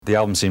The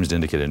album seems to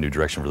indicate a new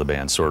direction for the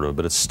band, sort of,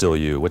 but it's still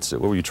you. What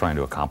were you trying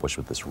to accomplish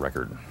with this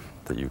record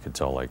that you could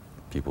tell, like,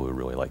 people who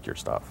really like your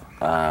stuff?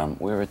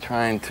 We were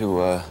trying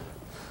to,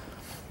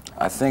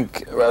 I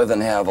think, rather than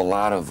have a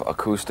lot of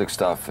acoustic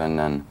stuff and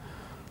then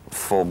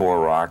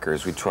full-bore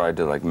rockers, we tried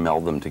to, like,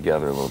 meld them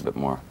together a little bit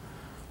more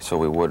so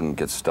we wouldn't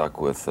get stuck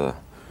with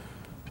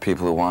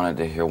people who wanted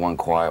to hear one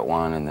quiet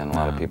one and then a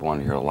lot of people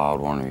wanted to hear a loud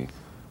one.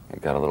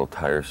 It got a little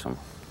tiresome.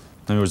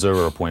 I mean, was there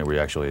ever a point where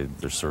you actually,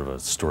 there's sort of a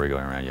story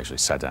going around, you actually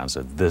sat down and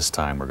said, this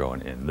time we're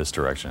going in this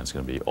direction, it's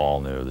going to be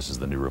all new, this is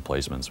the new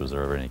Replacements? Was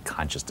there ever any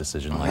conscious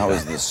decision like that? That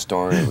was the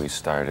story we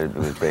started. It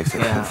was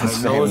basically the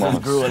same Moses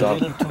old grew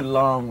stuff. a little too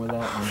long with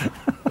that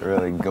one.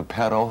 Really,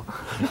 Geppetto.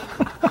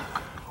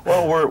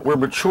 Well, we're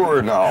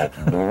mature now.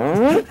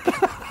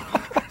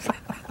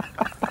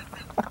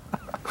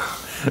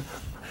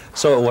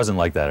 So it wasn't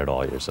like that at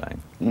all, you're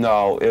saying?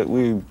 No, it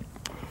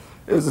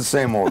was the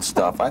same old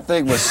stuff. I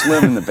think with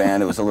Slim in the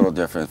band, it was a little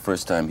different.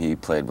 First time he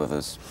played with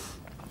us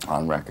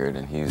on record,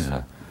 and he's...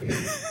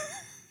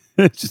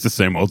 It's just the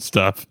same old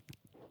stuff.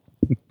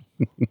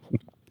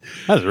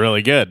 That's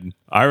really good.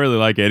 I really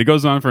like it. It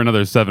goes on for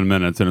another 7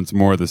 minutes, and it's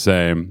more of the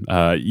same.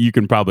 You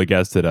can probably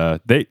guess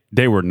that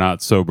they were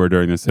not sober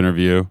during this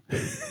interview.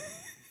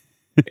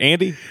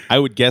 Andy, I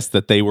would guess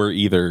that they were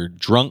either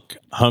drunk,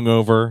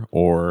 hungover,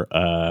 or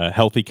a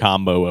healthy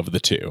combo of the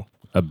two.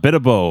 A bit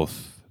of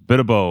both.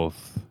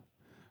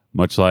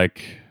 Much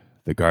like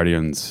the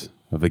Guardians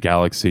of the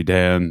Galaxy,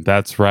 Dan.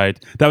 That's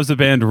right. That was the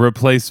band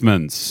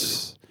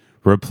Replacements.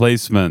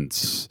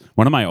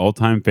 One of my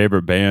all-time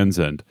favorite bands,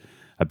 and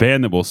a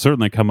band that will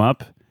certainly come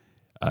up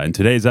in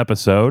today's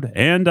episode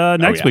and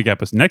next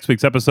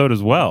week's episode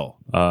as well,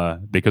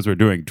 because we're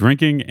doing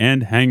drinking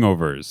and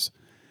hangovers.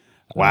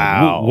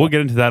 Wow. We'll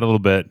get into that a little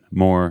bit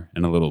more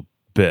in a little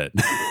bit.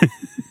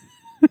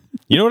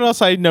 You know what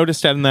else I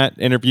noticed in that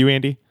interview,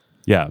 Andy?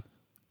 Yeah.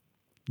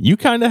 You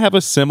kind of have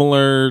a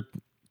similar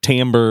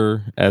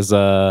timbre as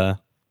Kurt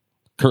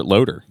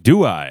Loder.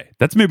 Do I?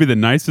 That's maybe the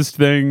nicest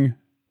thing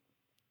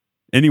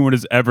anyone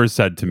has ever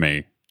said to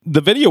me.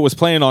 The video was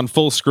playing on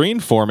full screen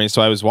for me,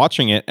 so I was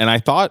watching it, and I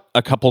thought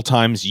a couple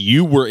times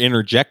you were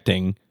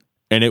interjecting,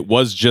 and it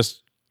was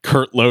just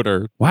Kurt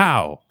Loder.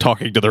 Wow.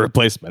 Talking to the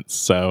Replacements.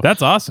 So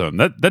that's awesome.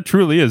 That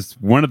truly is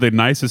one of the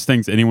nicest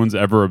things anyone's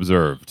ever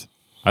observed.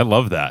 I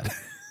love that.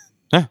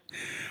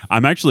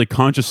 I'm actually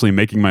consciously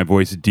making my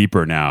voice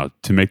deeper now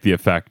to make the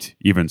effect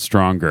even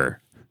stronger.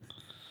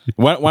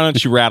 Why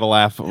don't you rattle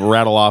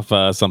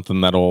off something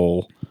that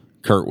old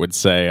Kurt would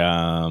say?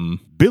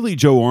 Billy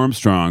Joe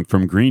Armstrong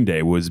from Green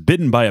Day was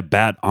bitten by a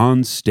bat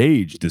on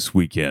stage this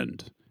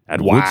weekend at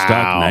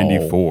Woodstock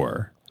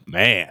 94.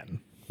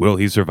 Man. Will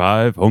he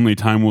survive? Only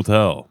time will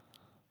tell.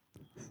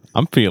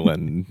 I'm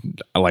feeling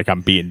like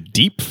I'm being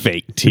deep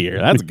faked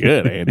here. That's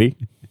good, Andy.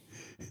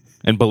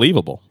 And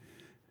believable.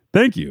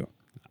 Thank you.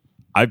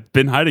 I've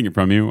been hiding it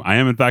from you. I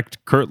am, in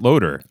fact, Kurt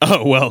Loder.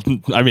 Oh, well,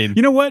 I mean...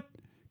 You know what?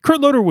 Kurt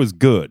Loder was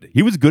good.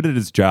 He was good at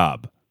his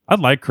job. I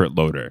like Kurt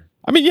Loder.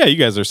 I mean, yeah, you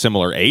guys are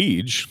similar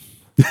age.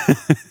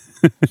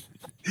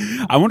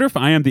 I wonder if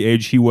I am the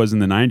age he was in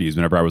the 90s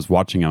whenever I was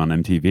watching him on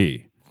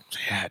MTV.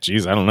 Yeah,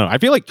 geez, I don't know. I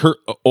feel like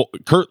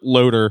Kurt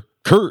Loder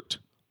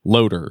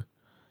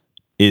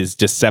is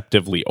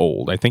deceptively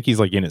old. I think he's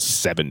like in his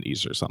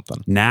 70s or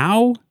something.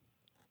 Now?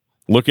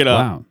 Look it up.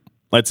 Wow.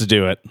 Let's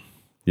do it.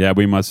 Yeah,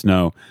 we must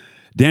know.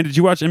 Dan, did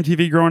you watch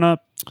MTV growing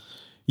up?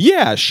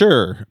 Yeah,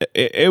 sure.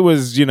 It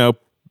was,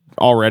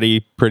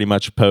 already pretty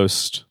much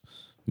post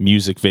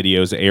music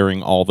videos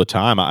airing all the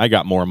time. I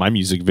got more of my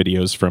music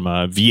videos from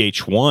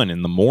VH1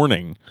 in the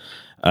morning.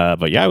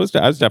 But yeah, I was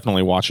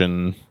definitely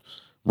watching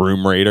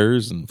Room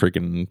Raiders and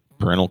freaking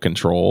Parental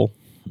Control.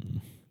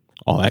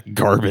 All that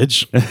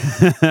garbage.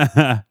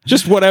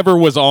 Just whatever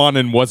was on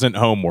and wasn't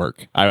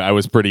homework, I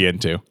was pretty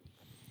into.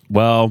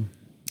 Well,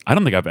 I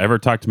don't think I've ever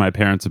talked to my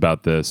parents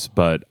about this,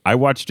 but I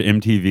watched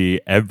MTV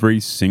every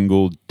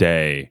single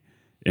day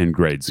in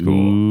grade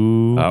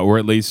school. Or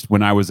at least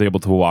when I was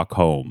able to walk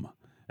home.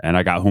 And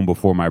I got home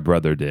before my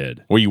brother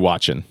did. What are you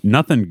watching?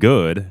 Nothing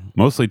good.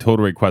 Mostly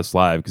Total Request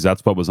Live, because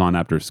that's what was on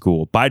after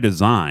school. By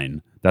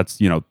design, that's,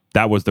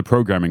 that was the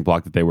programming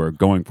block that they were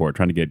going for,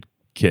 trying to get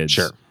kids.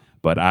 Sure.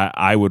 But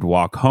I would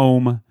walk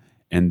home,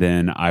 and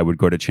then I would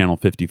go to Channel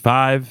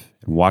 55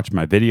 and watch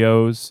my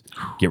videos,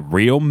 get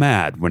real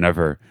mad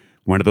whenever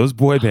one of those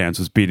boy bands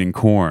was beating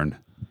Korn.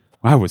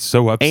 I was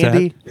so upset.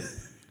 Andy,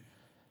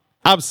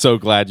 I'm so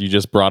glad you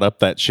just brought up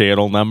that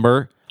channel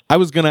number. I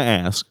was going to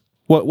ask,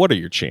 what are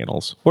your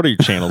channels? What are your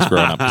channels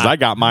growing up? Because I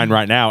got mine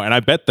right now, and I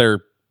bet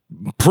they're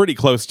pretty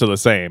close to the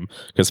same.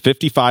 Because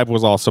 55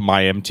 was also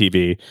my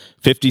MTV.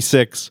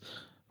 56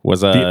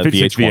 was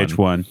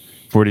VH1.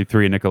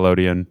 43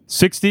 Nickelodeon.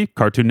 60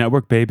 Cartoon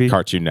Network, baby.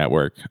 Cartoon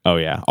Network. Oh,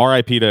 yeah.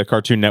 RIP to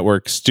Cartoon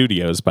Network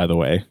Studios, by the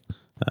way.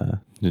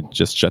 It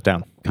just shut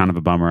down. Kind of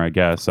a bummer, I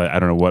guess. I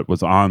don't know what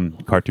was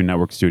on Cartoon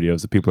Network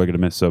Studios that people are going to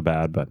miss so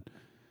bad, but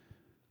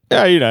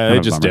yeah, they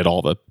just did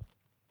all that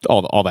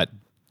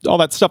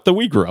stuff that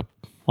we grew up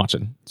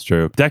watching. It's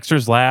true.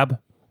 Dexter's Lab.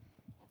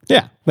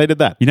 Yeah, they did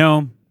that.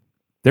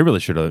 They really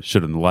should have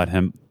let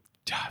him.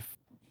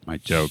 My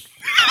joke.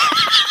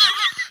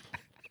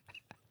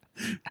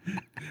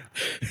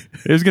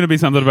 It was going to be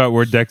something about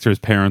where Dexter's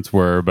parents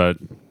were, but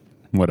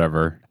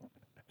whatever.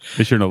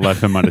 They shouldn't have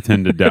left him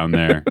unattended down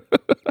there.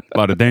 A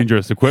lot of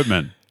dangerous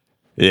equipment.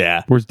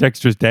 Yeah. Where's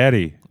Dexter's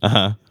daddy?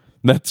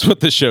 That's what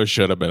the show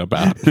should have been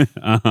about.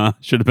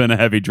 Should have been a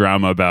heavy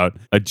drama about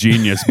a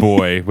genius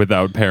boy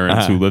without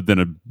parents who lived in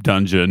a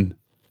dungeon,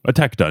 a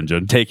tech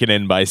dungeon. Taken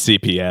in by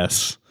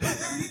CPS.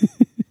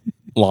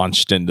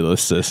 Launched into the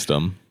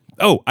system.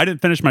 Oh, I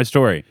didn't finish my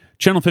story.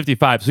 Channel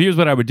 55. So here's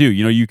what I would do.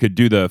 You could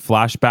do the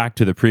flashback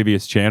to the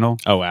previous channel.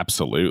 Oh,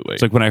 absolutely.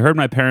 It's like when I heard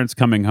my parents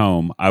coming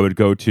home, I would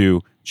go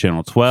to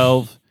channel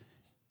 12,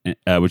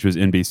 which was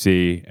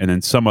NBC, and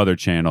then some other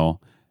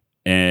channel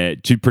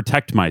to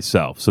protect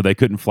myself so they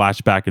couldn't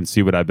flash back and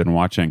see what I've been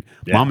watching.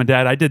 Yeah. Mom and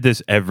Dad, I did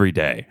this every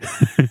day.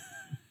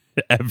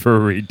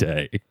 Every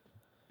day.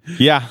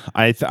 Yeah,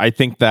 I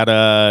think that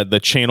the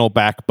channel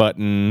back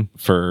button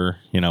for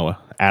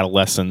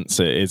adolescence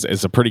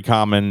is a pretty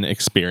common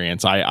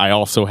experience. I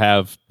also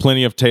have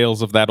plenty of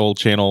tales of that old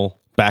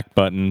channel back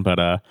button,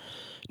 but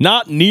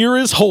not near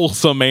as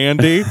wholesome,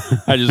 Andy.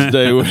 I just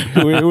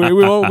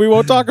we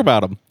won't talk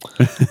about them.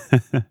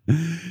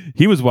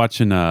 He was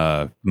watching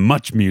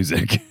Much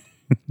Music.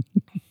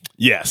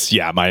 Yes,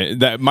 yeah.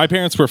 My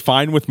parents were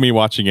fine with me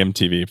watching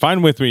MTV,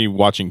 fine with me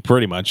watching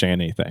pretty much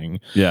anything.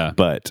 Yeah,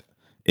 but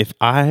if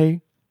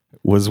I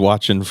was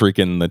watching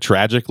freaking the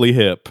Tragically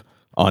Hip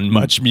on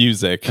Much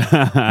Music,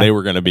 they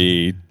were going to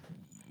be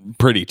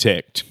pretty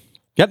ticked.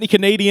 Got any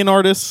Canadian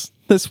artists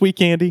this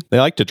week, Andy? They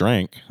like to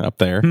drink up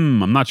there.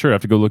 I'm not sure. I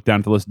have to go look down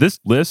at the list. This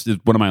list is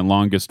one of my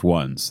longest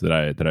ones that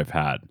I've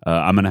had.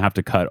 I'm going to have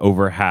to cut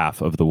over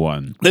half of the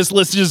one. This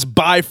list is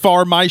by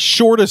far my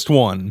shortest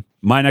one.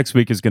 My next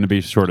week is going to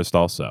be shortest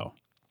also.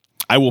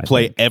 I will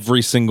play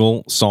every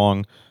single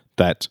song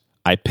that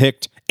I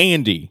picked.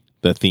 Andy,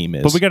 the theme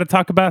is. But we got to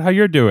talk about how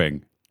you're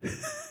doing.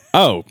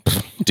 Oh,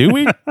 do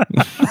we?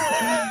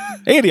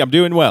 Andy, I'm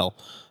doing well.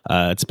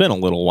 It's been a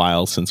little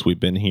while since we've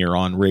been here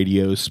on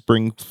Radio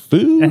Spring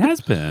Food. It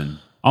has been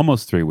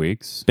almost 3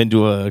 weeks. Been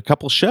to a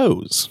couple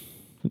shows.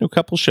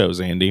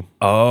 Andy.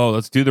 Oh,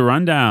 let's do the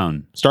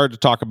rundown. Started to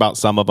talk about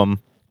some of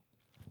them.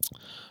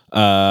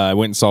 I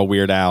went and saw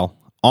Weird Al.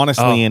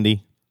 Honestly,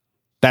 Andy,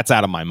 that's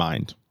out of my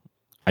mind.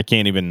 I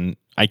can't even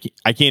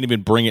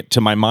bring it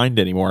to my mind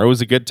anymore. It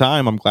was a good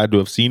time. I'm glad to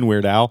have seen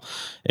Weird Al.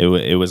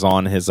 It was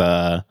on his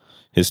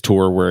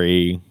tour where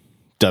he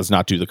does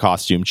not do the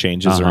costume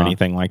changes or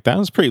anything like that. It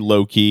was a pretty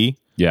low key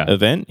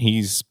event.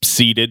 He's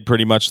seated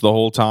pretty much the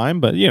whole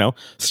time, but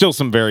still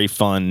some very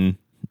fun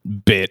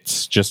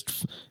bits.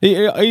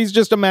 He's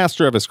just a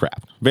master of his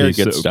craft. Very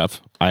good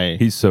stuff.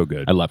 He's so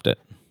good. I loved it.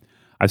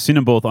 I've seen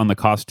him both on the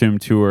costume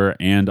tour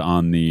and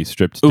on the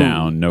stripped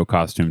down no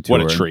costume tour.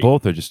 What a treat.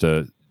 Both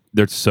are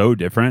they're so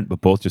different,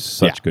 but both just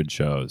such good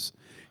shows.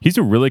 He's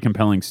a really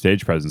compelling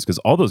stage presence because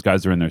all those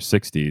guys are in their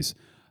 60s,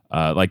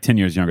 like 10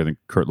 years younger than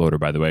Kurt Loder,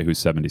 by the way, who's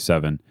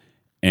 77.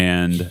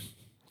 And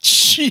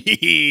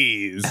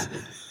jeez.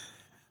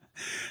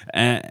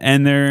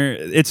 and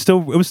it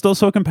was still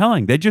so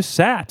compelling. They just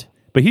sat,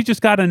 but he's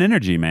just got an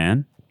energy,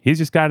 man. He's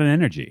just got an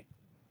energy.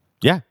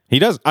 Yeah, he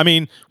does. I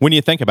mean, when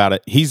you think about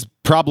it, he's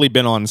probably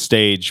been on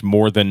stage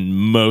more than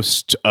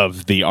most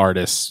of the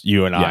artists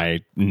you and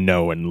I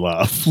know and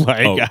love.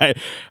 I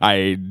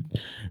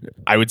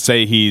would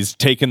say he's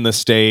taken the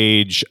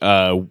stage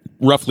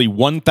roughly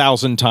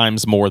 1,000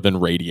 times more than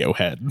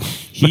Radiohead.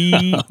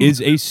 He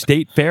is a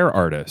state fair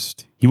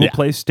artist. He will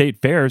play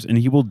state fairs, and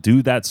he will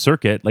do that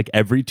circuit like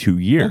every 2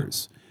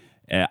 years.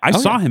 I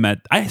saw him at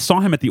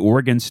the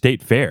Oregon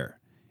State Fair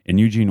in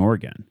Eugene,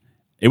 Oregon.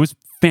 It was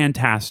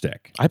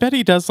fantastic. I bet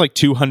he does like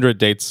 200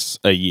 dates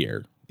a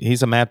year.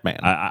 He's a madman.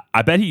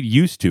 I bet he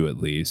used to, at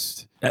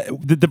least.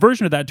 The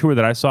version of that tour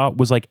that I saw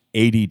was like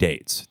 80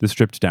 dates, the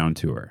stripped down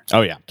tour.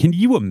 Oh, yeah. Can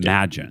you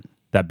imagine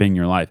that being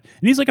your life?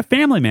 And he's like a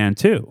family man,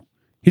 too.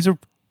 He's a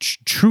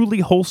truly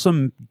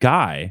wholesome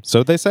guy.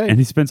 So they say. And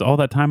he spends all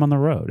that time on the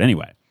road.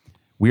 Anyway,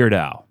 Weird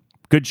Al.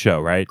 Good show,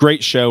 right?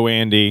 Great show,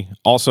 Andy.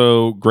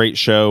 Also, great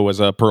show was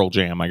a Pearl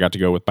Jam. I got to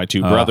go with my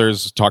two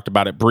brothers. Talked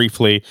about it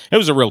briefly. It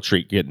was a real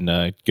treat getting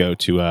to go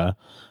to a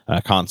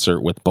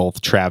concert with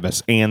both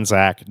Travis and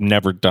Zach.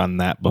 Never done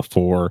that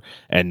before,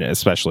 and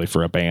especially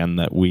for a band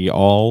that we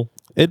all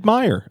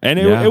admire. And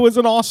it was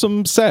an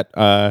awesome set.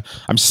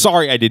 I'm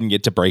sorry I didn't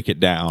get to break it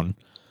down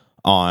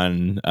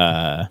on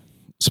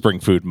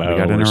Spring Food Mo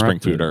or Spring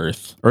Food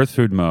Earth. Earth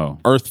Food Mo.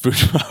 Earth Food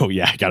Mo.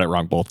 Yeah, I got it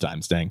wrong both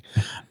times, dang.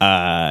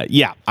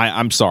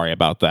 I'm sorry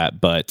about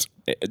that, but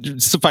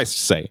suffice to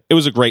say, it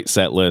was a great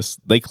set list.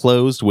 They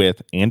closed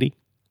with, Andy,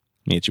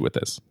 let me hit you with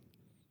this.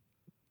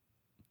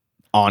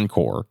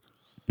 Encore.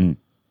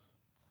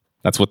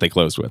 That's what they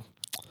closed with.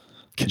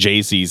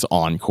 Jay-Z's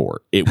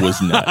Encore. It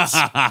was nuts.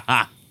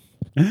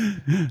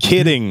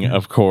 Kidding,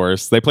 of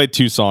course. They played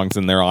 2 songs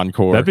in their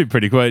encore. That'd be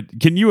pretty cool.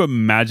 Can you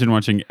imagine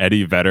watching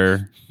Eddie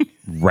Vedder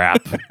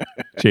rap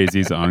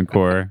Jay-Z's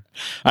Encore?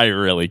 I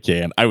really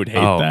can. I would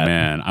hate that. Oh,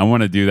 man. I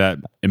want to do that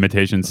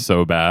imitation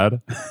so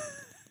bad.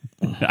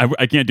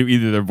 I can't do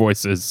either of their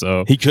voices,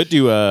 so He could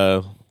do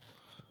the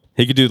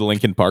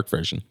Linkin Park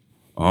version.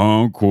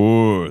 of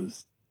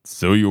course.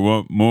 So you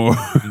want more?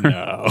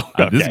 No.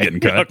 This is getting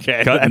cut.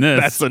 Cutting this.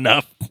 That's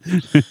enough.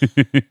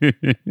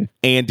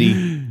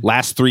 Andy,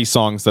 last 3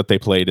 songs that they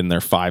played in their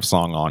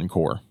 5-song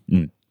encore.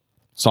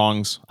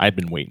 Songs I've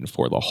been waiting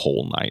for the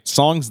whole night.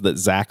 Songs that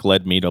Zach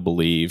led me to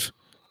believe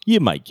you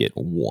might get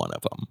one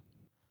of them.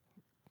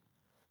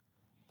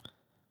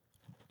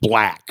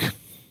 Black.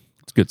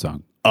 It's a good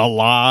song.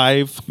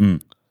 Alive.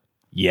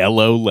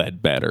 Yellow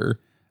Ledbetter.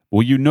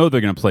 Well, you know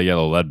they're going to play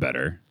Yellow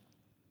Ledbetter.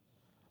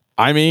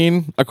 I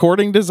mean,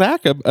 according to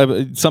Zach,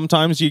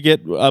 sometimes you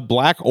get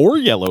black or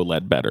yellow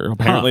Ledbetter.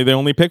 Apparently, they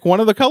only pick one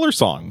of the color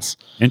songs.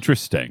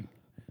 Interesting.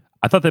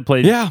 I thought they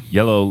played Yeah.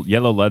 Yellow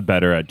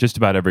Ledbetter at just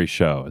about every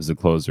show as the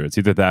closer. It's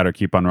either that or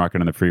Keep on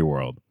Rockin' in the Free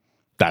World.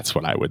 That's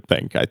what I would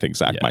think. I think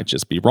Zach might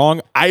just be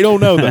wrong. I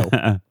don't know,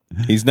 though.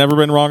 He's never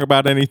been wrong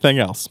about anything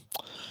else.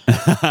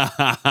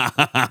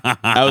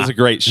 That was a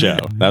great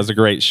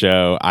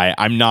show.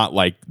 I'm not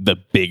like the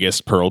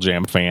biggest Pearl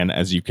Jam fan,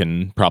 as you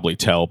can probably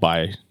tell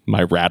by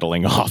my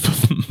rattling off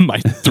of my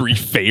 3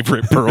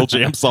 favorite Pearl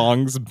Jam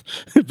songs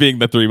being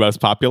the 3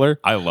 most popular.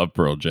 I love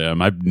Pearl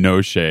Jam. I've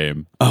no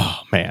shame.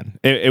 Oh, man.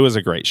 It was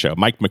a great show.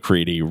 Mike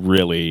McCready,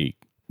 really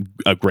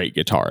a great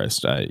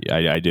guitarist.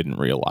 I didn't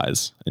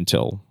realize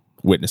until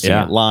witnessing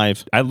it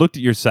live. I looked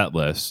at your set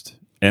list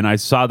and I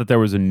saw that there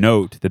was a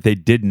note that they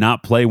did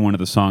not play one of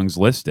the songs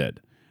listed.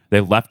 They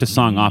left a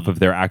song off of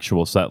their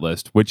actual set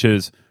list, which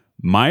is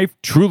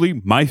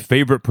truly my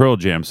favorite Pearl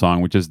Jam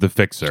song, which is The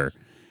Fixer.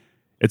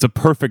 It's a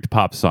perfect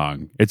pop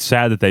song. It's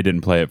sad that they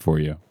didn't play it for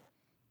you.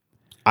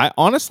 I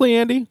honestly,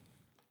 Andy,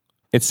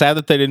 it's sad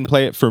that they didn't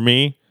play it for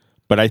me,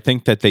 but I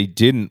think that they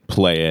didn't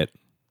play it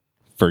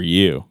for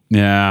you.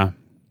 Yeah.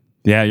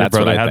 Yeah, your That's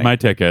what brother I had think. my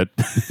ticket.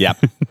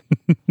 Yep.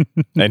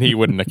 And he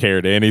wouldn't have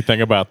cared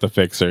anything about The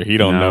Fixer. He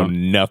don't know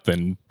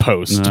nothing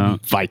post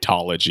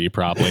Vitology,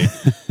 probably.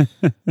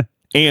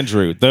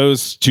 Andrew,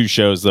 those 2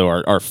 shows, though,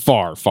 are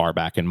far, far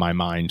back in my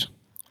mind.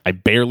 I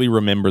barely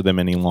remember them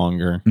any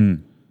longer.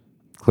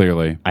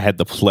 Clearly. I had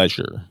the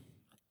pleasure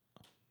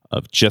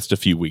of just a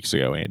few weeks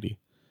ago, Andy,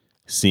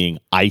 seeing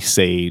Ice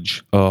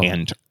Age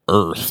and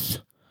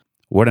Earth.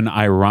 What an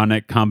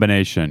ironic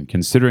combination,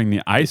 considering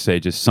the Ice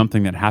Age is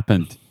something that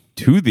happened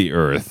to the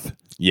Earth.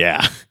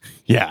 Yeah.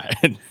 Yeah.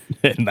 And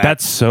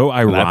That's so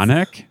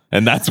ironic.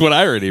 And that's what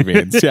irony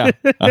means. Yeah.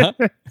 Uh-huh.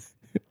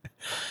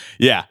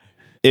 Yeah.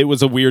 It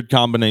was a weird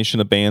combination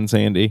of bands,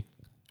 Andy.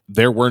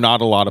 There were not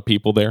a lot of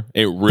people there.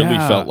 It really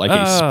felt like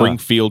a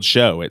Springfield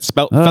show. It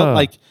felt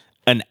like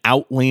an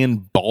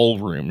Outland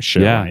ballroom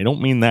show. Yeah. I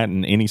don't mean that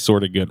in any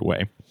sort of good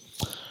way.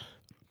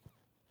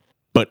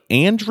 But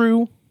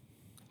Andrew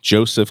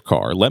Joseph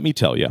Carr, let me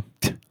tell you,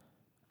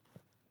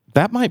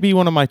 that might be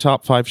one of my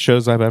top 5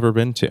 shows I've ever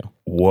been to.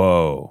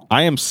 Whoa.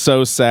 I am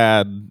so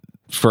sad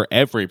for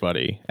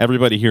everybody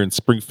here in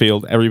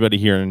Springfield, everybody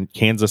here in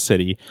Kansas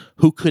City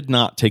who could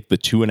not take the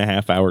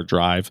 2.5-hour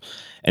drive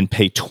and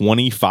pay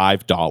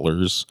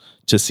 $25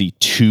 to see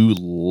 2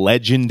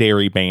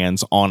 legendary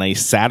bands on a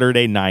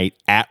Saturday night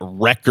at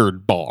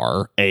Record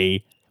Bar,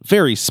 a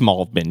very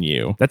small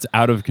venue. That's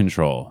out of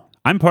control.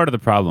 I'm part of the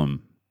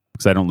problem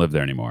because I don't live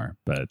there anymore.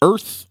 But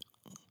Earth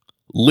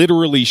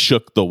literally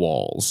shook the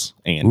walls,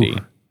 Andy.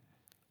 Oof.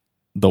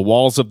 The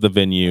walls of the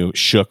venue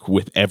shook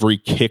with every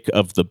kick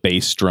of the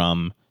bass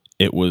drum.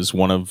 It was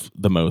one of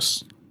the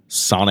most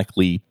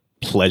sonically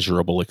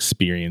pleasurable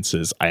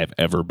experiences I have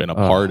ever been a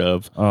part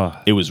of.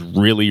 It was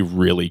really,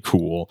 really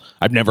cool.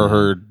 I've never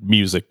heard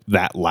music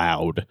that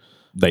loud.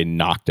 They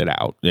knocked it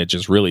out. It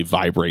just really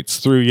vibrates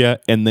through you.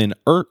 And then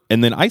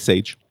Ice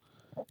Age,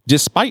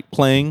 despite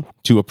playing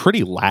to a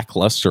pretty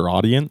lackluster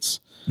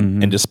audience,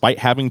 and despite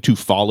having to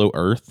follow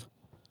Earth,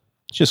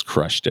 just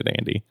crushed it,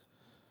 Andy.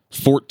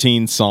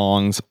 14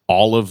 songs,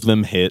 all of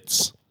them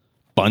hits,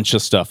 bunch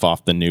of stuff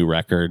off the new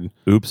record.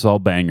 Oops, all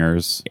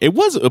bangers. It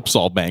was Oops,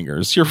 all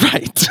bangers. You're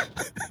right.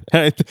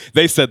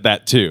 They said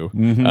that too.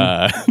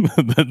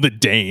 The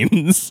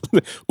Danes.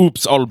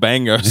 Oops, all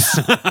bangers.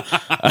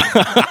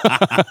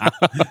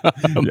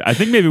 I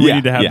think maybe we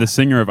need to have the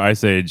singer of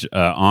Ice Age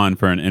on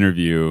for an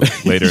interview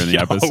later in the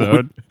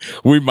episode.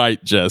 We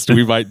might just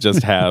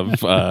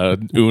have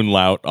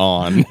Umlaut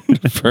on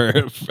for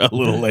a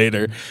little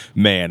later.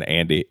 Man,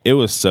 Andy, it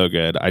was so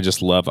good. I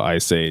just love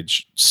Ice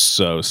Age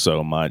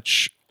so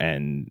much.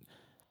 And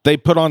they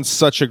put on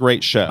such a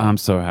great show. I'm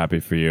so happy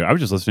for you. I was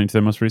just listening to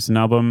their most recent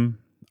album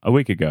a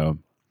week ago,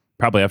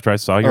 probably after I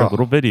saw your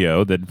little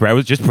video that I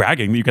was just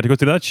bragging that you got to go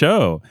to that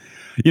show.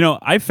 You know,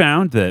 I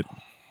found that,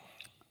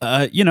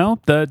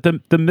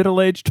 the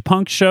middle-aged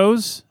punk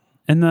shows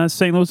in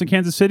St. Louis and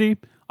Kansas City,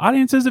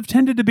 audiences have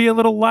tended to be a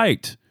little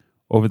light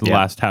over the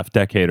last half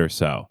decade or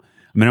so. I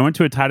mean, I went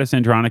to a Titus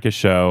Andronicus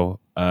show,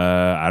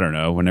 I don't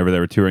know, whenever they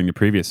were touring the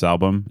previous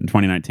album in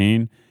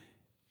 2019.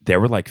 There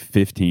were like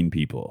 15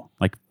 people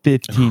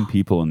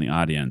in the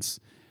audience.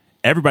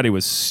 Everybody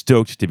was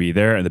stoked to be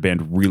there, and the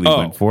band really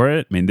went for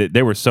it. I mean,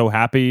 they were so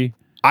happy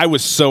I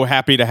was so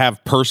happy to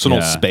have personal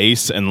Yeah.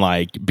 space and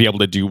like be able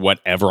to do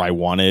whatever I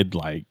wanted.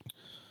 Like,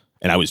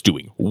 and I was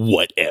doing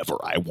whatever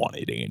I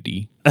wanted,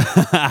 Andy.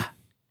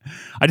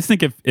 I just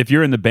think if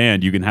you're in the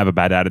band, you can have a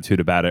bad attitude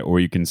about it, or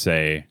you can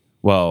say,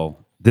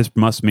 well, this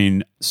must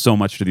mean so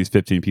much to these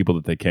 15 people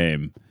that they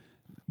came.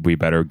 We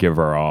better give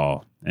our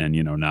all and,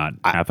 not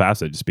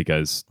half-ass it just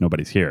because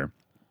nobody's here.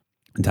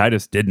 And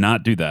Titus did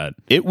not do that.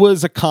 It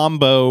was a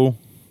combo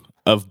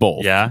of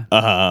both. Yeah.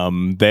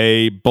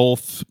 They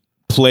both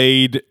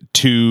played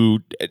to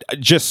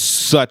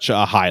just such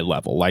a high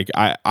level. Like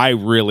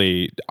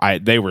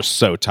they were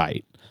so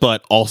tight,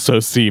 but also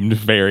seemed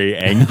very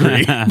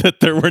angry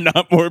that there were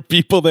not more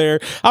people there.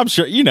 I'm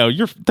sure,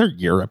 they're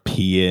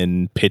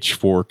European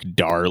pitchfork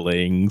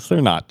darlings.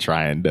 They're not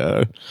trying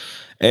to,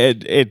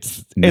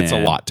 it's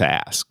a lot to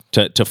ask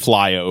to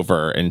fly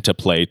over and to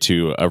play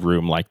to a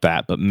room like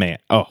that. But man,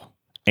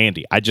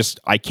 Andy, I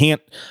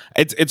can't,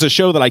 it's a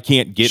show that I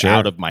can't get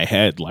out of my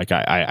head. Like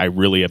I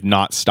really have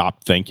not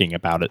stopped thinking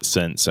about it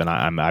since. And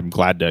I'm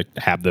glad to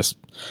have this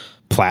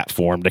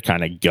platform to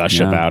kind of gush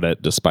about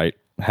it, despite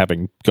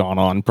having gone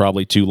on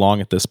probably too long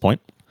at this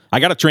point. I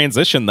got to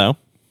transition though.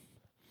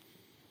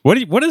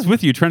 What is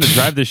with you trying to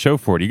drive this show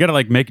forward? You got to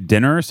like make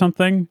dinner or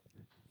something?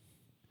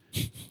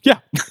 Yeah.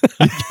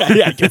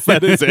 Yeah, I guess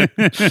that is it.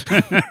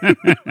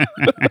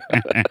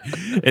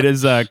 It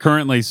is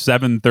currently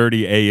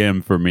 7:30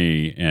 a.m. for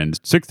me and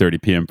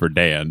 6:30 p.m. for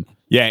Dan.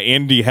 Yeah,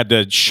 Andy had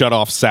to shut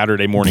off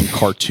Saturday morning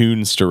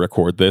cartoons to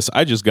record this.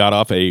 I just got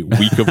off a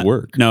week of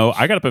work. No,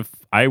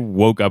 I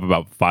woke up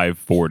about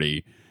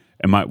 5:40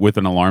 and with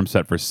an alarm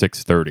set for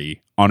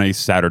 6:30 on a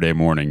Saturday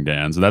morning,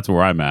 Dan. So that's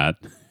where I'm at.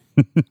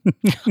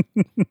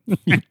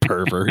 You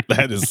pervert.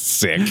 That is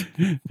sick.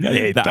 I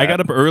hate that. I got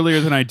up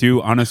earlier than I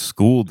do on a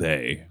school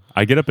day.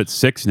 I get up at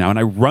 6 now and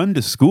I run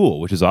to school,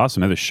 which is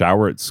awesome. I have a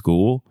shower at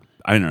school.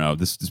 I don't know.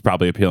 This is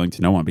probably appealing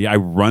to no one, but yeah, I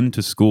run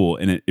to school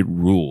and it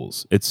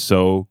rules. It's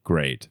so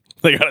great.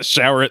 They got a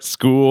shower at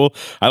school.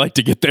 I like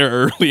to get there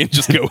early and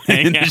just go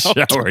hang In the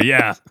out. shower,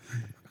 yeah.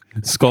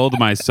 Scald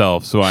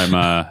myself so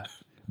I'm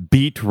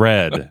beet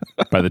red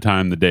by the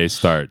time the day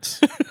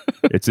starts.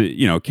 It's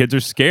kids are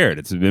scared.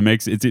 It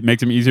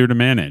makes them easier to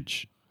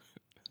manage.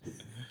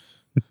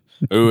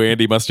 Oh,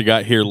 Andy must have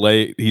got here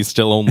late. He's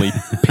still only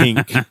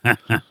pink.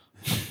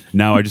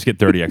 Now I just get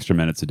 30 extra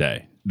minutes a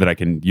day that I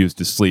can use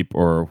to sleep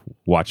or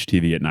watch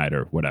TV at night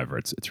or whatever.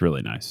 It's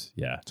really nice.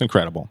 Yeah. It's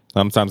incredible.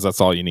 Sometimes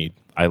that's all you need.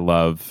 I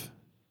love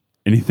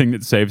anything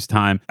that saves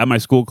time. At my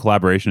school,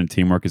 collaboration and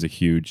teamwork is a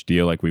huge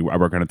deal. Like I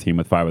work on a team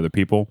with 5 other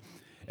people.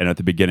 And at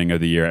the beginning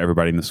of the year,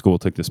 everybody in the school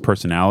took this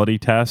personality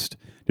test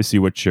to see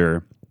what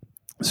your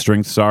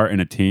strengths are in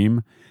a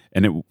team.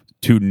 And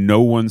to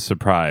no one's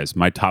surprise,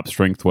 my top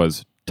strength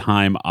was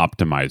time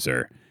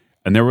optimizer.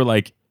 And there were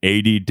like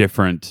 80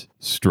 different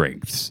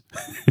strengths.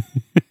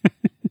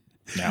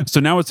 Yeah. So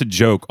now it's a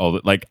joke.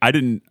 I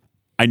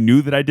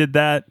knew that I did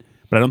that,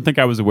 but I don't think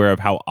I was aware of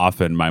how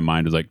often my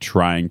mind was like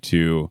trying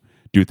to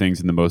do things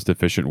in the most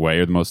efficient way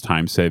or the most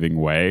time-saving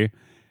way.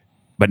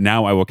 But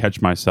now I will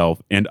catch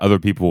myself and other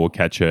people will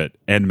catch it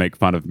and make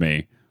fun of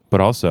me.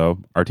 But also,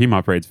 our team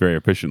operates very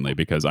efficiently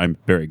because I'm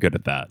very good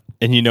at that.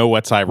 And you know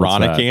what's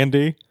ironic, What's that?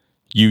 Andy?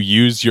 You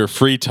use your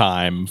free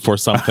time for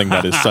something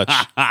that is such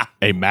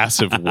a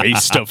massive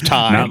waste of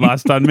time. Not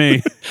lost on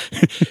me.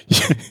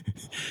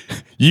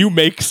 You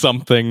make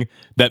something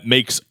that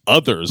makes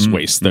others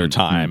waste their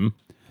time.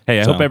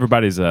 Hey, I So, hope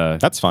everybody's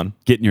That's fun.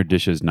 getting your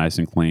dishes nice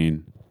and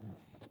clean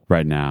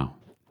right now.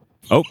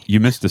 Oh, you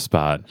missed a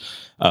spot.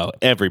 Oh,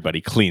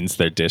 everybody cleans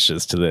their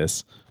dishes to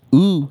this.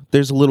 Ooh,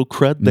 there's a little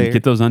crud there.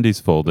 Get those undies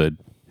folded.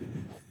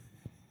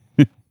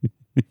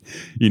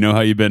 You know how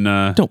you've been...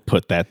 Don't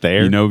put that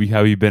there. You know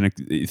how you've been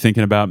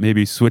thinking about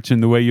maybe switching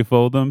the way you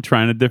fold them,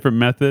 trying a different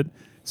method,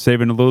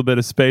 saving a little bit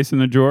of space in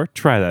the drawer?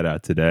 Try that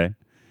out today.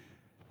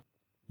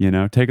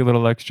 Take a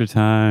little extra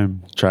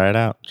time. Try it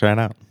out. Try it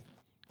out.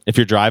 If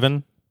you're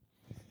driving,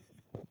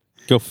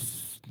 go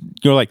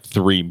like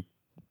 3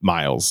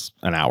 miles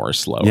an hour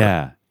slower.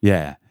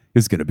 Yeah.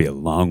 It's going to be a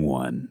long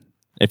one.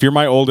 If you're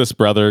my oldest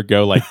brother,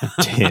 go like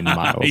 10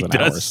 miles He an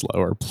hour does.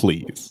 slower,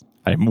 please.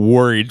 I'm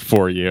worried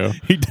for you.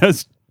 He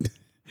does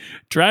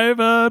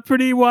drive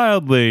pretty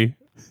wildly.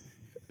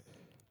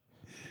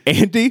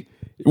 Andy,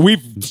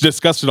 we've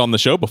discussed it on the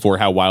show before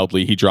how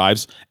wildly he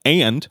drives.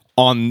 And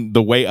on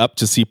the way up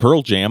to see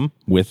Pearl Jam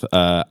with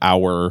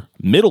our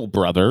middle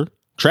brother,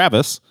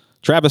 Travis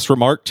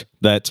remarked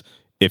that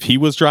if he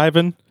was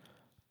driving,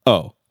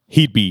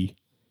 he'd be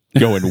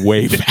going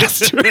way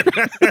faster.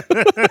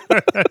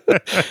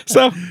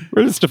 So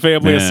we're just a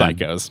family of Man.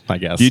 psychos, I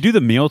guess. Do you do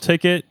the meal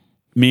ticket?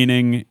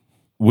 Meaning,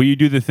 will you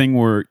do the thing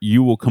where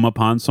you will come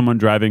upon someone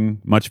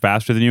driving much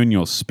faster than you and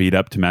you'll speed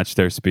up to match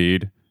their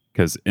speed?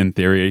 Because in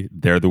theory,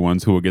 they're the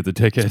ones who will get the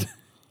ticket.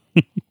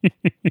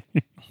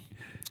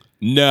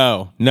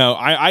 No.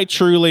 I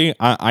truly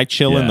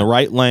chill in Yeah. the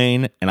right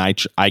lane and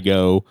I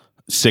go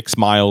 6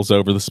 miles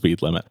over the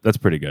speed limit. That's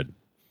pretty good.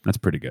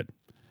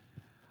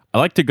 I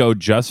like to go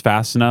just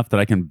fast enough that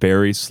I can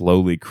very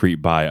slowly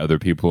creep by other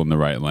people in the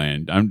right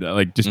lane. I'm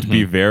like just to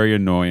be very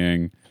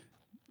annoying.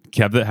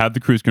 Have the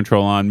cruise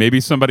control on.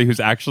 Maybe somebody who's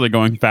actually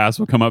going fast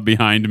will come up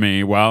behind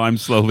me while I'm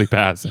slowly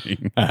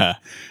passing.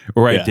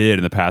 Or I did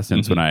in the past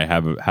tense when I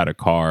had a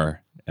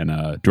car and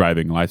a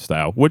driving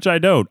lifestyle, which I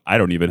don't. I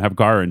don't even have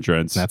car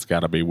insurance. That's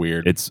got to be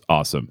weird. It's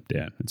awesome,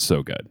 Dan. It's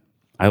so good.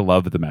 I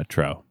love the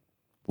Metro.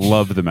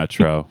 Love the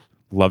Metro.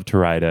 Love to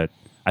ride it.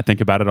 I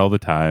think about it all the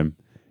time.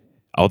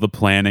 All the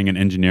planning and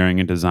engineering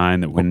and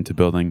design that went into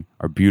building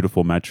our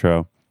beautiful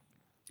Metro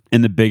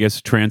in the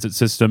biggest transit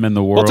system in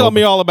the world. Well, tell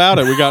me all about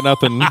it. We got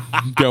nothing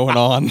going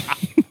on.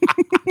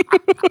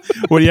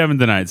 What are you having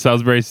tonight?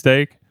 Salisbury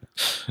steak?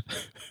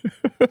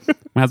 It's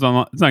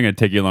not going to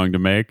take you long to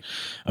make.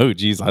 Oh,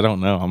 geez. I don't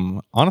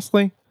know.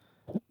 Honestly,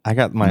 I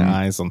got my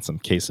eyes on some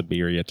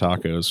quesadilla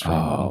tacos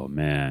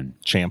from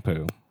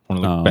Shampoo.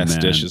 One of the best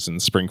dishes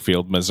in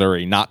Springfield,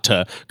 Missouri. Not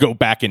to go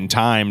back in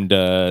time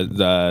to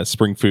the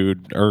Spring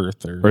Food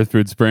Earth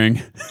Food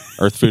Spring.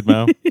 Earth Food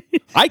Mo.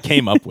 I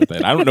came up with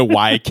it. I don't know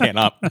why I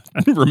cannot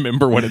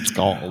remember what it's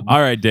called. All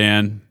right,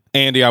 Dan.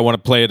 Andy, I want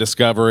to play a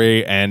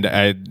discovery, and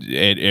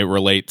it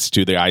relates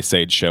to the Ice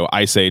Age show.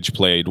 Ice Age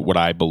played what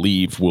I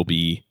believe will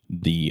be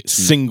the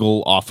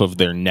single off of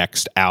their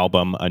next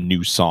album, a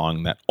new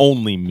song that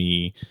only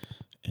me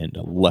and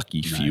a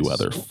lucky few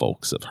other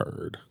folks have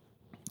heard.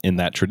 In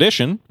that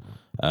tradition,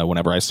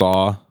 whenever I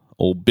saw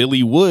old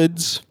Billy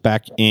Woods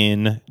back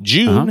in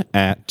June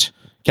at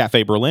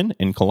Cafe Berlin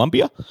in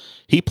Columbia,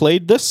 he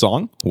played this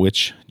song,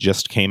 which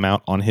just came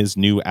out on his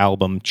new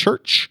album,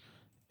 Church.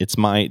 It's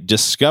my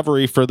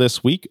discovery for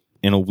this week,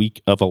 in a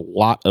week of a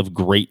lot of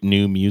great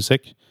new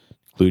music,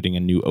 including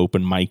a new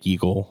Open Mike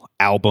Eagle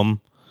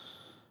album.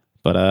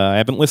 But I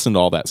haven't listened to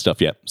all that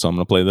stuff yet, so I'm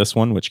going to play this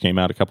one, which came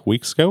out a couple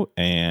weeks ago,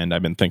 and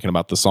I've been thinking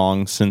about the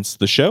song since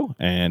the show,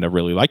 and I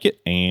really like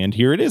it. And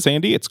here it is,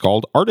 Andy. It's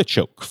called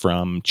Artichoke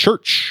from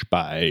Church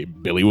by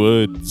Billy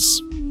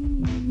Woods.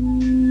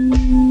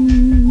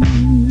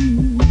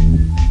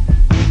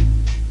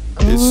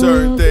 There's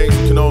certain things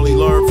you can only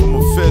learn from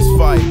a fist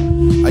fight.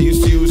 I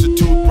used to use a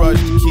toothbrush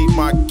to keep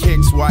my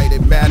kicks white.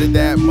 It mattered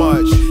that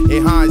much.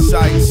 In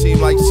hindsight, it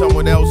seemed like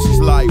someone else's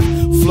life.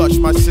 Flush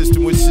my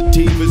system with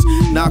sativas,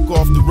 knock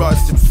off the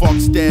rust, and fuck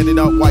standing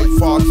up. White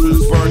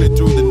phosphorus burning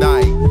through the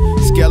night.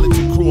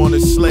 Skeleton crew on a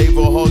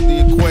slaver, hug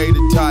the equator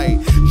tight.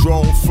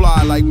 Drone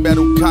fly like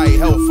metal kite,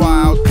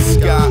 hellfire out the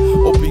sky.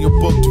 Open your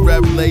book to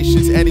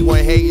revelations.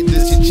 Anyone hating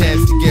this, your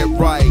chance to get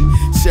right.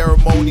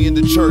 Ceremony in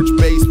the church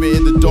basement,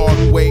 in the dark,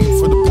 waiting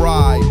for the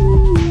bride.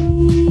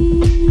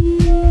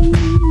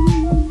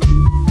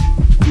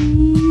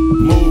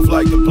 Move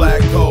like the black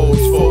codes,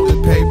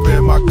 folded paper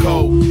in my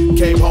coat.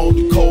 Came home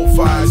to coal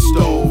fire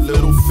stove,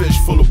 little fish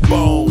full of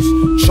bones.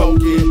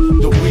 Choking,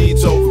 the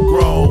weeds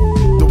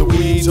overgrown. The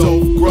weeds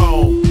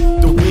overgrown.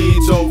 The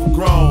weeds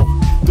overgrown.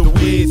 The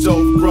weeds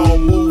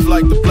overgrown. Move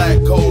like the black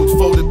codes,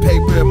 folded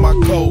paper in my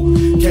coat.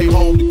 Came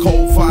home to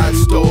coal fire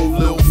stove,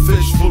 little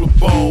fish full of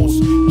bones.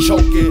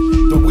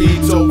 Choking, the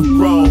weeds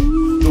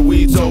overgrown. The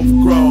weeds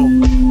overgrown.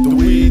 The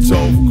weeds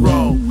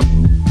overgrown.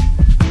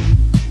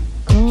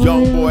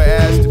 Young boy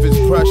asked if it's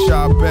pressure,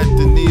 I bet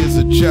the knee is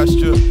a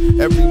gesture.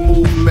 Every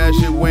move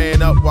measured,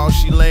 weighing up while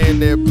she laying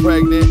there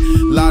pregnant.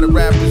 A lot of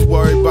rappers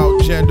worry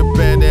about gender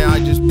bending. I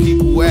just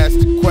people who ask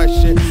the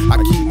question. I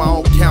keep my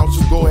own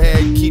counsel, go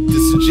ahead and keep the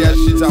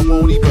suggestions. I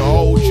won't even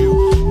hold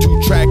you.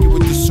 Two-track it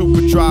with the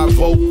super drive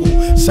vocal.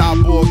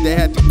 Cyborg, they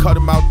had to cut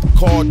him out the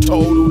car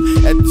total.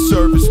 At the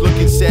service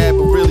looking sad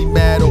but really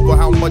mad over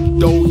how much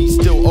dough he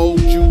still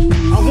owed you.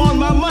 I want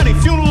my money,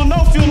 funeral or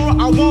no funeral,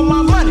 I want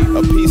my money.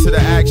 A piece of the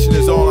action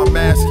is all I'm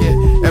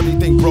asking.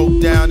 Everything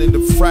broke down into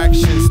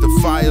fractions. The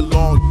fire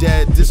long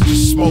dead, this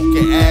just smoke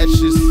and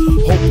ashes.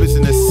 Hope is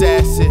an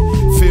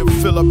assassin. Fear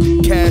fill up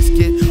the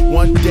casket.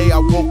 One day I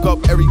woke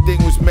up,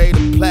 everything was made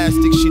of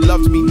plastic. She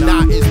loves me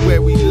not is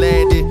where we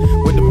landed.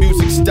 When the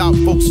music stopped,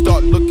 folks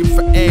start looking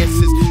for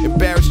answers.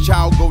 Embarrassed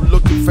child go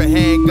looking for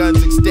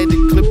handguns. Extended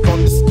clip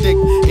on the stick,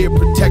 ear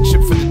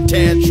protection for the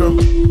tantrum.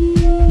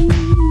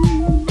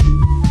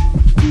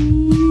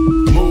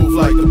 Move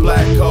like the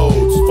black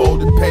codes,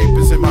 folded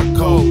papers in my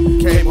coat.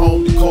 Came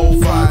home to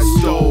coal fire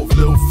stove,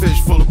 little fish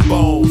full of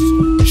bones.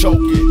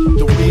 Choking,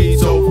 the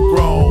weeds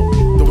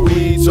overgrown. The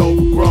weeds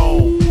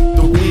overgrown.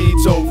 The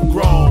weeds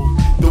overgrown.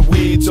 The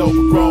weeds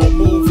overgrown.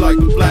 Move like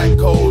the black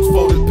codes,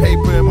 folded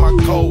paper in my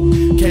coat.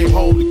 Came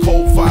home to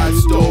coal fire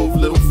stove,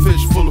 little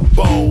fish full of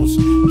bones.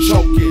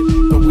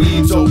 Choking, the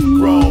weeds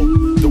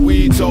overgrown. The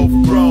weeds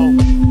overgrown.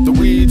 The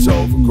weeds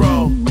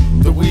overgrown.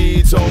 The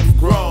weeds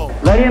overgrown.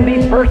 Let him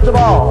be first of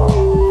all.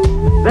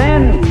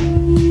 Then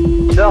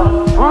the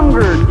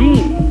hunger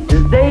deep,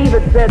 as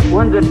David said,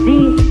 when the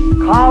deep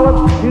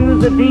calleth to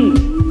the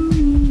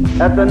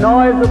deep, at the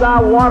noise of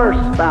thy water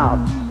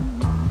spouts,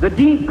 the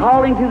deep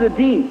calling to the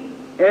deep.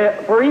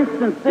 For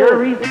instance, there are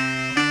reasons.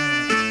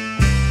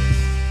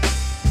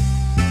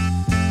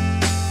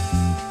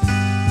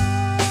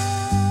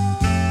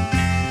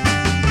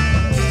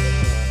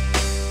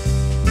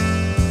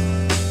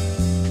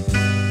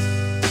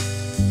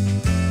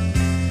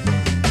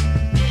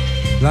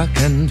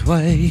 black and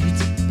white,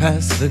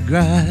 past the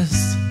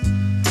grass,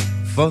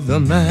 for the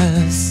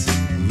mass,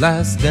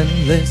 last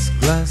endless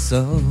glass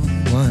of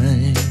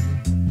wine.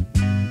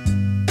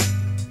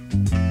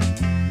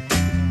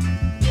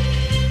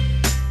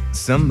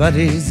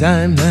 Somebody's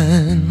eye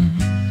man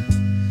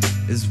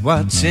is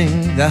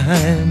watching the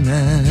high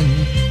man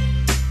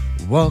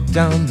walk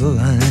down the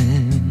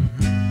line.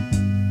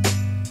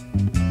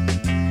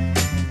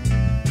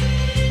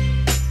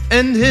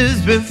 And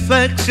his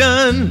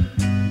reflection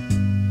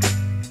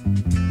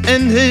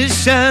and his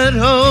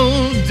shadow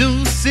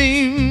do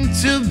seem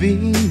to be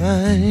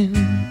mine.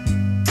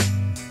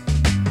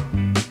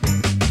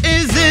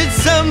 Is it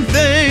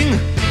something,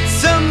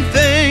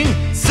 something,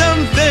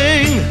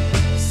 something,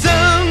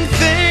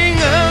 something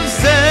I've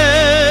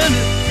said?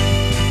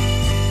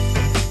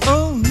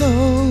 Oh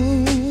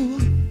no,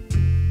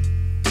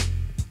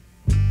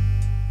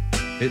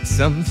 it's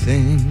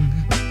something,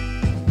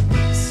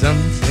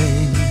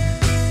 something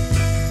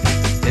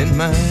in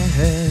my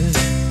head.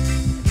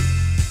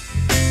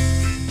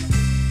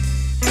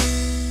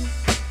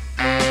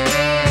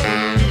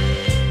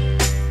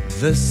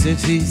 The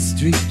city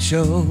street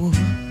show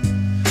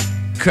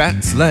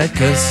cracks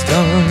like a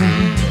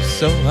stone,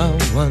 so I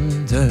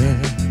wonder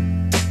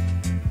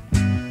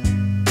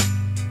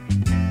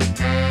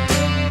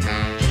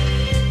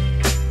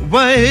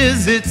why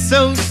is it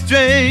so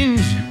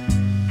strange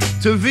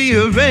to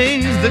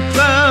rearrange the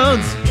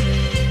clouds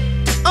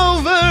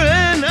over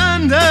and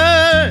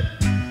under?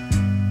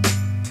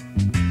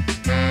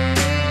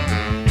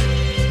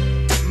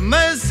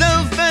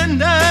 Myself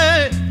and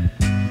I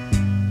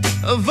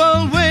have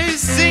always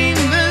seen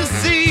the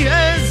sea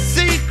as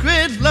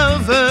secret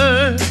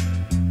lover.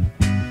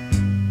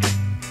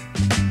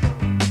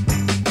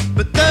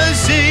 But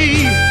does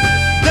she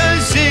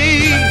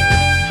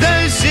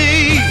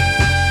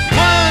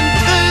want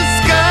the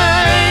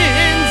sky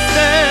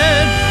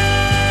instead?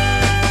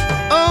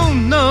 Oh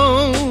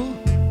no,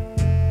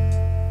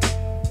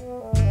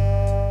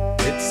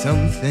 it's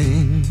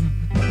something,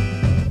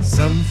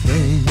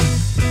 something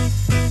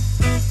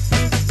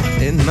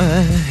in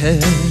my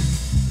head.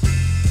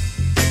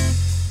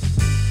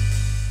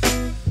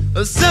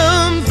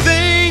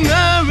 Something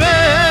I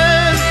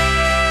read.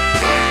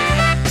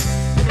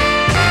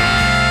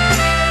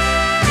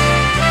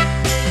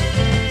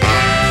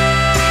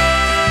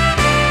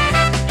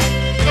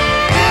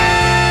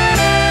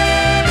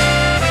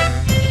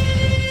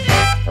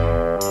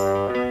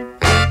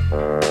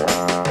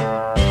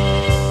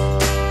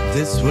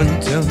 This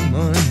winter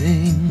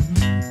morning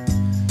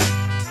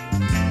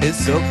is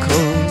so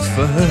cold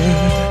for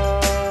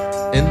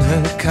her in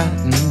her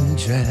cotton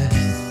dress.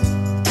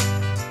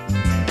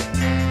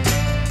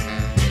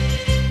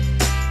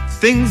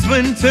 Things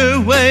went her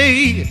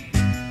way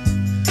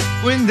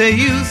when they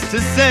used to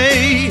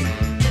say,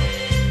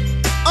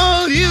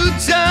 all you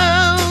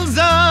childs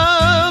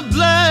are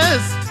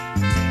blessed.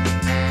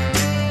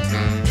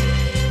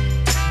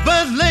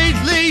 But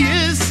lately,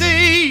 you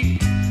see,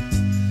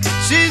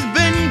 she's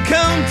been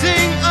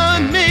counting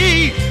on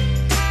me,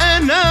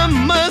 and I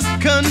must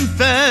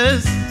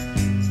confess,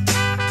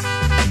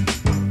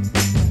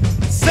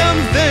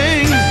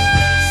 something,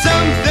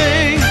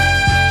 something,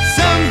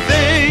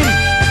 something,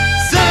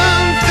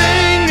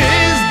 something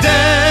is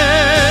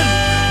dead.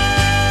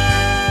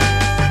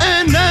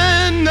 And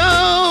I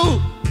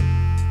know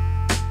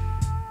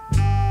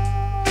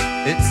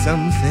it's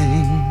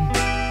something,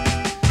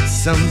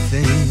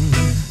 something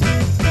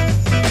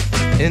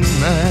in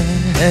my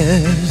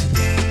head.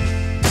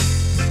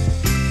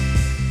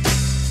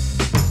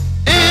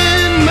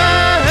 In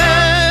my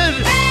head.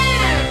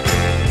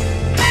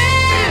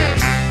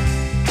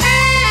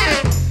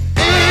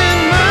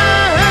 In my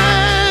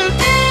head.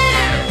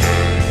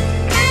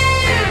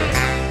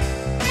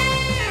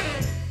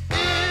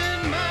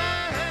 In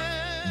my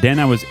head. Dan,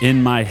 I was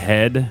in my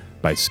head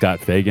by Scott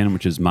Fagan,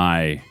 which is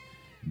my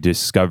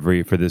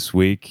discovery for this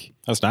week.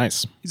 That's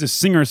nice. He's a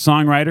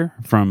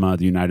singer-songwriter from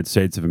the United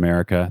States of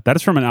America. That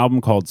is from an album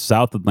called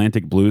South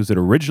Atlantic Blues that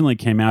originally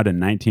came out in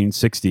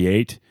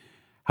 1968.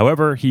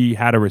 However, he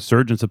had a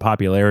resurgence of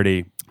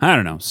popularity,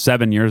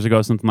 7 years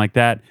ago, something like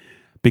that,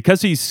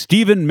 because he's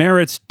Stephen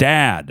Merritt's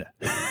dad.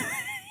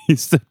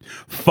 He's the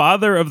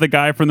father of the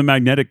guy from the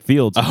Magnetic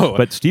Fields. Oh.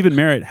 But Stephen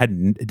Merritt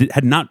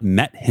had not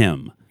met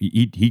him.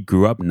 He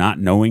grew up not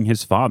knowing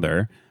his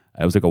father.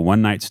 It was like a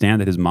one-night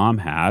stand that his mom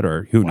had,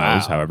 or who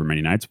knows, however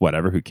many nights,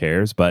 whatever, who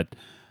cares. But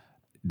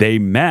they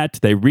met,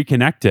 they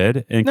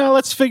reconnected. And No,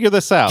 let's figure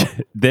this out.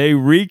 they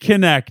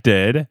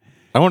reconnected.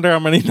 I wonder how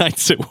many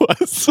nights it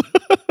was.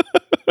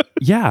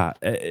 Yeah.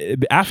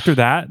 After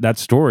that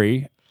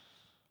story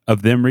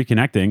of them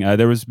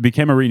reconnecting,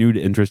 became a renewed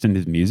interest in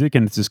his music.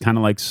 And it's this kind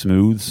of like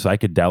smooth,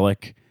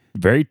 psychedelic,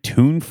 very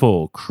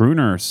tuneful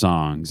crooner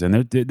songs. And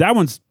that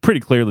one's pretty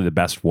clearly the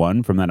best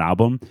one from that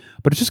album.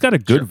 But it's just got a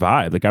good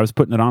vibe. Like I was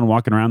putting it on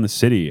walking around the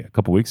city a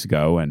couple weeks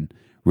ago and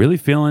really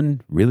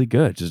feeling really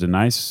good. Just a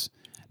nice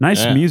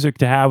music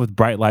to have with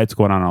bright lights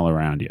going on all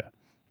around you.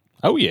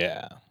 Oh,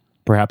 yeah.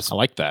 Perhaps I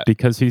like that.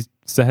 because he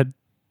said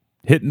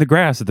hitting the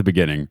grass at the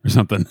beginning or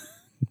something.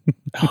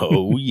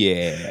 Oh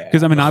yeah.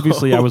 Because I mean,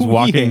 obviously, I was Oh,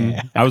 walking.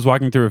 yeah. I was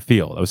walking through a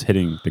field. I was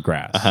hitting the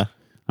grass.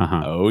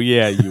 Oh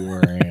yeah, you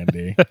were,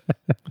 Andy.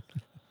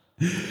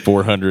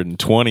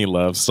 420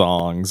 love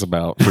songs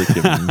about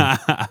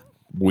freaking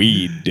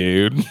weed,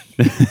 dude.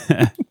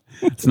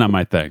 It's not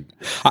my thing.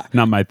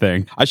 Not my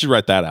thing. I should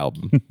write that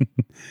album.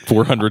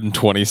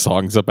 420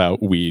 songs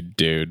about weed,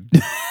 dude.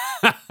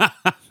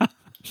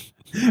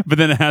 But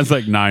then it has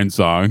like 9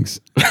 songs.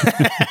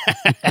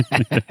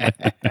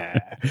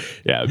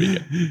 Yeah, that'd be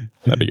good.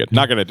 That'd be good.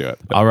 Not gonna do it.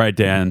 All right,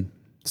 Dan.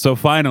 So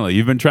finally,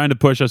 you've been trying to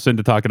push us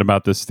into talking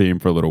about this theme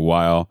for a little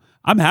while.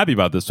 I'm happy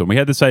about this one. We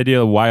had this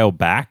idea a while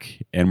back,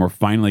 and we're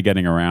finally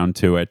getting around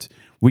to it.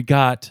 We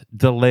got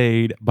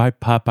delayed by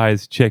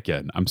Popeye's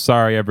Chicken. I'm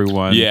sorry,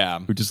 everyone. Yeah.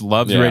 Who just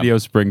loves Yeah. Radio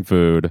Spring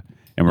Food,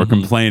 and we're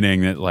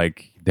complaining that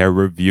like they're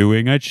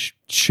reviewing a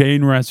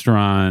chain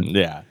restaurant.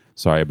 Yeah.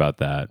 Sorry about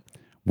that.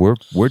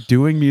 We're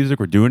doing music.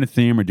 We're doing a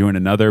theme. We're doing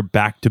another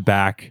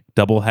back-to-back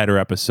doubleheader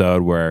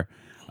episode where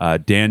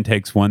Dan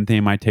takes one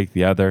theme, I take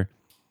the other.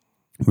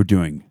 We're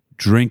doing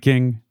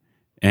drinking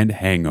and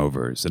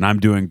hangovers, and I'm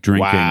doing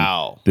drinking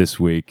Wow. this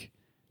week.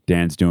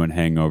 Dan's doing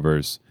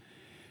hangovers,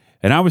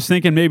 and I was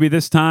thinking maybe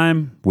this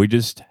time we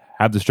just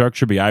have the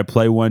structure be I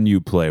play one, you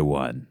play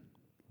one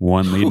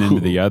leading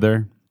into the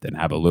other, then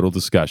have a little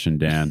discussion.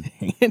 Dan,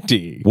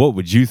 Andy. what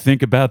would you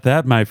think about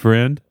that, my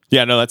friend?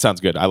 Yeah, no, that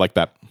sounds good. I like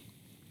that.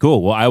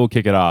 Cool. Well, I will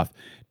kick it off.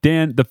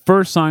 Dan, the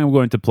first song I'm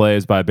going to play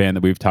is by a band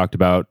that we've talked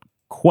about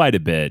quite a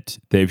bit.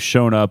 They've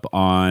shown up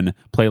on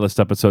playlist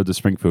episodes of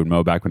Spring Food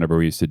Mo back whenever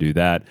we used to do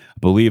that. I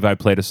believe I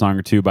played a song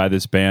or two by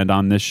this band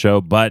on this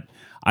show, but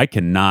I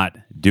cannot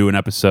do an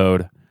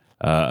episode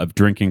of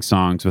drinking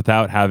songs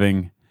without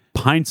having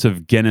Pints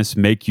of Guinness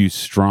Make You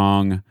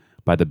Strong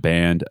by the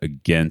band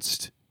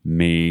Against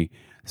Me.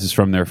 This is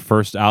from their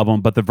first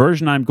album, but the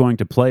version I'm going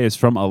to play is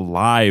from a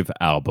live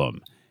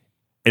album.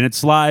 And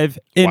it's live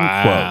in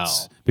Wow.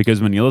 quotes,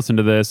 because when you listen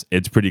to this,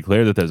 it's pretty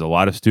clear that there's a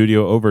lot of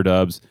studio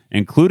overdubs,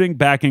 including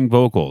backing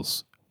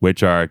vocals,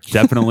 which are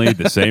definitely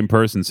the same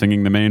person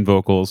singing the main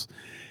vocals.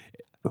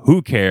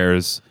 Who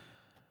cares?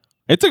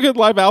 It's a good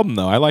live album,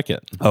 though. I like it.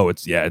 Oh,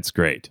 it's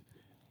great.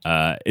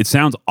 It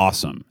sounds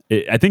awesome.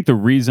 I think the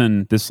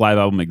reason this live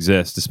album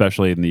exists,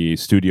 especially in the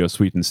studio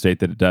sweetened state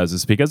that it does,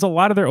 is because a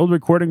lot of their old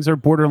recordings are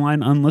borderline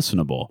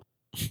unlistenable.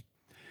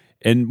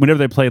 And whenever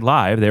they played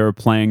live, they were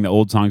playing the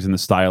old songs in the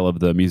style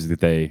of the music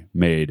that they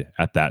made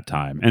at that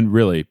time, and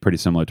really pretty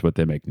similar to what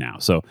they make now.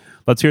 So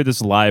let's hear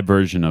this live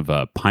version of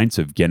Pints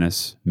of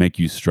Guinness Make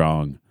You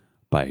Strong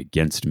by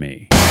Against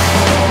Me.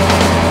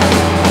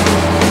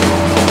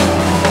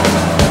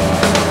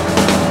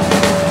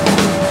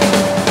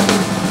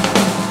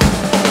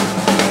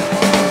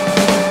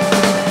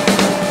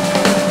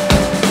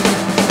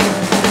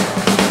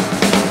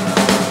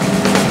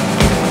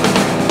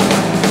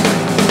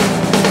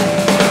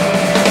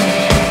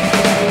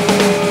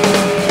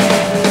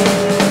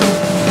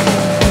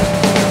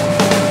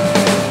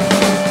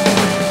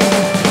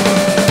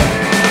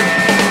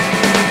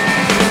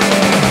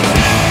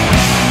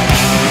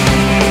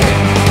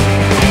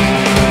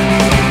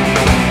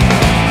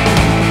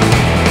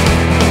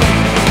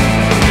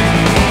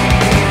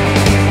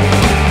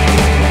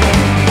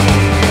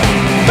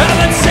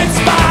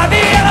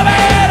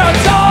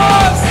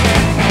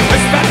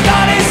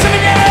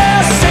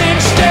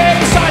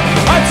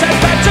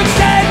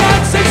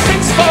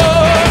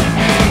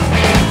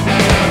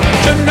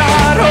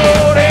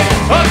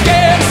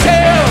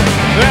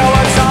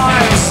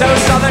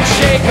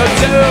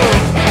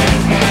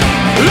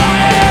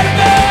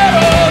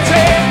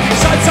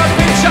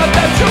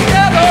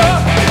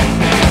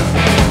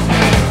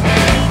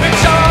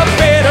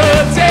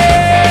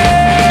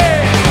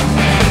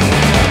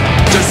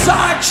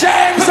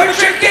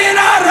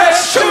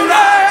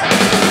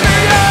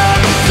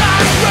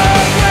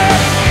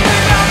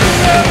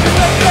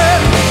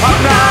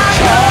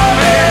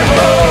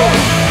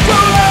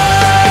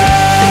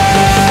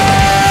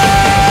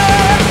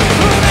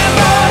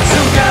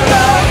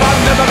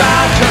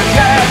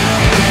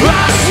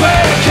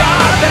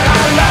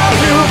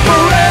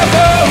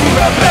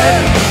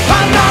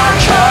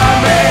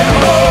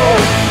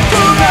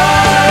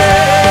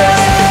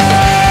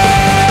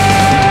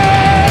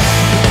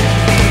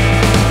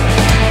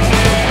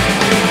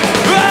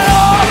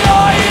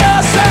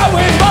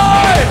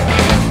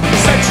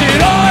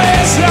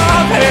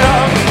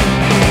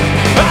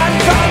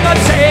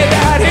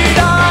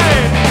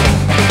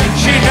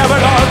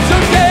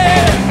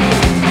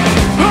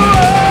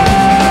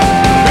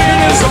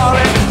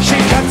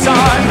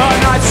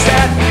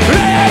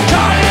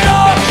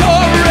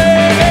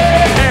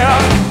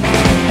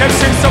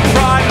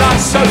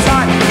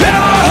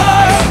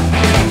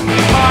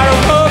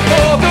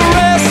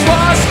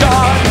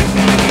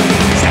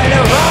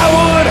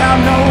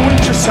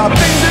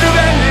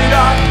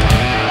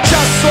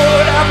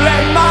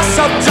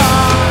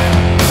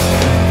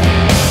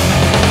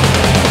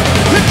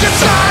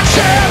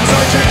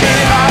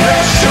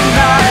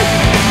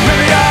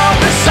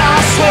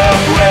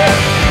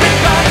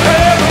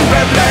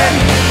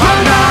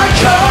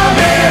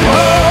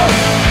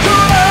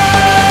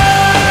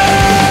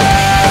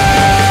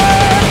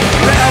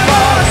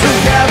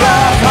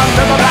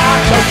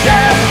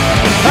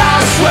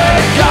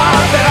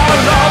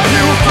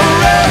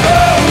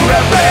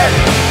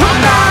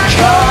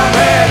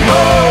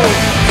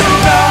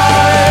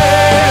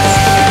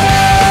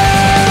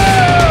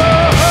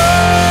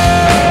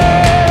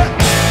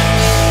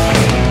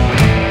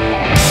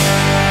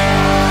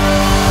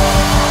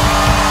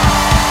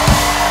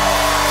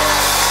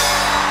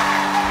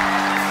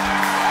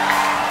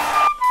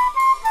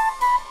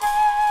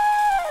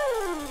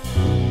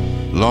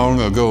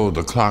 ago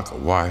the clock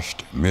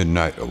washed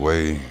midnight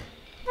away,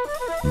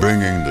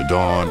 bringing the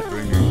dawn.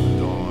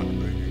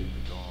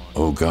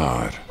 Oh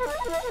God,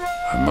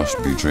 I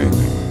must be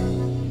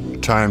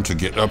dreaming. Time to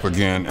get up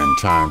again and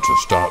time to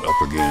start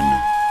up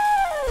again.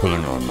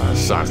 Pulling on my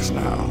socks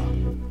now.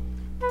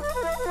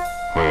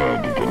 Where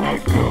did the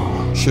night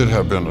go? Should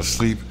have been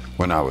asleep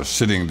when I was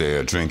sitting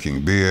there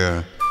drinking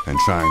beer and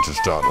trying to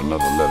start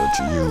another letter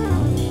to you.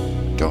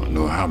 Don't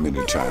know how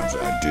many times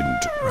I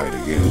didn't write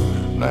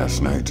again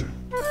last night.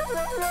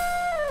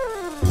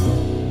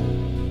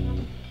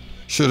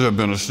 Should have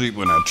been asleep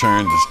when I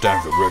turned the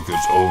stack of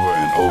records over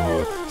and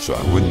over so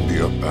I wouldn't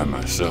be up by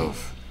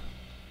myself.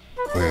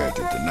 Where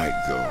did the night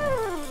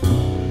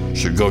go?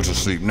 Should go to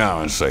sleep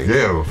now and say,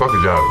 yeah, well, fuck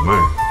a job of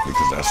mine.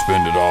 Because I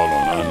spend it all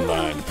on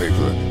unlined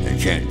paper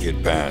and can't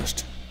get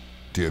past.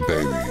 Dear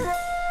baby,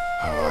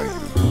 how are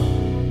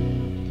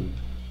you?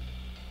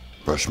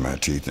 Brush my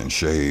teeth and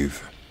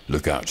shave.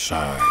 Look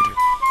outside.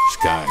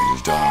 Sky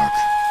is dark.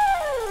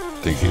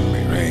 Think it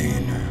may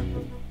rain.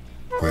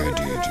 Where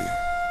did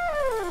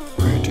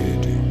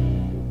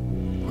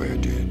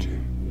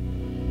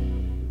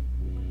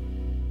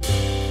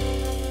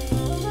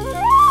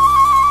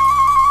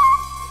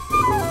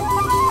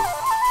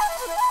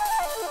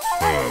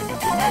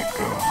the night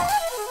go?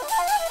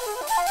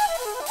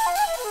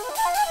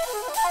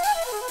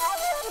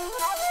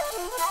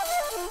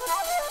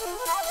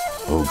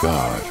 Oh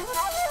God,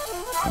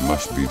 I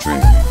must be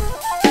dreaming.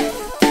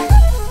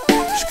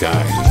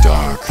 Sky is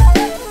dark.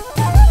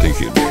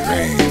 Think it may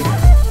rain.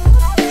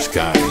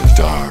 Sky is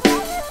dark.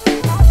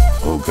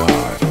 Oh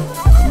God,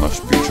 I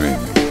must be dreaming.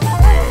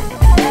 Where did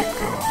the night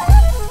go?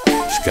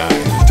 Sky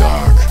is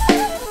dark.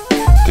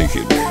 Think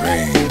it may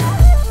rain.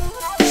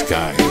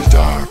 Sky is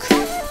dark.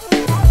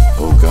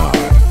 Oh God,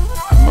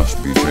 I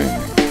must be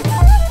dreaming.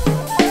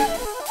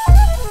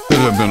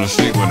 Should have been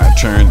asleep when I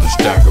turned the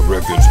stack of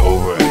records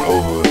over and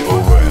over,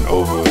 over and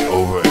over,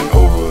 over and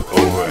over,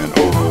 over and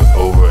over,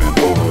 over and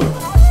over.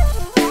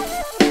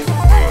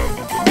 Where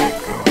did the night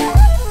go?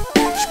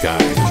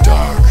 Sky is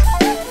dark.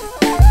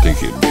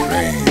 Think it may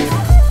rain.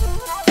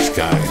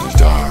 Sky is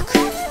dark.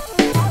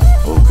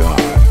 Oh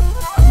God,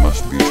 I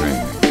must be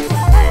dreaming.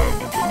 Where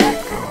did the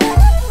night go?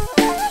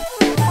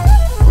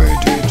 Where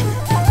did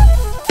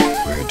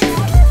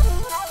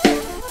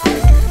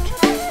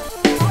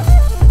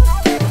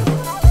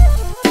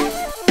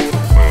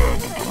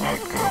the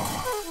night go?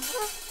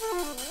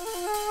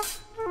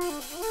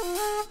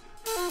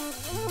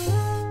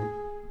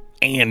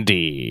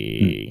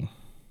 Andy.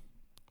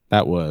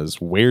 That was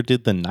Where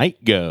Did the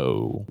Night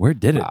Go? Where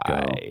did it go?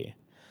 by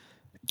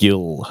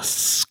Gil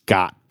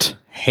Scott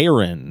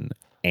Heron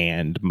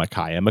and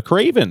Micaiah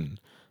McCraven.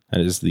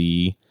 That is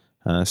the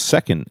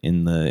second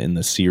in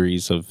the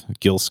series of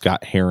Gil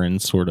Scott Heron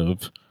sort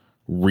of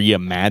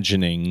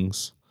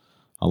reimaginings,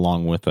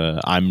 along with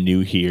I'm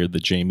New Here, the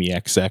Jamie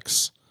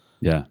XX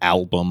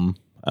album.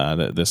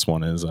 This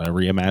one is a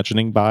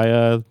reimagining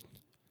by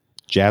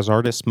jazz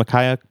artist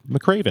Micaiah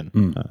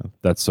McCraven.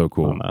 That's so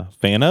cool. I'm a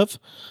fan of.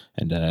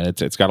 And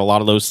it's got a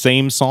lot of those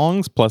same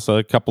songs plus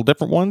a couple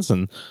different ones.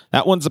 And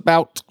that one's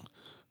about,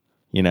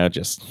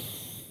 just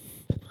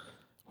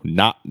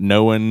not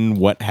knowing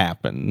what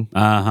happened.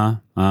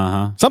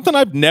 Something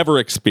I've never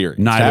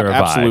experienced. Neither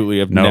have I. Absolutely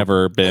have Nope.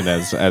 never been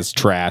as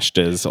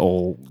trashed as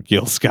old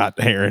Gil Scott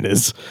Heron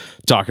is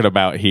talking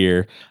about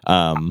here.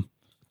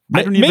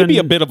 Maybe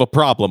a bit of a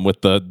problem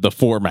with the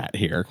format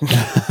here.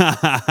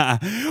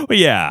 Well,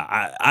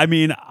 yeah. I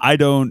mean, I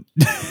don't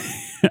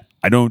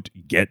I don't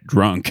get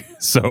drunk,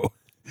 so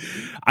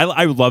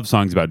I love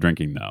songs about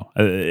drinking though.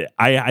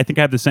 I think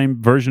I have the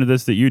same version of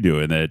this that you do,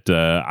 in that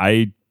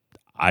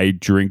I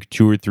drink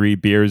 2 or 3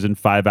 beers in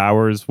 5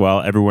 hours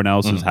while everyone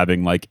else is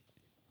having like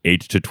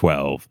 8 to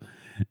 12,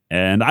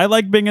 and I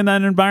like being in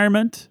that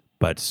environment.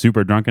 But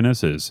super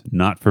drunkenness is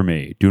not for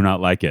me. Do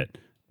not like it.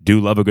 Do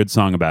love a good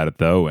song about it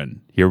though,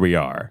 and here we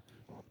are.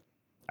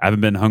 I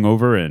haven't been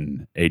hungover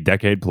in a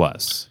decade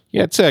plus.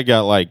 Yeah, I'd say I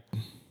got like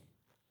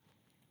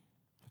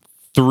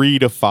 3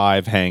 to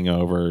 5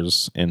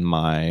 hangovers in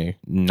my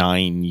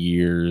 9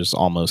 years,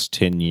 almost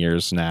 10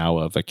 years now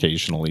of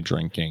occasionally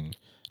drinking.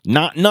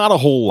 Not a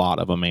whole lot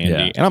of them, Andy.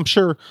 Yeah. And I'm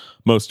sure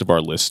most of our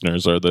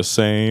listeners are the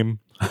same.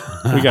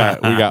 We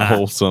got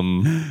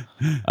wholesome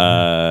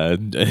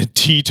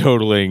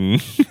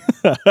teetotaling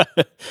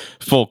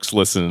folks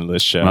listening to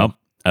this show. Well,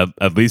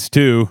 at least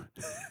 2.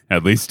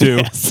 At least 2.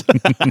 Yes.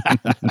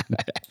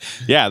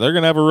 Yeah, they're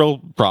gonna have a real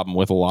problem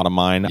with a lot of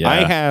mine. Yeah.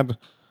 I had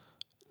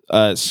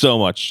so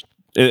much.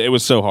 It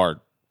was so hard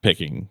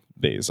picking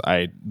these.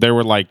 There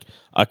were like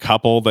a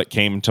couple that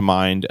came to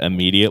mind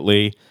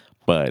immediately,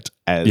 but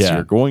as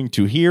you're going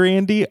to hear,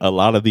 Andy, a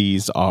lot of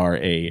these are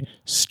a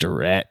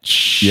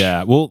stretch.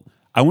 Yeah. Well,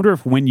 I wonder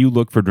if when you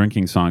look for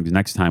drinking songs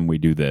next time we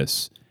do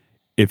this,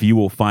 if you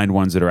will find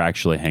ones that are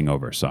actually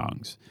hangover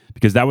songs.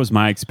 Because that was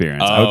my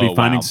experience. I would be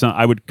finding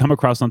I would come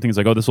across something that's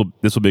like, oh, this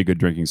will be a good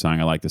drinking song.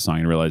 I like this song,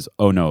 and realize,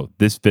 oh no,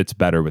 this fits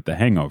better with the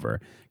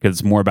hangover because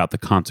it's more about the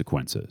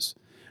consequences.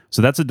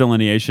 So that's a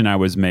delineation I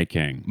was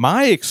making.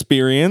 My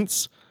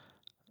experience,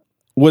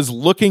 was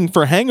looking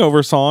for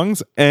hangover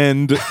songs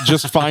and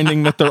just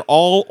finding that they're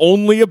all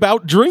only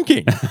about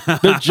drinking.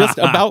 They're just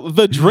about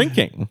the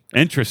drinking.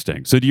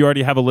 Interesting. So do you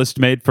already have a list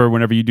made for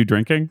whenever you do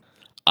drinking?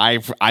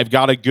 I've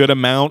got a good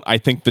amount. I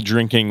think the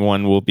drinking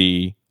one will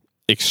be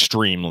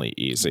extremely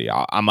easy.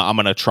 I'm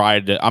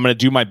gonna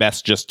do my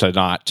best just to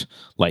not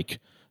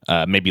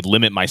maybe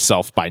limit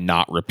myself by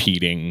not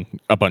repeating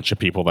a bunch of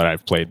people that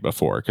I've played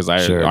before, because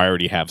I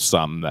already have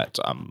some that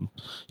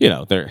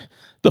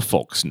the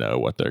folks know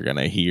what they're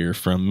gonna hear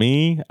from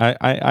me.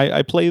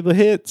 I play the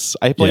hits.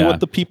 I play what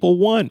the people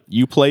want.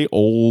 You play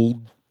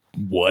old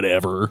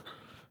whatever,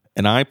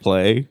 and I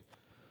play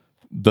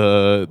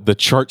the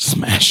chart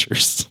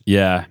smashers.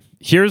 Yeah.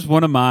 Here's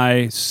one of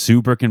my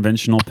super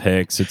conventional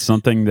picks. It's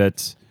something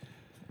that,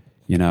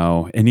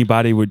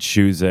 anybody would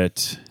choose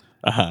it.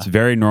 It's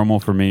very normal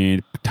for me.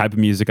 Type of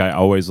music I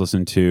always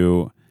listen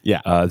to.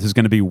 Yeah. This is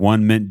going to be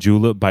One Mint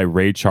Julep by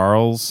Ray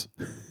Charles.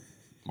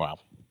 Wow.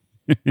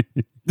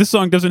 This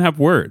song doesn't have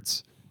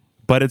words,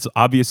 but it's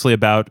obviously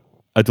about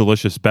a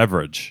delicious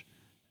beverage.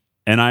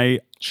 And I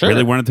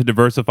really wanted to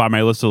diversify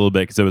my list a little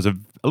bit because it was a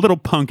little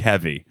punk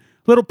heavy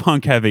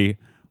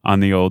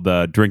on the old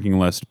drinking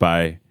list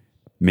by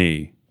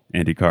me,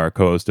 Andy Carr,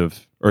 co-host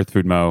of Earth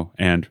Food Mo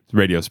and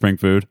Radio Spring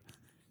Food.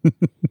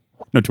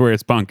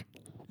 Notorious Punk.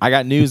 I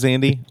got news,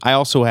 Andy. I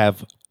also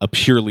have a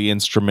purely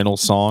instrumental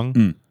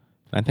song.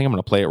 I think I'm going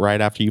to play it right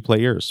after you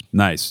play yours.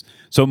 Nice.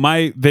 So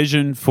my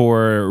vision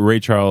for Ray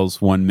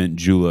Charles' One Mint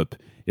Julep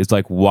is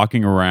like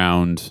walking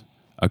around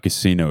a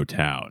casino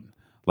town,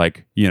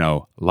 like,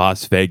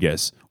 Las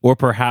Vegas, or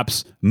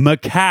perhaps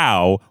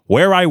Macau,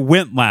 where I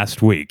went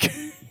last week.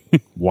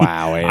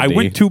 Wow, Andy. I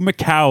went to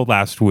Macau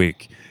last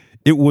week.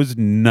 It was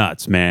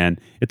nuts, man.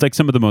 It's like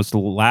some of the most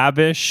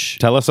lavish...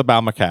 Tell us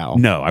about Macau.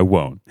 No, I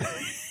won't.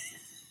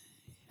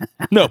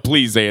 No,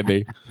 please,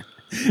 Andy.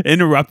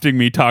 Interrupting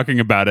me talking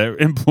about it,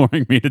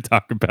 imploring me to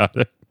talk about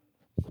it.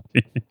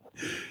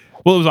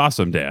 Well, it was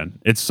awesome, Dan.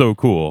 It's so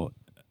cool.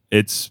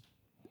 It's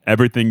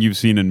everything you've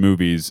seen in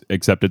movies,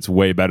 except it's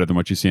way better than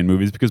what you see in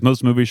movies, because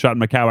most movies shot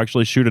in Macau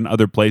actually shoot in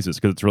other places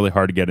because it's really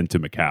hard to get into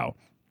Macau.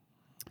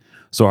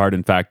 So hard,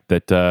 in fact,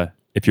 that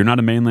if you're not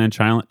in mainland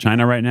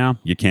China right now,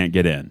 you can't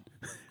get in.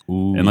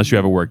 Ooh. Unless you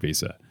have a work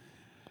visa.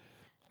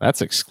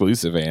 That's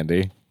exclusive,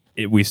 Andy.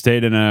 We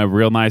stayed in a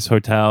real nice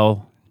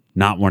hotel,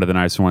 not one of the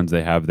nicer ones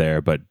they have there,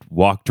 but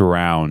walked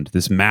around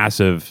this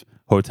massive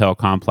hotel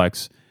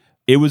complex.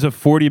 It was a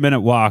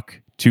 40-minute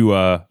walk to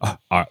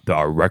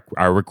our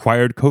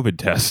required COVID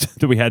test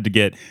that we had to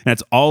get, and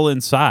it's all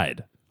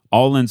inside,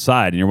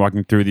 and you're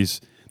walking through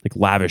these like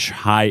lavish,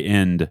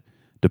 high-end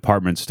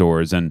department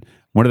stores, and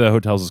one of the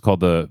hotels is called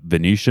the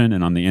Venetian,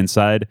 and on the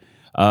inside,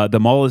 the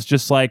mall is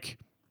just like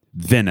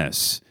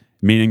Venice,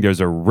 meaning there's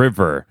a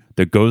river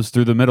that goes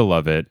through the middle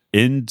of it,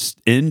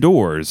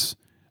 indoors,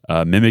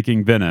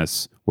 mimicking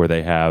Venice, where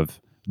they have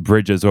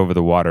bridges over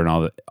the water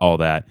and all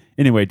that.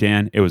 Anyway,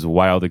 Dan, it was a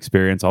wild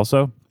experience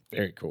also.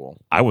 Very cool.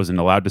 I wasn't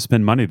allowed to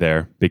spend money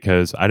there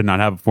because I did not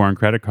have a foreign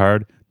credit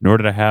card, nor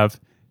did I have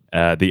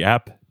the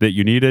app that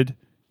you needed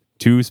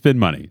to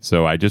spend money.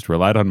 So I just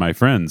relied on my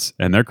friends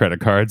and their credit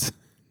cards.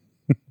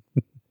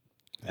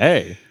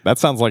 Hey, that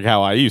sounds like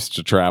how I used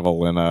to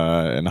travel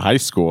in high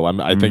school.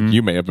 I think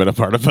you may have been a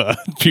part of a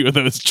few of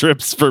those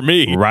trips for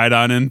me. Right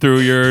on in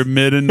through your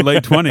mid and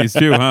late 20s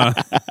too, huh?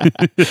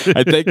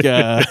 I think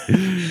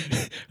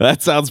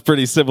that sounds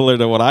pretty similar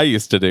to what I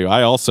used to do.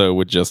 I also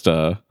would just,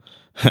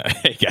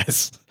 hey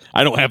guys,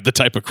 I don't have the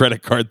type of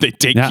credit card they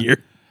take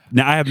here.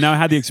 Now, I have now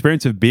had the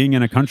experience of being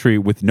in a country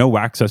with no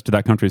access to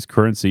that country's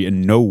currency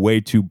and no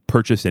way to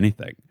purchase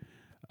anything.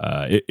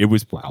 It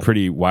was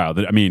pretty wild.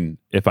 I mean,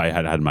 if I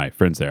had had my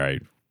friends there, I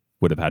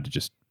would have had to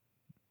just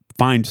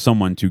find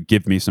someone to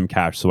give me some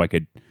cash so I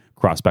could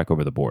cross back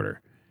over the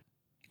border.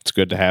 It's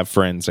good to have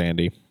friends,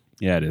 Andy.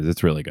 Yeah, it is.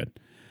 It's really good.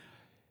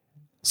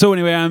 So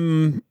anyway,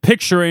 I'm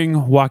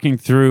picturing walking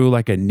through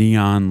like a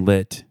neon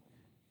lit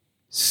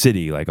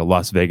city, like a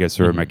Las Vegas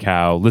or a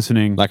Macau,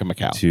 listening like a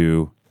Macau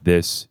to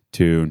this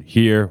tune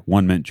here,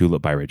 One Mint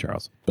Julep by Ray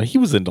Charles. But he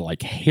was into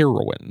like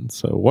heroin,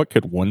 so what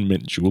could One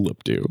Mint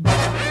Julep do?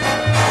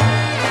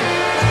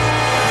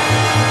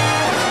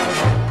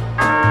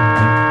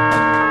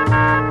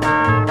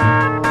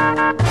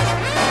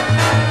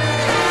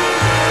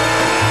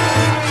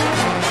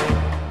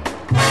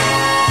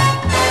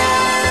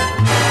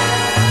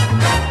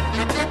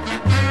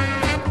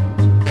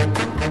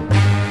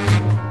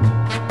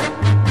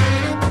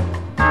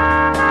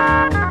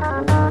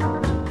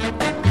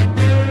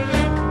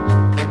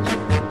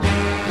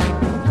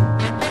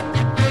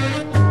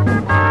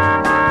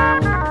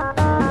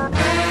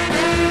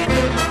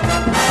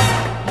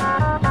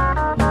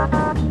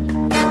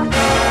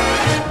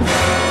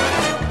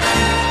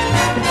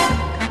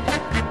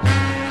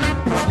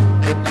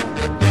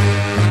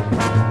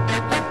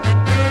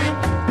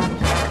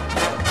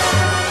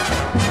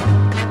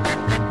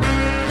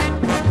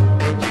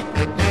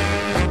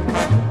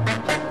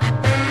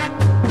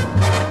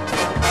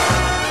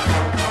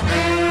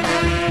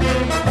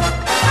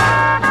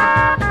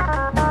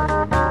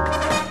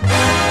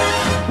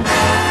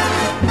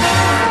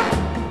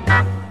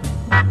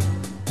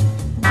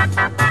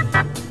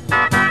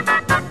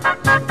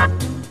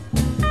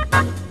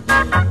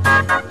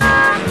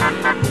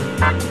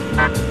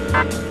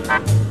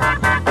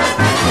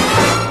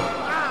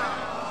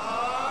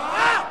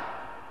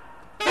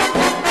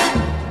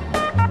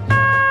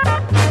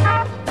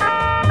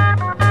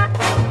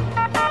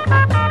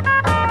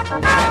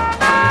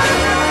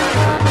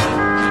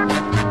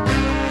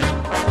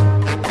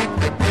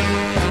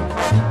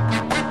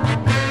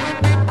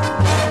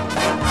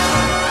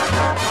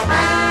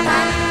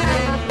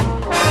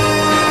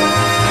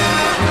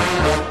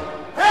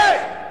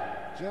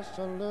 just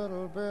a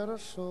little bit of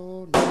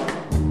soul.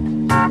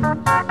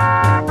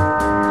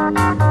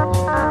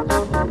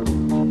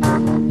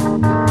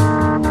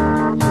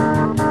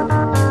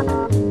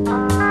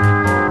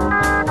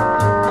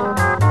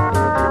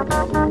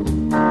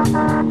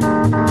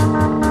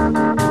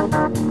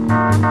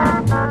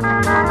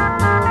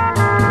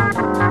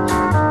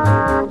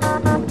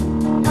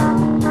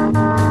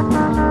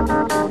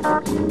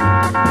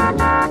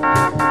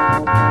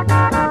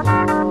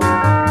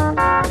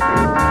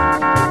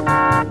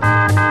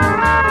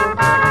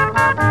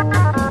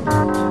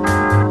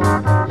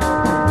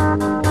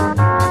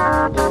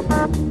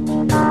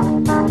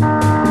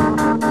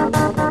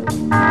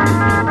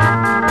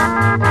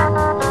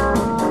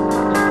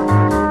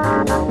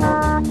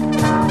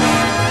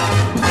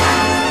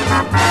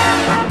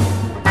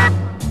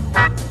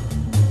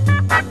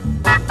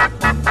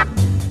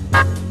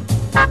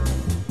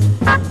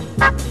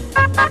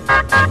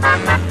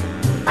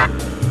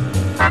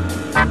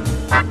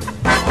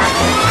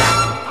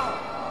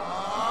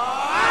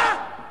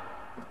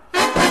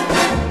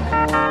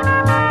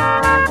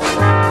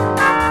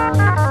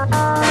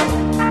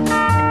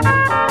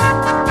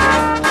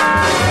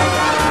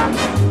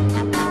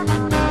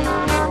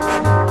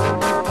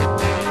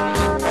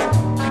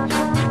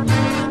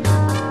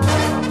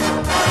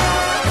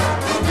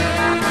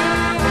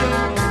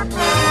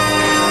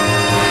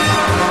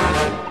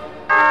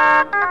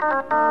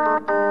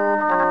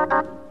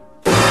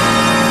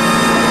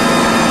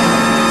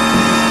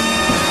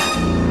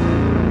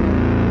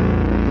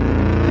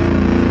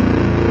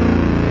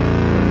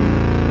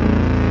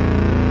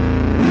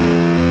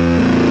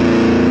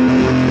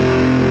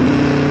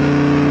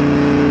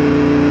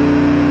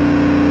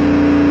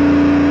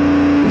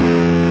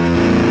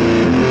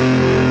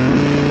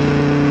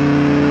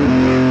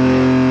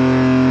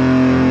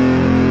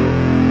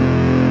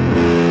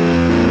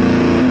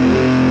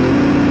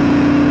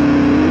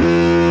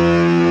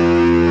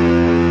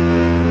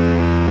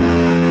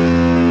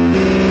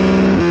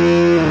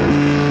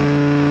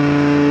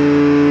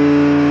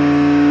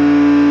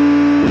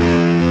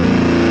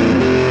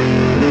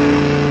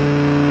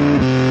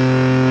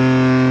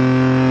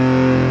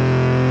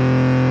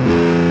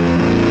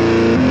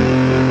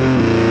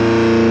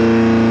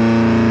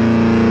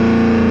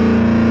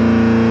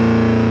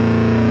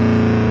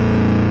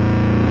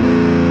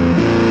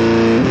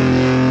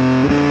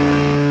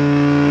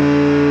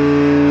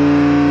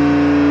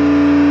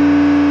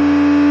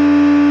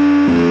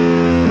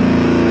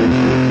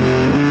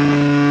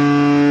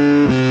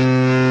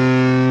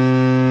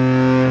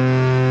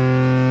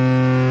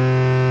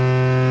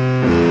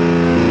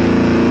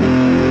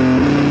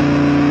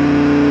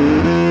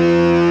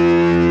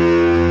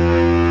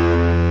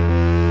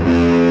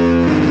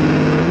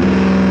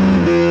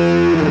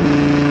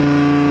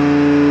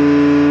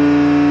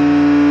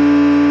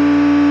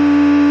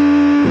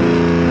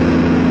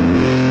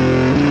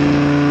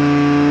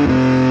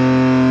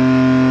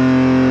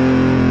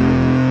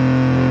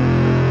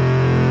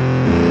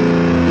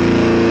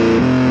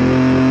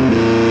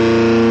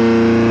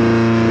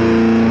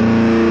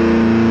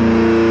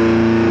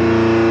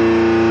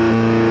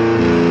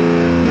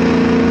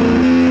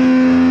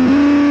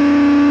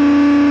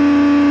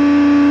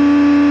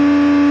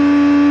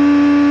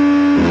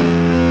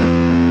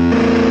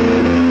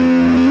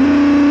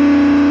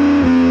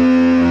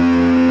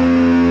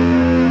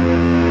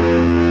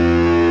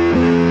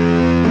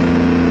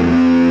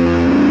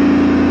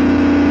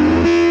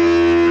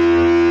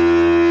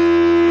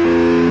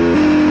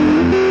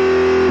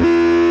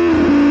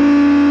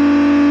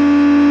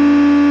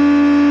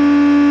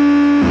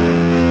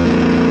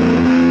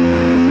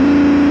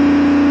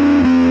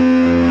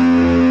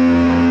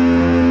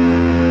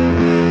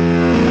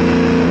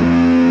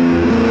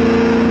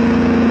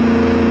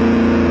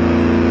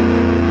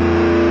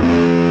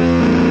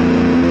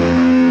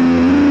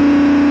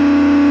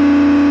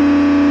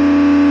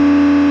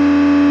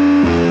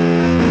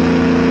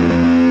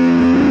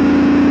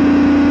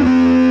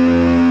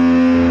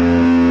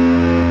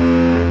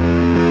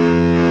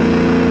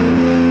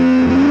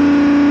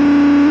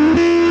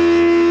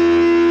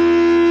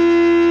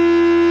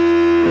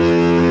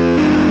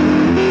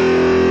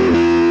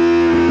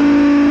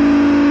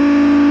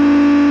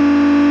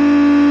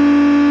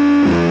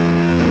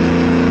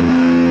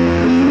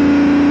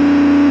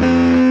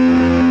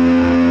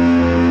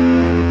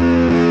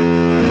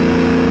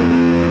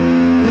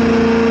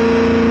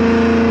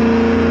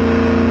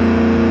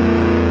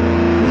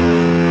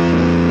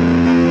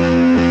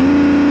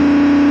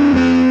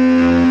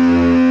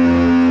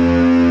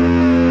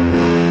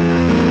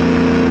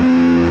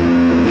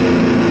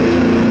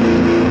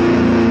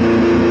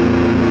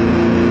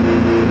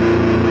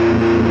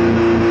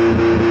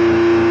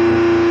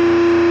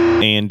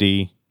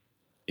 Andy,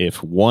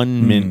 if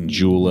one mint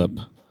julep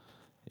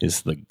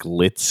is the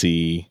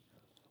glitzy,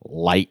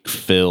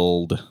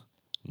 light-filled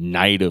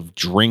night of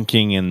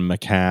drinking in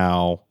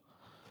Macau,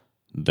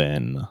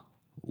 then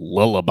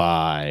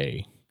Lullaby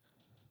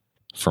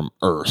from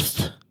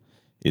Earth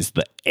is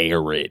the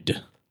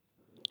arid,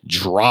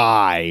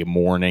 dry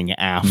morning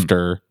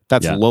after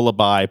That's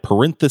Lullaby,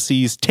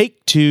 parentheses,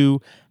 take 2,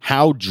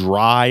 How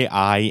Dry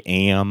I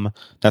Am.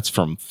 That's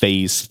from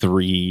Phase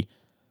 3,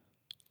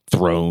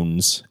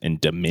 Thrones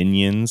and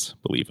Dominions, I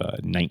believe a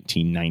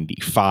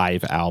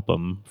 1995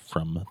 album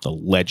from the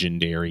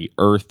legendary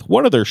Earth.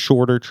 One of their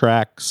shorter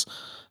tracks,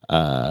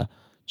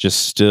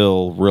 just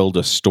still real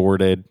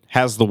distorted,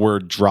 has the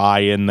word dry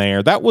in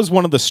there. That was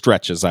one of the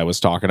stretches I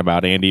was talking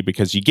about, Andy,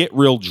 because you get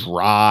real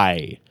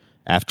dry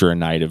after a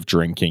night of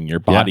drinking. Your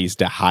body's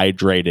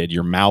dehydrated,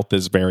 your mouth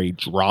is very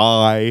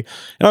dry.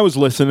 And I was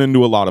listening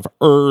to a lot of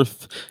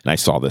Earth, and I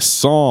saw this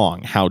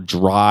song, How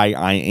Dry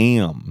I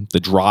Am, the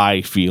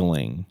dry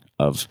feeling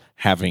of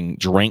having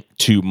drank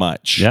too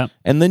much. Yeah.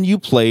 And then you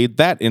played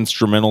that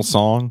instrumental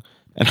song,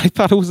 and I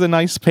thought it was a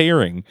nice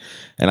pairing.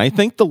 And I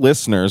think the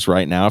listeners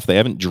right now, if they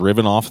haven't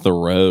driven off the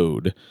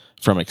road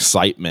from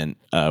excitement,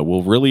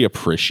 will really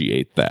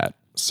appreciate that.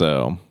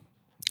 So,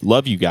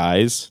 love you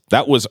guys.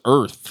 That was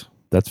Earth.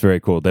 That's very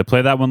cool. They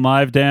play that one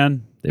live,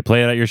 Dan? They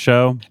play it at your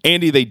show?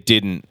 Andy, they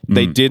didn't.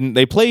 They didn't.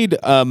 They played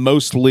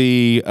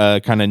mostly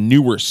kind of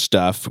newer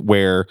stuff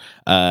where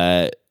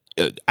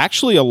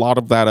actually a lot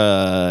of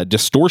that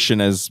distortion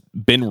has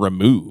been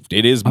removed.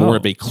 It is more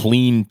of a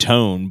clean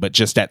tone, but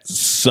just at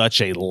such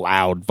a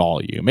loud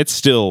volume. It's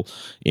still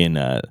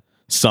in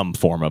some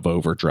form of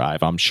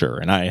overdrive, I'm sure,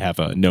 and I have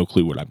no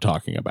clue what I'm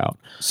talking about.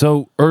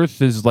 So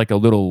Earth is like a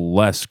little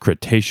less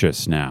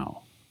Cretaceous now.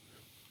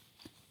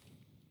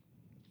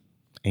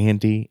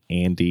 Andy.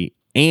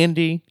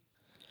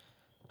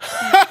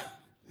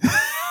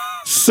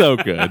 So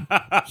good.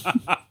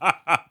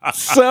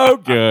 So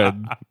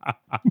good.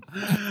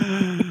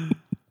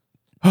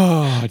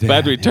 Oh,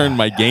 glad we turned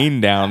my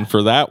gain down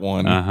for that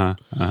one.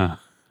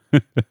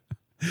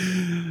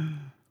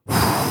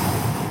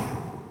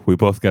 We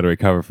both got to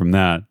recover from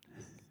that.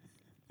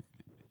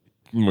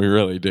 We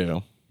really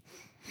do.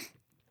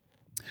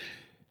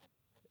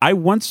 I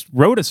once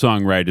wrote a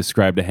song where I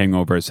described a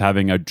hangover as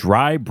having a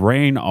dry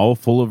brain all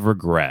full of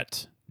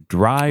regret.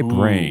 Dry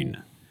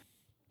brain.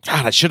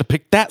 God, I should have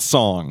picked that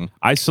song.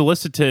 I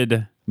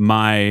solicited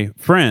my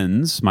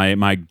friends,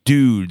 my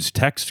dudes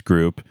text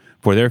group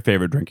for their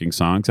favorite drinking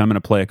songs. I'm going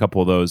to play a couple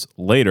of those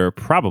later,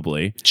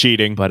 probably.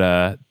 Cheating.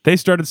 But they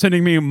started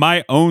sending me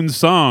my own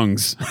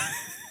songs,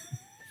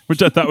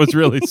 which I thought was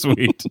really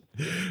sweet.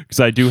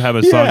 Because I do have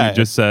a song that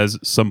just says,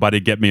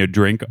 somebody get me a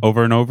drink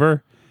over and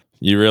over.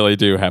 You really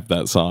do have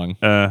that song.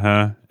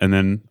 And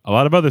then a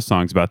lot of other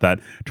songs about that.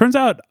 Turns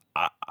out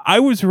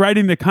I was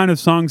writing the kind of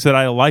songs that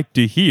I like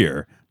to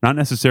hear, not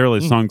necessarily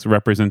songs that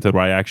represented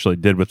what I actually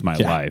did with my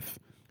life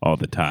all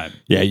the time.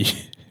 Yeah,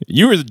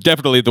 you were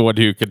definitely the one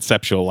who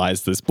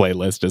conceptualized this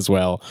playlist as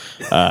well.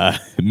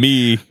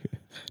 Me,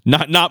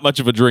 not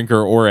much of a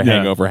drinker or a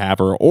hangover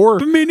haver, or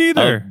but me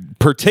neither. A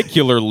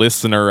particular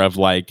listener of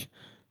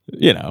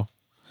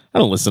I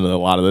don't listen to a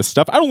lot of this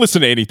stuff. I don't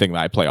listen to anything that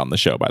I play on the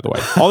show, by the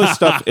way. All this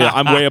stuff,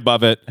 I'm way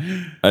above it.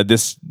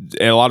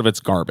 A lot of it's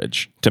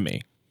garbage to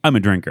me. I'm a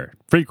drinker,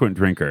 frequent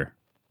drinker,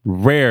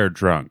 rare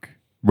drunk.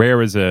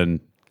 Rare as in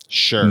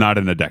not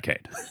in a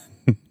decade.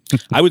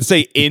 I would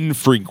say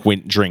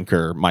infrequent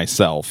drinker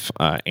myself,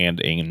 and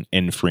an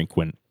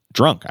infrequent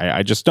drunk.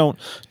 I just don't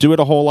do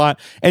it a whole lot.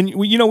 And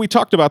we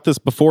talked about this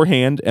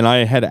beforehand, and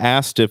I had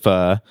asked if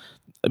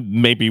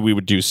maybe we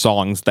would do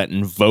songs that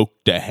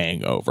invoked a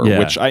hangover,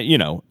 which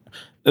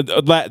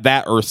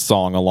that Earth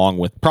song, along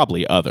with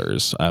probably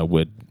others,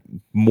 would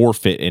more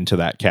fit into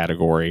that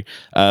category.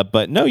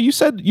 But no, you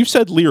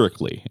said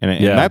lyrically,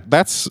 and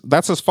that's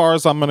as far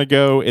as I'm going to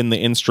go in the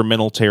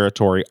instrumental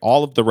territory.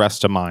 All of the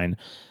rest of mine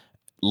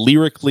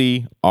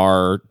lyrically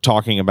are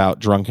talking about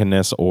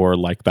drunkenness, or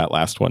like that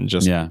last one,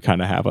 just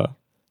kind of have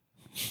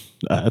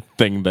a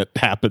thing that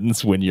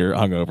happens when you're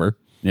hungover.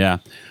 Yeah.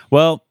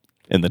 Well,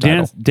 in the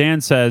title. Dan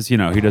says, he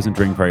doesn't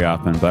drink very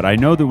often, but I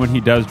know that when he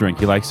does drink,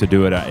 he likes to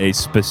do it at a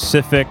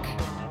specific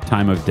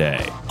time of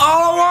day.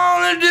 All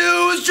I wanna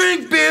do is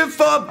drink beer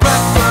for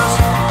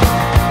breakfast.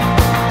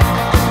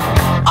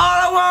 All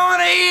I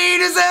wanna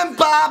eat is them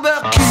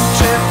barbecue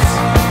chips.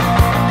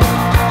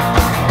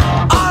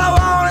 All I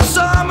want is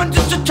someone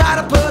just to try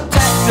to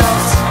protect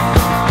us.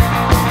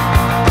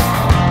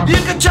 You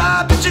can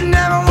try, but you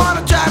never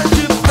wanna try to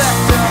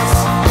defect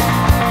us.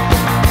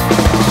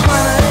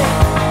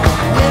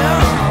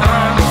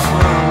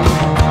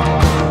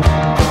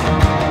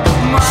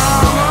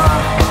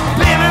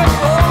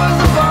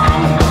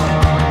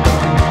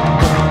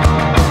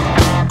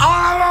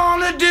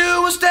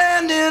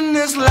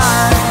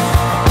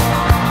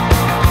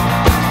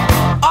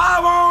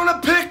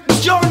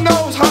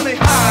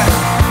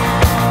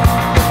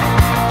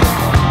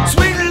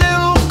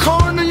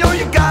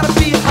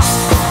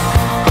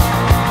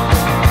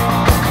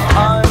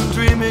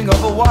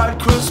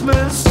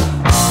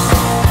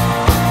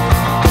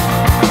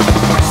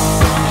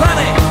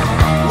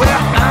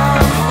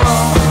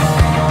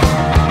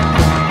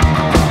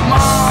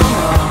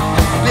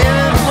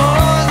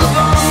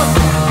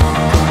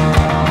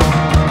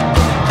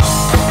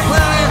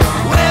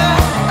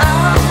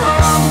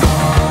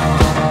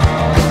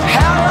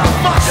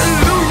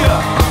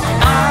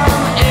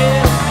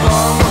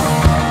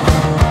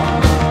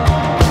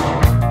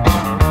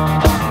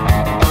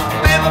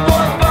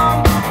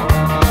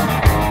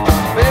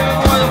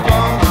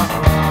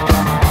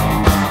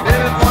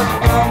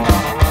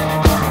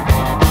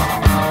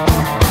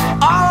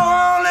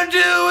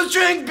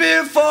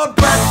 beer for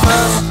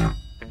breakfast.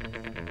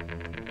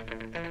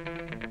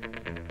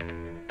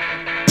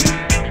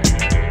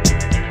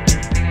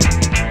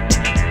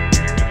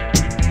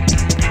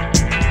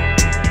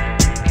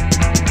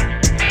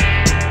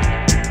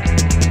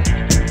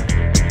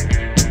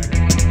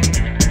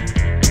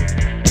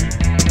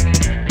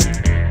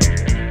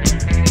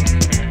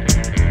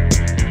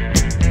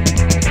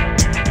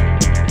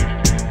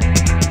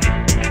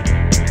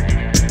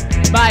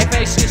 My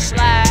face is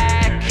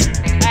slack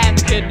and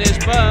the kidneys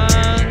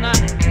burn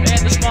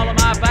in the small of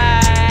my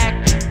back.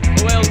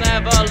 We'll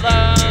never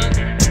learn.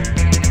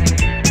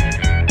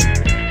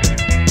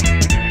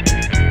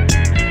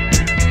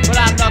 But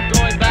I'm not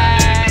going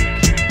back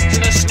to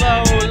the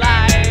slow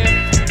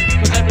life,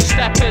 'cause every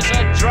step is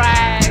a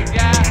drag.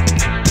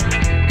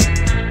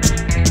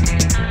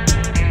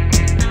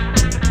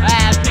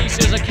 And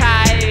pieces of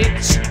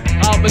kite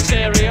of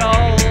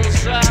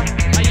materials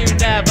you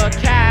never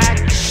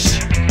catch.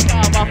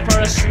 I'm up for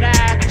a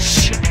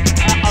snatch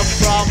up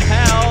from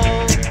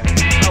hell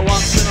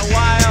once in a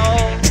while.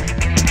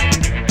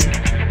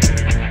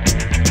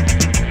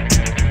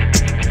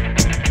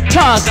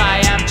 'Cause I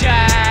am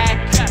Jack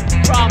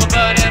from a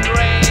burning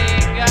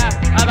ring,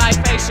 and my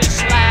face is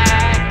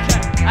slack,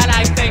 and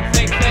I think,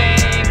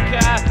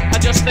 I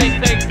just think.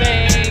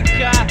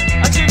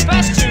 I'm too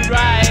fast to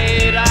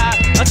ride,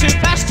 I'm too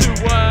fast to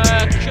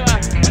work,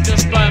 I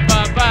just burn.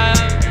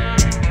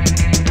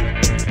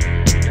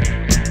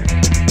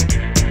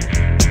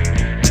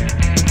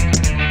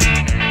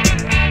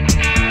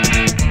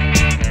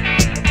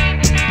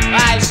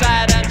 I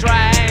sat and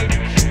drank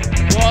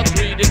for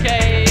 3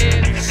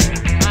 decades.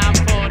 I'm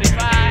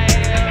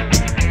 45.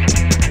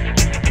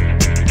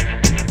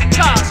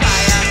 'Cause I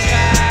am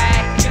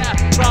Jack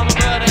from a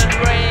burning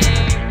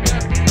ring.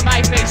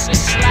 My face is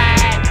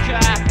slack,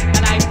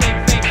 and I think.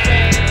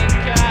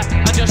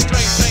 I just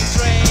drink.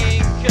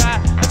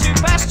 I'm too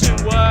fast to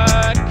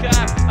work,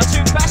 I'm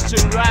too fast to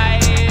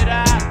ride.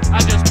 I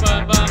just burn.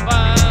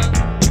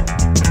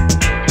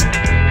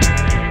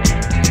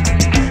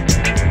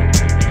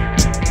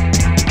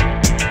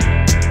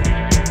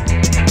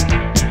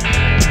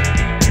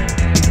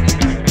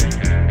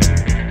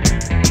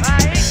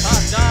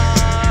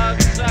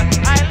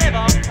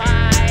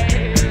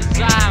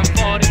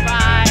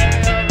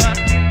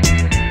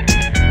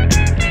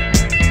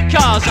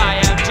 Cause I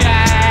am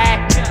Jack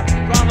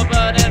from a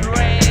burning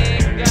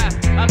ring,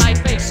 and my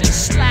face is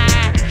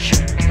slack,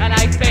 and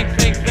I think.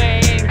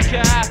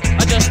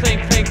 I just think.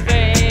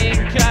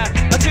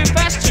 I'm too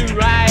fast to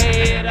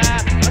ride,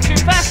 I'm too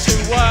fast to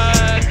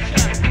work,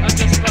 I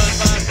just burn.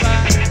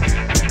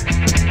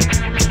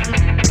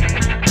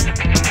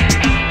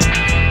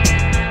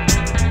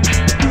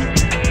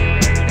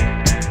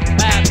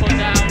 And put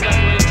down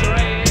liquid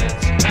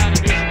trades, and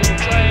musical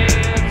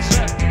trades,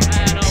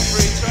 and all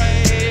free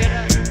trade.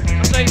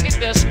 I say eat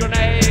this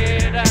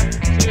grenade,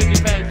 so you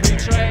defend free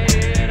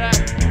trade. I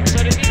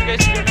said eat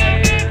this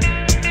grenade.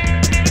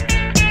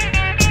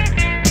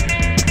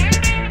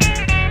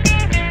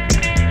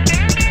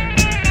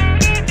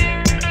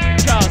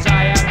 Cause I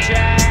am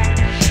Jack,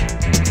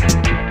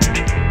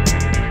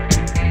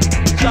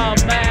 some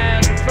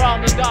men from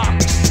the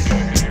docks.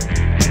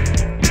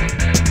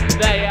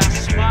 They are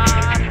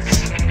smart,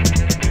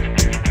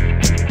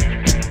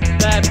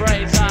 their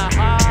brains are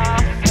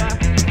half.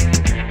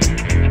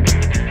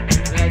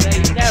 They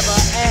never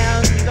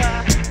end,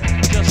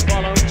 just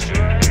follow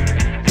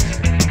trends.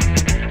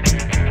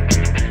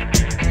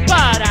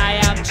 But I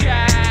am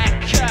Jack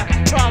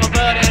from a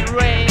burning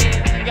ring,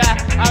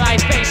 and my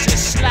face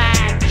is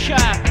slack,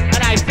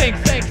 and I think.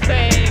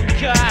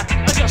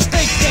 I just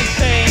think.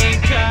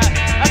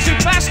 I'm too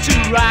fast to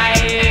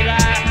ride,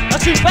 I'm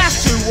too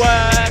fast to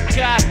work,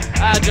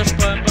 I just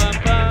burn.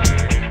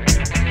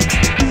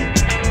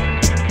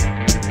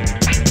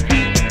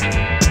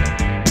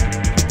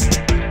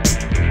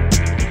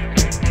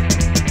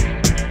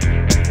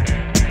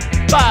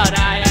 But I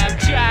am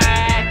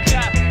Jack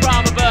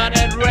from a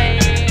burning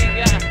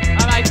ring,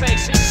 and my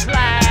face is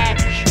slack,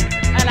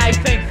 and I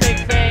think.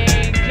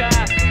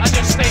 I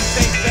just think.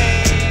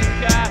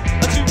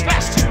 I'm too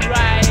fast to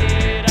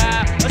ride,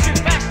 I'm too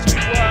fast to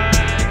work,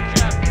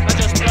 I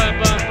just burn.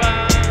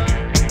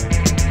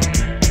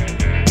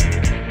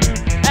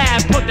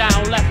 And put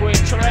down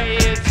left-wing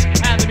trades,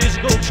 and the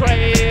musical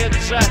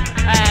trades,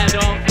 and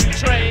on free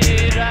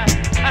trade.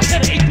 I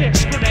said eat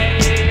this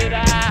grenade, I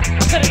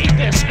said eat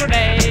this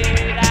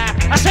grenade,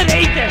 I said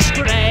eat this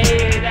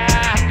grenade,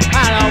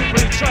 and on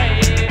free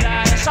trade.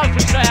 Some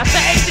free trade, I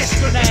said eat this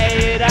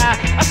grenade,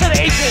 I said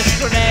eat this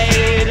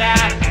grenade,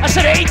 I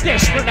said eat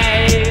this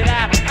grenade,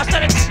 I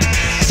said eat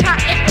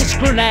this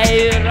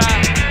grenade.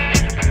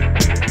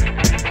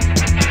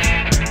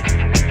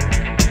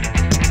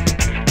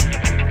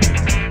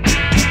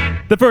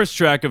 The first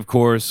track, of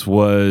course,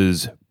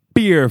 was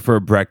Beer for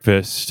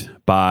Breakfast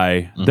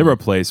by The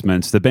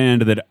Replacements, the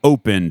band that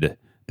opened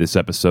this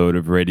episode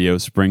of Radio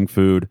Spring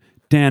Food.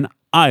 Dan,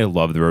 I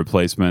love The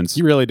Replacements.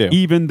 You really do.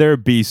 Even their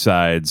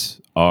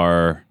B-sides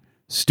are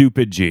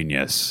stupid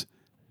genius.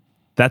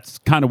 That's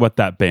kind of what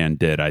that band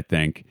did, I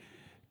think.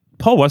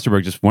 Paul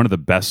Westerberg, just one of the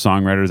best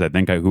songwriters I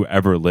think who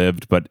ever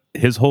lived, but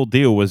his whole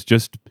deal was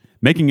just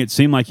making it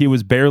seem like he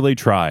was barely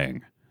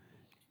trying,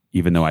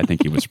 even though I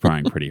think he was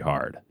trying pretty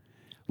hard.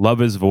 Love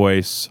his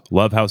voice,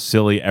 love how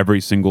silly every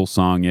single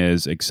song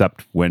is,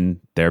 except when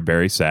they're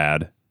very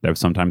sad. They're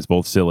sometimes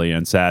both silly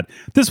and sad.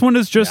 This one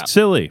is just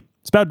silly.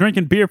 It's about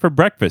drinking beer for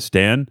breakfast,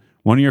 Dan.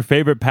 One of your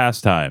favorite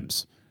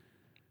pastimes.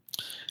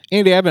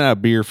 Andy, I haven't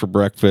had beer for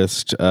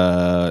breakfast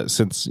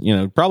since,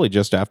 probably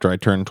just after I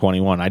turned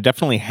 21. I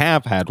definitely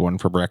have had one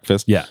for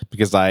breakfast. Yeah.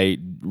 Because I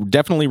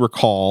definitely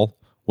recall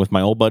with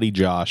my old buddy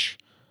Josh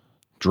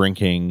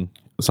drinking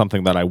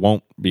something that I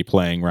won't be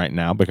playing right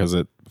now because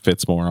it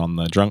fits more on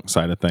the drunk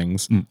side of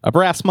things. A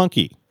Brass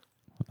Monkey.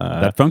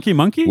 That Funky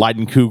Monkey?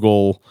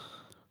 Leidenkugel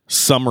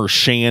Summer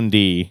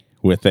Shandy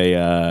with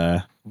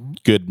a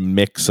good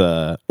mix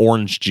of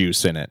orange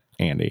juice in it,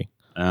 Andy.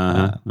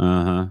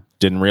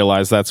 Didn't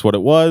realize that's what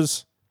it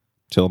was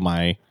till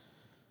my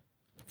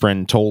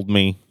friend told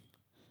me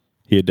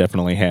he had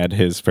definitely had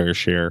his fair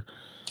share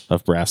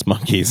of Brass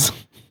Monkeys.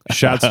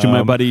 Shouts to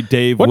my buddy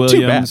Dave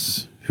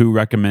Williams, who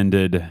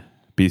recommended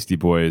Beastie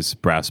Boys'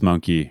 Brass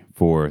Monkey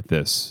for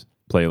this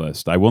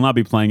playlist. I will not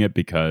be playing it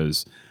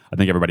because I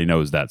think everybody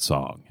knows that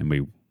song, and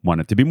we want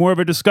it to be more of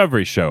a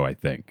discovery show, I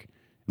think.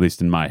 At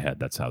least in my head,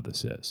 that's how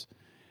this is.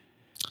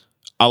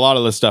 A lot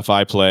of the stuff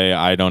I play,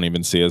 I don't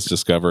even see as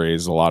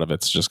discoveries. A lot of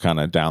it's just kind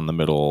of down the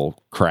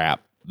middle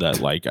crap that,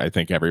 I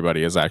think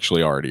everybody has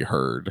actually already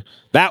heard.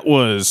 That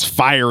was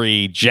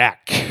Fiery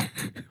Jack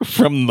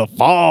from The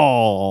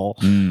Fall.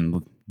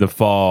 The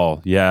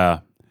Fall, yeah.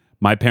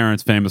 My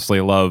parents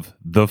famously love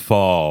The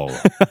Fall.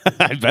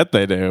 I bet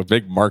they do.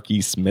 Big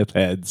Marky Smith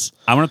heads.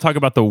 I want to talk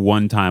about the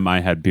one time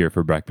I had beer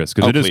for breakfast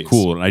because it is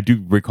cool, and I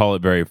do recall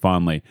it very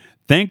fondly.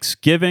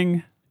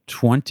 Thanksgiving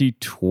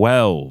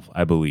 2012,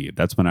 I believe.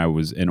 That's when I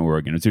was in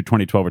Oregon. It's either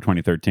 2012 or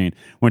 2013.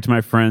 Went to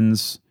my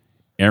friends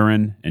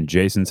Aaron and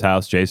Jason's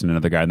house. Jason,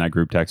 another guy in that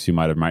group text who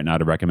might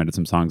not have recommended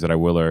some songs that I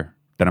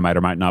might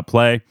or might not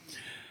play.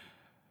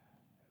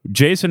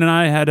 Jason and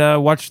I had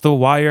watched The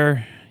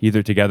Wire,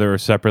 either together or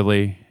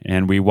separately,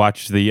 and we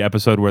watched the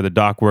episode where the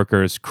dock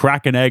workers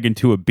crack an egg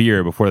into a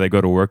beer before they go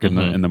to work in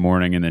the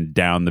morning and then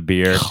down the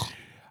beer.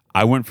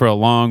 I went for a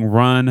long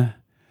run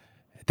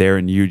there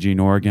in Eugene,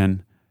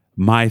 Oregon.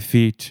 My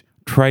feet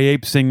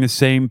triapsing the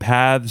same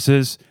paths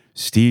as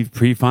Steve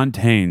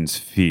Prefontaine's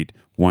feet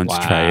once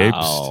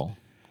triapsed.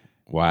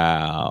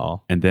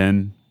 Wow. And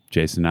then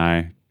Jason and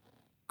I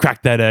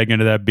cracked that egg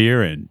into that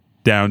beer and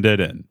downed it.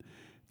 And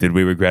did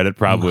we regret it?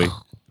 Probably.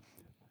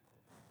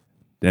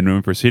 Then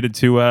we proceeded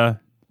to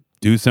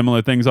do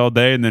similar things all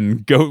day and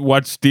then go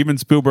watch Steven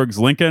Spielberg's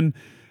Lincoln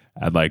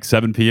at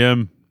 7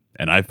 p.m.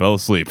 And I fell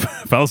asleep.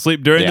 Fell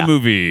asleep during the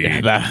movie.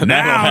 Yeah,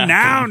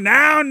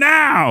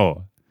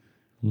 now.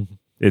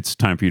 It's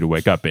time for you to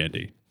wake up,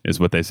 Andy, is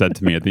what they said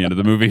to me at the end of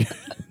the movie.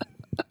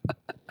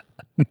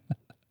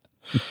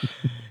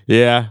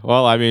 Yeah.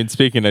 Well, I mean,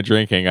 speaking of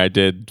drinking, I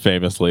did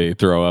famously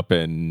throw up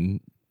in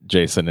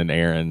Jason and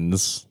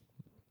Aaron's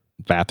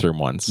bathroom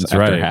once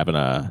after having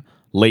a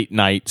late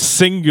night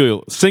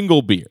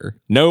single beer.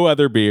 No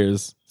other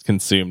beers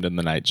consumed in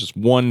the night. Just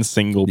one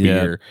single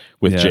beer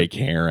with Jake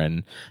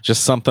Heron.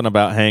 Just something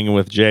about hanging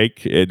with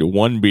Jake.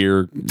 One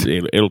beer,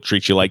 it'll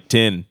treat you like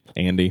 10,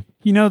 Andy.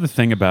 You know the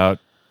thing about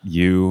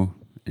you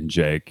and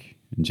Jake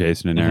and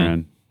Jason and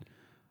Aaron?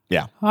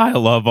 Yeah. I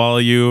love all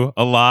of you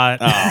a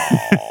lot.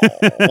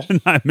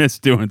 And I miss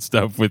doing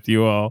stuff with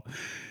you all.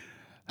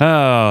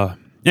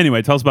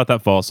 Anyway, tell us about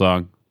that fall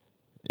song.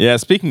 Yeah,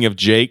 speaking of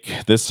Jake,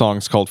 this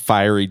song's called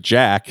Fiery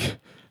Jack,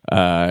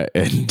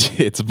 and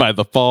it's by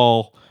The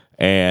Fall,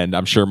 and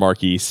I'm sure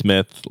Marky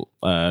Smith,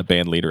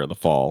 band leader of The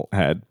Fall,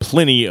 had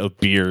plenty of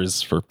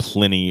beers for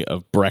plenty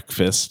of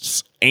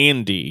breakfasts.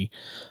 Andy,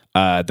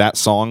 that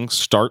song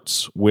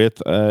starts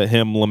with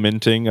him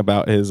lamenting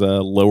about his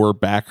lower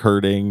back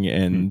hurting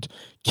and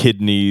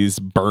kidneys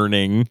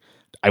burning.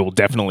 I will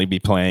definitely be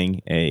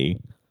playing a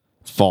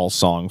fall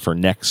song for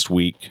next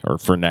week or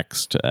for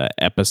next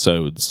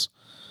episode's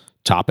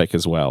topic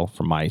as well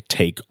for my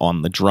take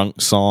on the drunk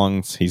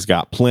songs. He's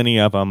got plenty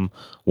of them.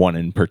 One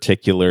in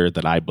particular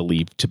that I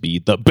believe to be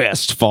the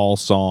best fall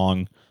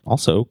song.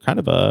 Also kind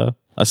of a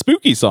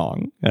spooky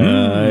song.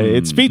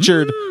 It's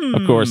featured,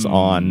 of course,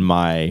 on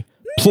my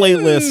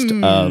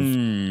playlist of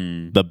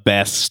the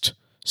best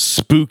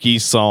spooky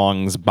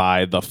songs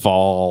by The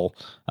Fall,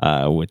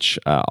 which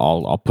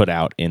I'll put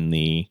out in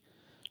the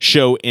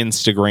show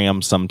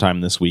Instagram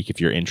sometime this week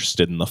if you're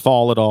interested in The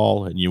Fall at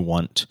all and you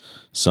want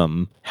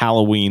some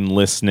Halloween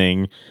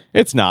listening.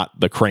 It's not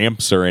the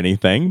Cramps or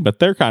anything, but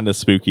they're kind of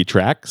spooky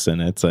tracks,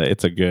 and it's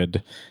a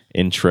good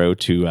intro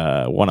to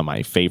one of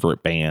my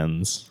favorite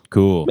bands.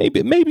 Cool.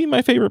 Maybe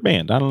my favorite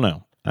band. I don't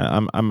know.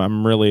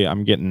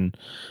 I'm getting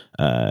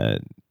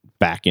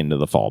back into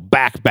the fall.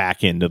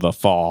 Back into the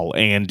fall,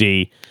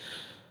 Andy.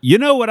 You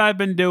know what I've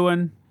been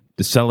doing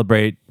to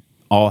celebrate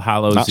All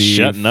Hallows Not Eve?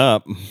 shutting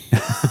up.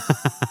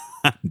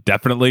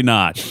 Definitely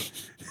not.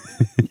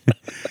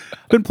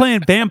 Been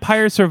playing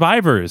Vampire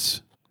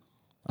Survivors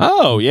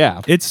Oh,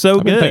 yeah. It's so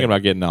I've been good. thinking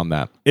about getting on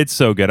that. It's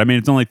so good. I mean,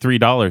 it's only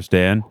 $3,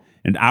 Dan,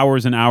 and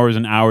hours and hours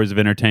and hours of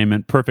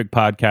entertainment. Perfect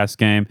podcast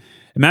game.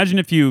 Imagine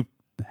if you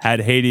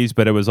had Hades,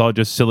 but it was all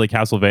just silly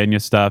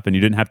Castlevania stuff, and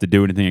you didn't have to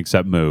do anything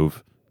except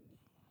move.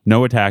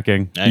 No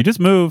attacking. Hey. You just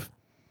move.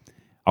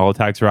 All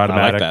attacks are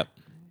automatic. I like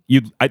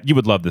that. You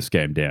would love this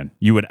game, Dan.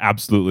 You would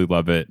absolutely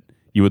love it.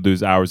 You would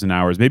lose hours and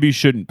hours. Maybe you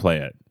shouldn't play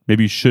it.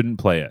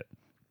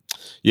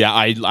 Yeah,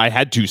 I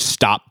had to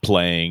stop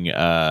playing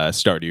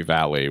Stardew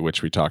Valley,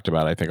 which we talked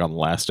about, I think, on the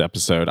last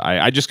episode.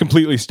 I just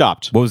completely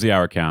stopped. What was the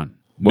hour count?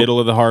 Middle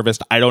of the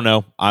harvest. I don't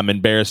know. I'm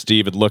embarrassed to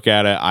even look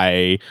at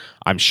it.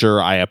 I'm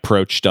sure I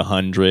approached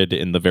 100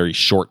 in the very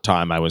short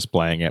time I was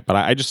playing it, but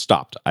I just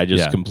stopped. I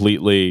just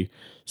completely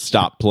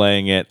stopped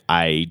playing it.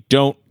 I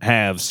don't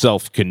have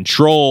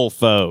self-control,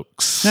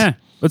 folks.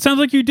 It sounds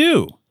like you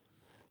do.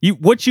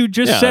 What you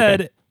just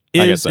said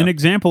is an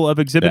example of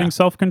exhibiting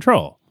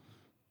self-control.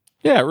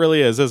 Yeah, it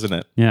really is, isn't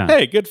it? Yeah.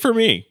 Hey, good for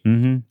me.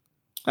 Mm-hmm.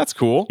 That's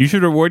cool. You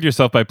should reward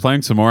yourself by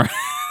playing some more.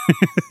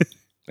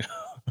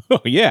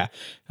 Oh, yeah.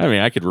 I mean,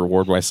 I could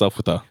reward myself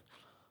with a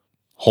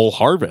whole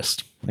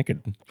harvest.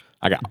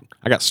 I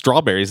got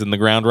strawberries in the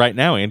ground right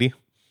now, Andy.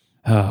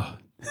 Oh,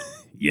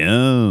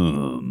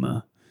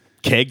 yum.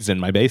 Kegs in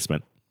my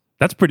basement.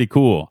 That's pretty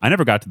cool. I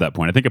never got to that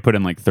point. I think I put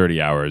in like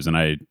 30 hours, and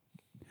I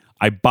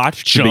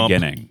botched the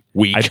beginning.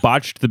 I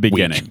botched the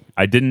beginning.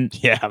 I didn't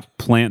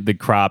plant the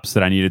crops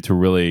that I needed to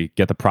really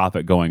get the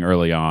profit going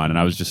early on, and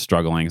I was just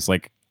struggling. It's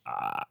like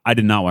I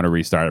did not want to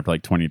restart it for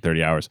like 20,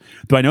 30 hours.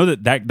 Do I know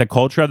that the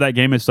culture of that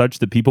game is such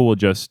that people will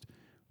just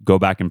go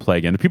back and play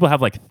again? The people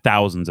have like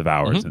thousands of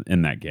hours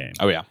in that game.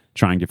 Oh, yeah.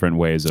 Trying different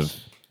ways of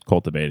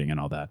cultivating and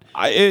all that.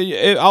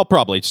 I'll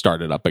probably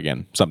start it up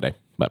again someday,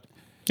 but,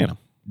 you know.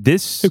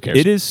 Who cares?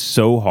 It is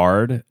so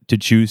hard to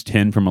choose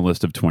 10 from a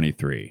list of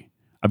 23.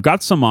 I've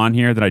got some on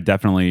here that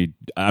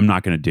I'm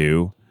not going to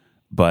do,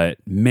 but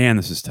man,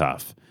 this is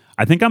tough.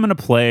 I think I'm going to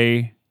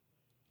play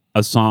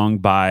a song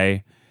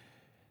by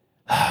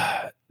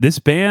this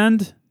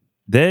band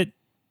that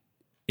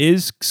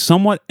is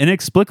somewhat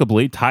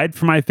inexplicably tied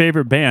for my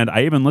favorite band.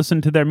 I even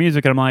listened to their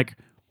music and I'm like,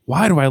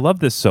 why do I love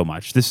this so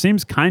much? This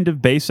seems kind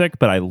of basic,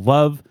 but I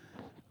love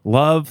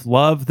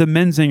the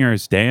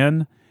Menzingers,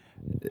 Dan.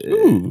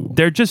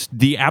 They're just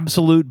the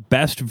absolute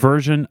best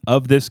version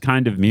of this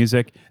kind of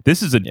music.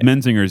 This is a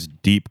Menzingers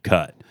deep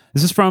cut.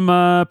 This is from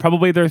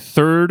probably their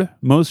third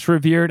most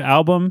revered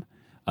album.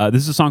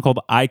 This is a song called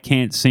I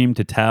Can't Seem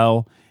to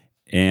Tell.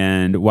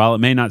 And while it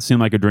may not seem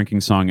like a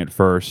drinking song at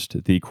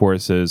first, the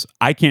chorus is,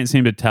 I can't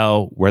seem to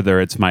tell whether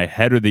it's my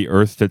head or the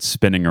earth that's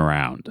spinning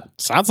around.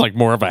 Sounds like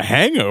more of a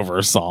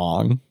hangover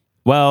song.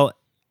 Well,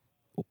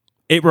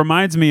 it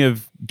reminds me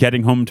of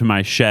getting home to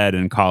my shed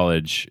in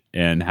college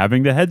and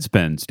having the head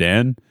spins,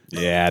 Dan.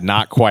 Yeah,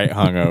 not quite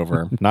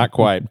hungover. Not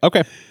quite.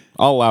 Okay,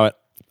 I'll allow it.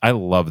 I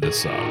love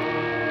this song.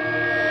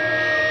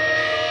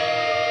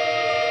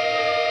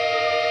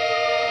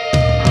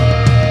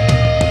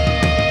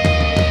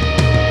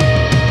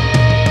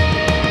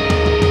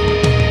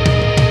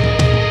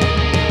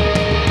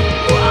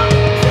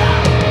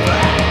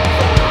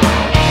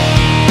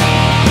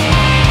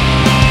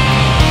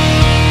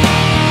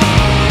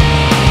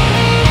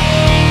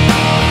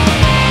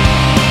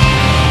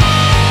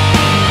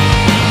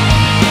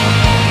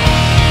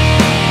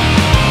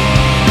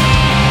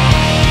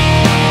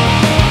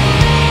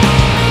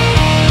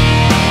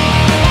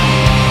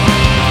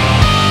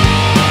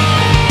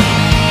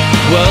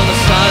 Well, the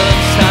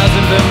silence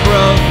hasn't been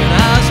broken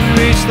as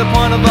we reach the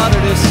point of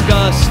utter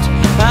disgust.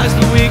 As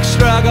the weeks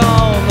drag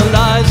on, the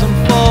lies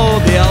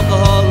unfold, the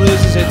alcohol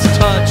loses its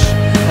touch.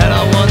 And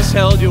I once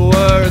held your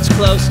words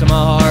close to my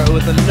heart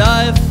with a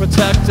knife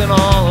protecting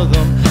all of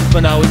them.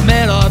 But now we've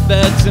made our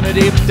beds in a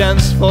deep,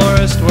 dense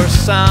forest where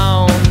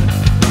sound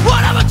will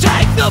never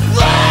take the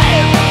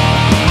blame.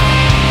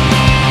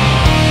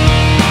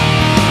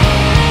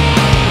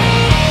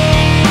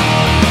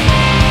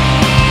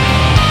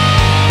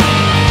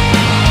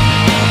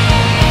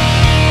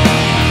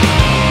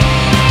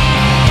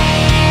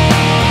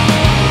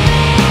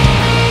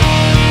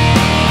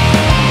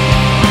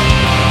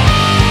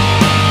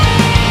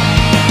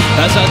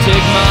 As I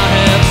dig my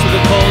hands through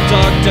the cold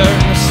dark dirt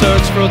in the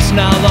search for what's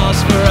now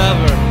lost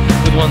forever,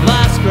 with one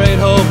last great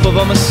hope of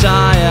a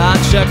messiah, I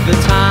check the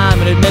time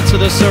and admit to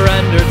the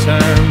surrender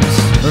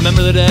terms.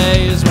 Remember the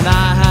days when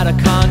I had a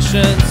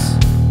conscience?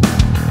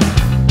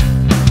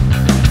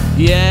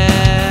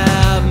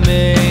 Yeah,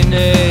 me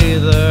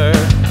neither.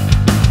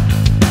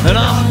 And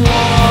I'm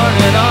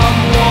warning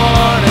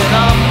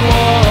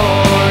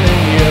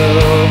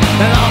you.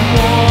 And I'm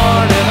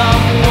warning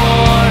you.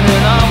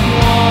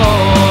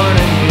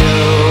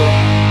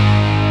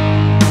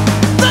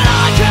 That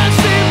I can't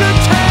seem to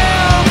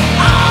tell.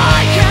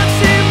 I can't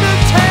seem to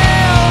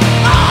tell.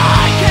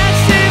 I can't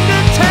seem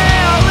to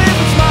tell if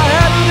it's my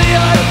head or the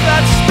earth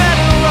that's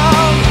spinning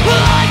around.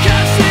 I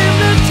can't seem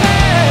to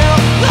tell.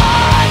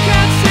 I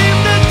can't seem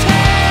to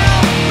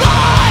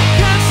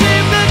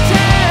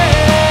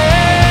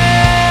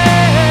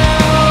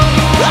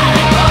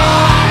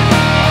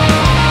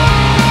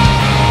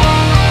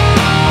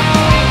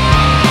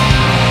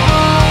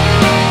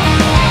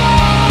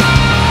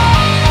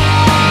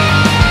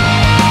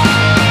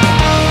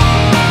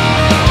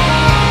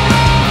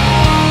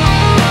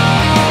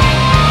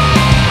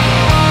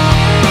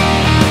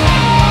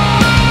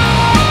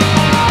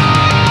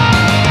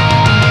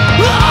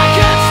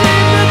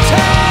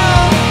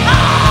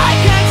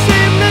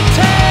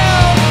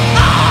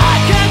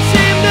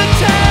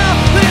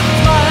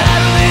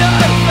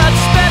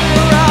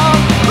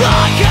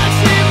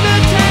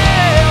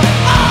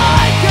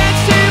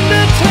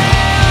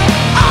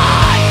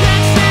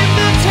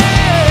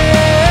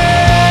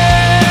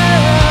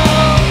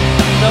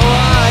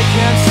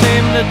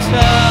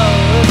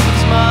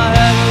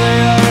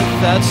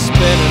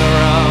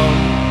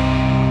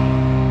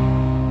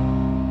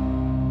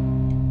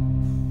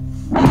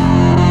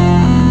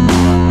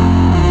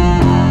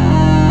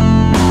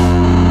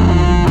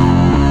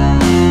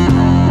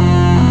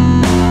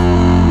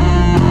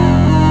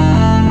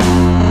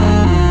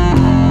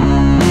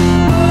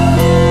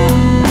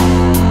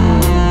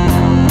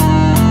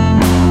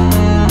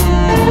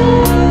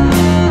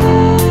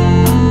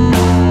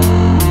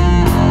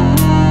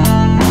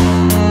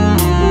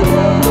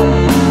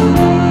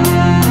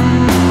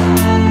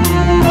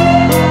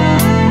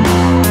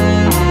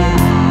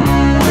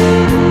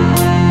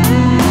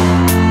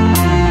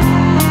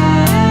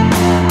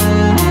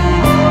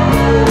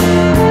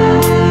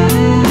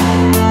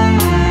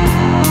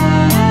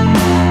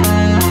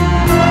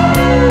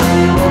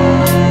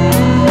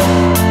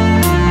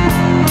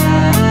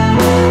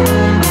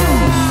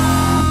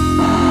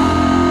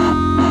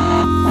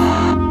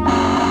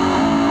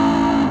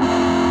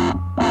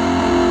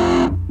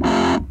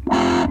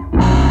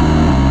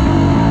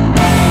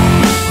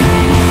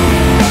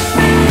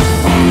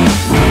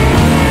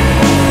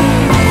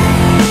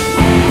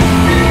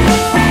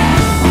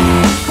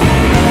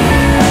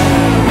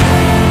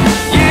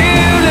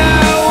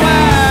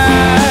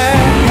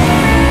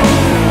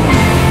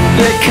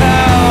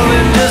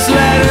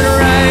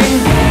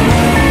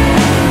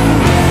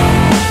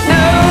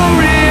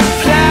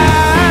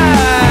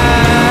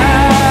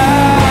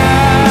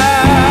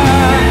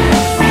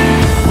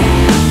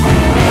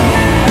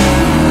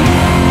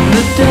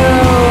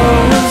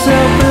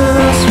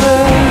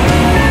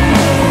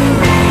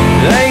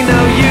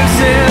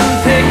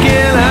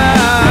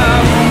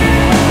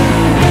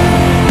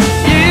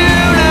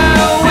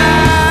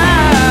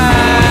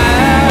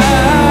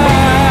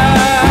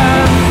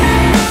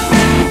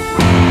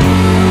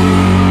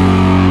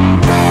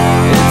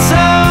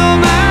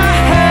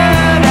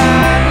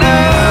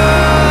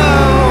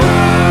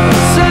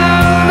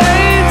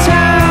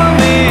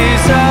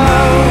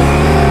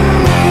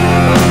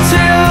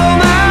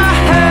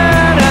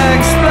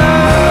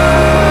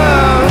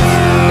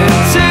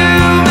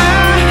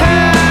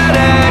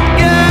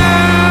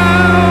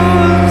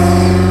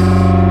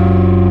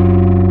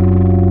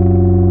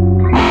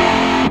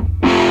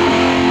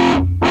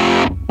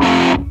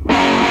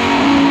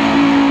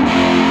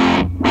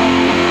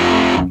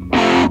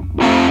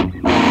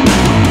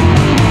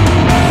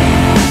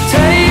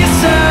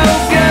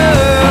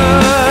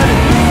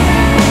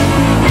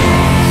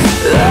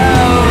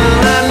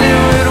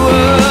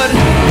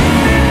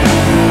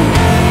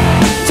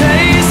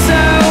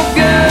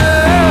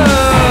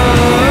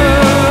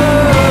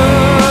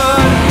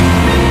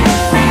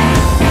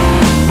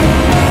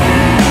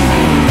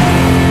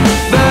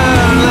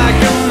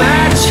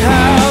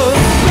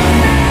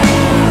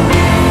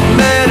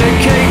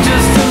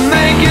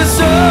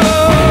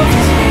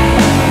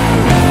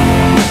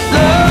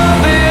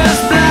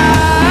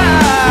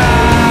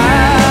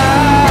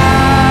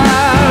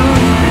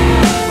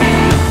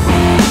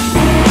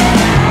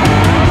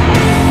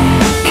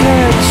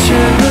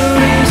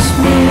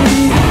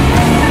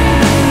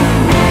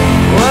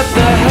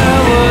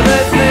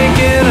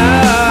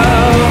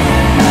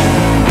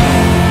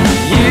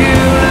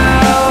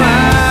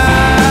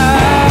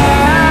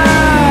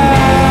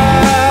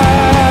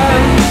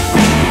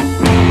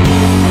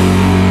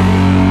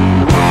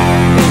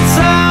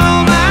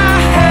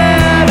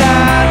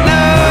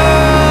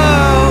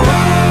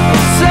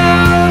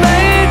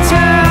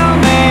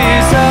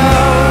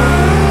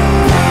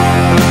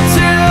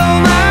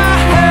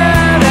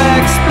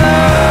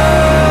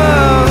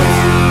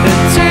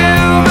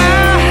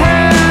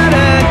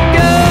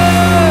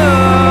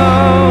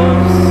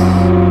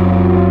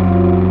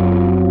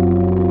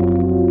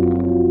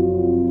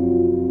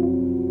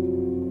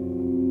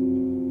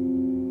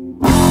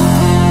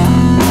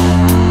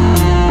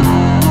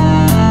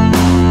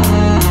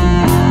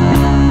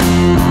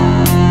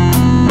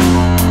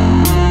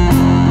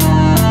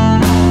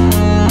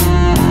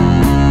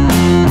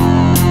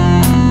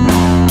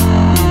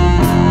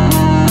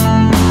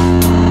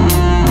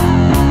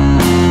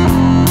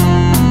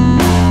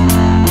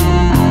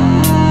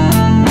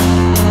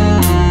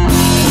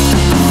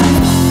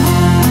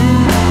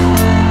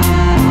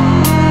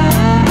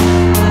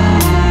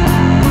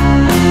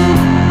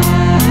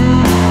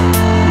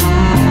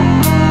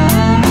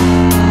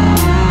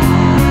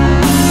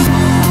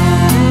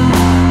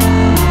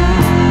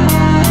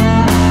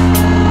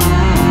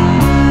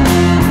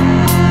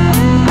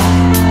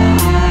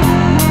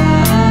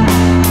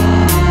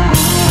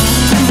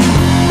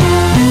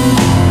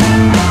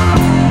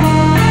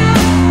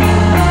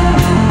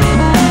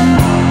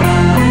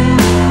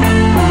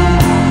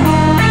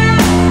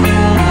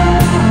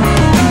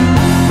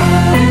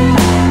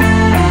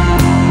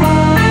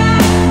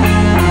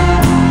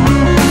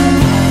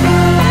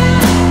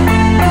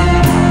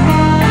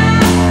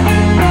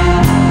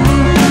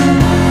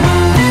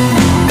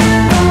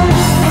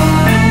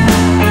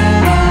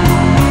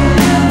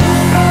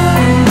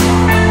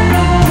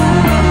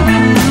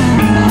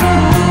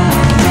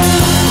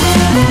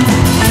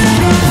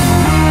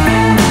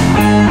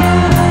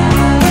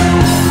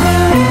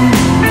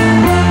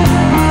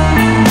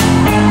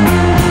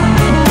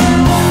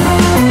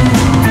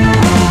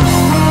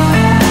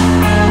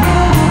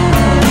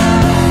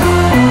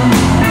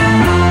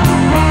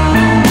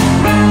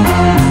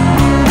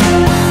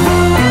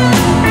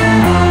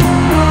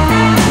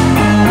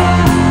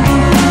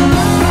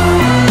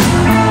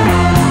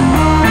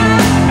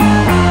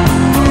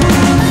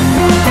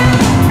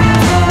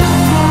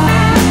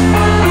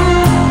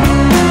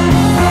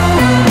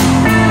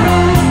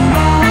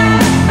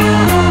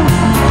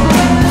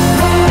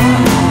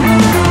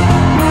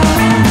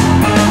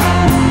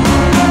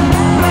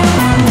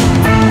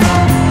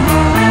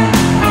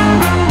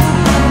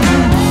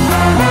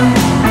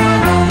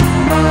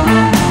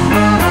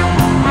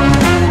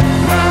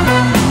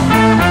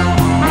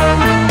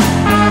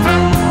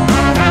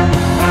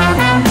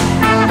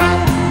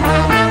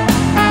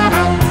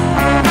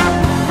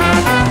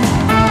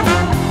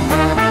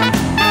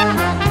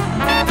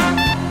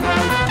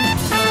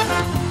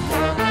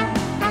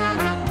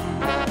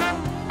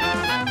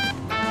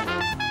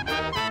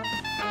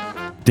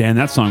Dan,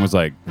 that song was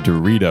like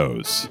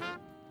Doritos.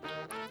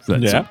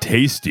 That's Yeah. a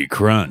tasty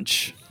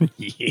crunch.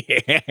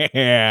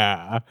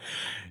 Yeah.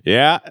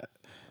 Yeah.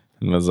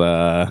 It was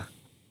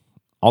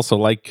also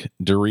like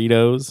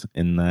Doritos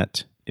in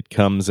that it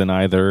comes in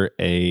either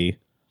a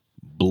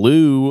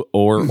blue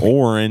or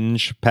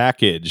orange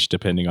package,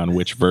 depending on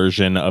which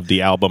version of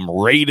the album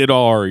Rated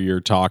R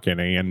you're talking,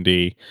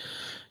 Andy.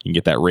 You can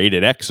get that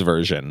Rated X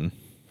version,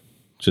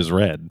 which is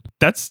red.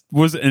 That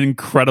was an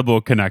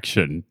incredible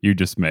connection you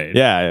just made.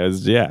 Yeah, it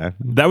was, yeah.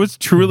 That was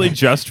truly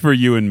just for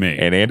you and me.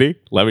 And Andy,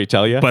 let me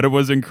tell you, But it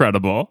was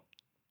incredible.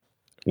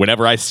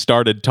 whenever I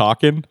started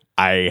talking,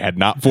 I had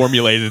not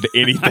formulated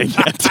anything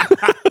yet.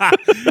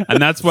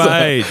 And that's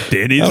why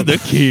Danny's the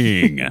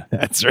king.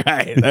 That's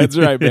right. That's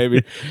right,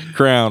 baby.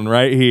 Crown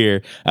right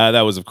here.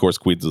 That was, of course,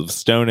 Queens of the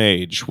Stone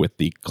Age with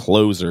the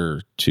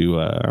closer to,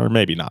 or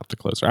maybe not the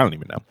closer. I don't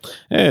even know.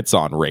 It's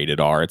on Rated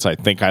R. It's I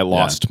Think I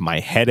Lost My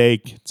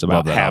Headache. It's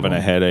about having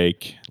a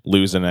headache,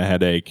 losing a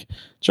headache.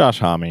 Josh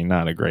Homme,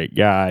 not a great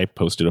guy.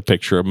 Posted a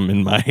picture of him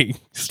in my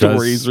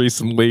stories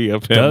recently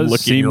of him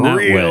looking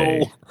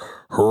real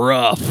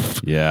rough.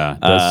 Yeah,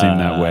 does seem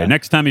that way.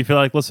 Next time you feel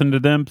like listening to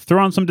them,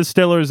 throw on some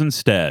Distillers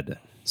instead.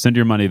 Send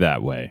your money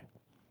that way.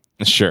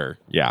 Sure.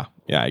 Yeah.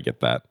 Yeah, I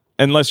get that.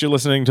 Unless you're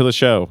listening to the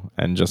show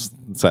and just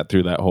sat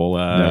through that whole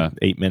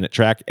 8-minute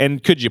track.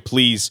 And could you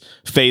please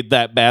fade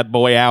that bad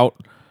boy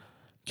out?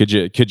 Could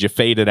you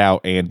fade it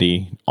out,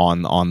 Andy,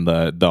 on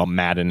the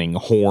maddening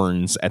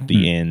horns at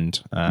the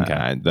end?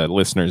 The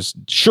listeners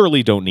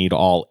surely don't need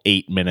all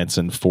 8 minutes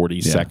and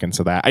 40 seconds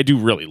of that. I do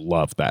really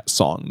love that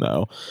song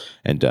though,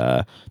 and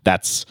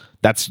that's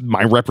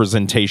my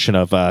representation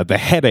of the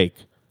headache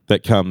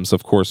that comes,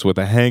 of course, with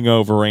a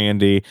hangover.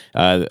 Andy,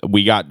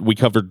 we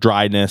covered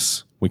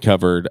dryness. We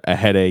covered a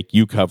headache.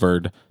 You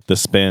covered the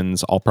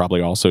spins. I'll probably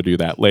also do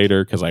that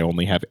later because I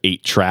only have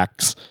 8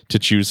 tracks to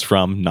choose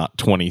from, not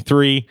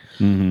 23.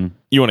 Mm-hmm.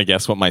 You want to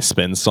guess what my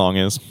spin song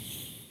is?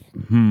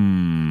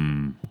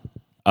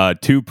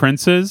 Two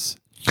Princes.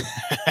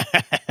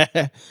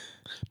 You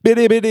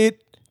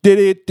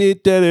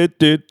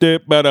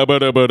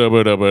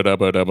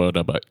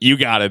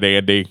got it,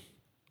 Andy.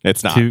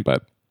 It's not,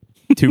 but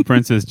Two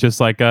Princes just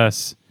like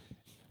us.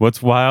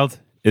 What's wild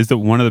is that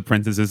one of the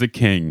princes is a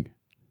king.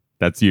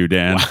 That's you,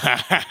 Dan.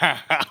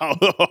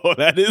 Oh,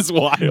 that is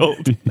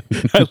wild.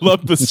 I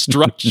love the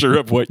structure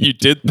of what you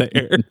did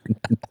there.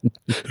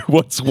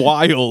 What's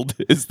wild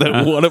is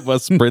that one of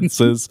us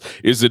princes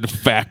is in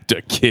fact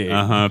a king.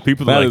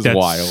 People that are like, is that's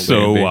wild,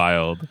 so Andy.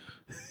 wild.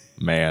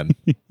 Man.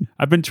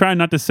 I've been trying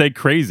not to say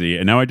crazy,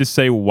 and now I just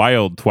say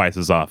wild twice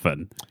as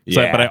often.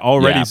 Yeah, But I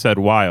already yeah. said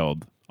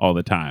wild all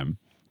the time.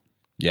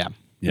 Yeah.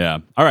 Yeah.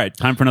 All right,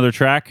 time for another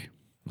track.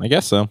 I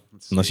guess so.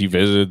 Unless you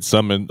visited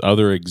some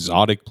other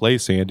exotic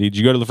place, Andy. Did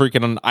you go to the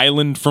freaking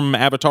island from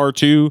Avatar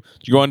 2?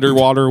 Did you go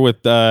underwater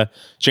with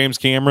James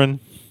Cameron?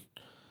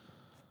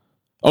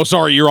 Oh,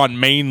 sorry, you're on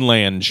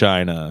mainland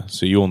China,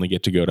 so you only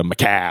get to go to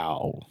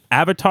Macau.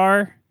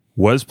 Avatar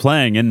was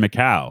playing in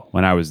Macau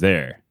when I was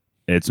there.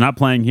 It's not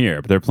playing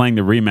here, but they're playing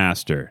the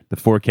remaster, the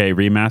 4K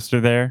remaster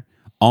there.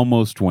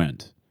 Almost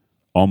went.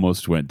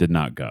 Did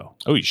not go.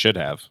 Oh, you should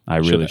have. I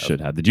really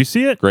should have. Did you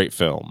see it? Great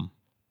film.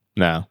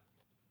 No.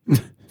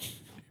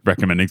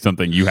 Recommending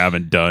something you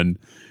haven't done.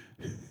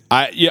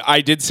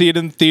 I did see it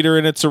in the theater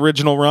in its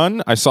original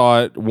run. I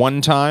saw it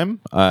one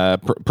time,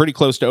 pretty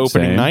close to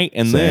opening night,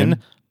 and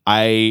then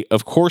I,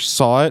 of course,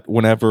 saw it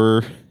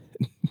whenever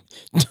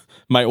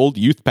my old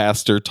youth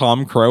pastor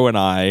Tom Crow and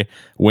I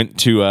went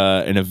to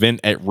an event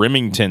at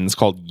Remington's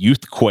called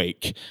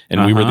Youthquake,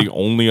 and we were the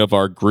only of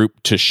our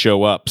group to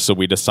show up, so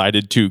we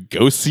decided to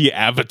go see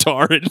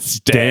Avatar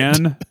instead.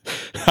 Dan,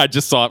 I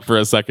just saw it for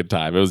a second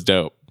time. It was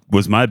dope.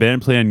 Was my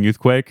band playing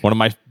Youthquake? One of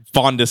my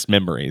fondest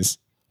memories.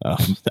 No,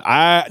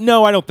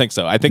 I don't think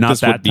so. I think Not this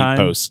that would be time?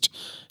 post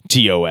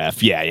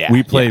TOF. Yeah.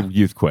 We played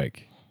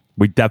Youthquake.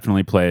 We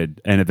definitely played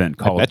an event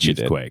called bet you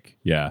did. Youthquake.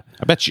 Yeah.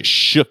 I bet you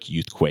shook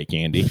Youthquake,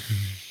 Andy.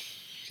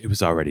 It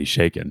was already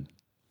shaken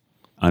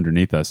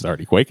underneath us.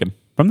 Already quaking.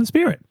 From the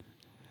spirit.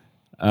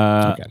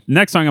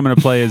 Next song I'm going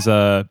to play is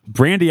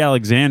Brandy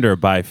Alexander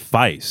by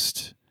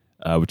Feist,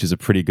 which is a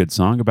pretty good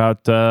song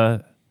about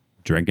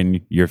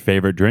drinking your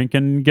favorite drink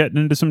and getting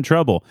into some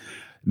trouble.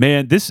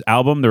 Man, this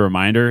album, The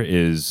Reminder,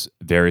 is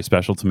very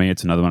special to me.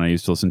 It's another one I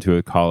used to listen to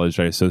at college.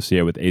 I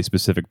associate with a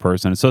specific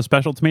person. It's so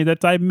special to me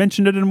that I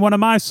mentioned it in one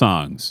of my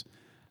songs.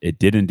 It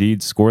did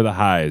indeed score the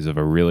highs of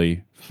a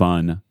really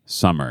fun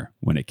summer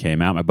when it came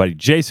out. My buddy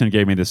Jason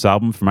gave me this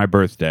album for my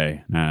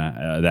birthday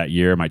that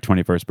year, my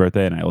 21st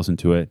birthday, and I listened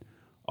to it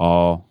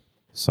all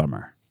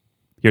summer.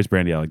 Here's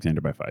Brandy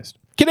Alexander by Feist.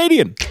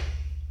 Canadian.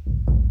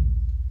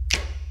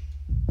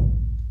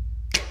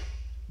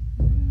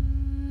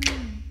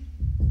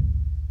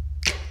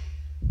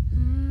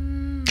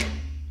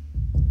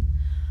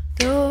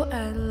 Though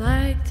I'd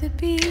like to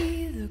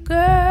be the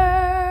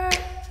girl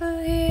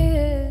for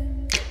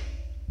him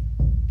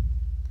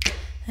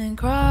and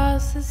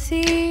cross the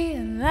sea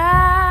and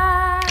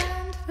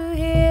land for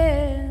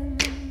him,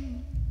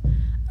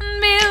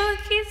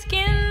 milky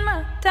skin,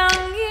 my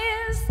tongue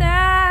is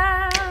sad.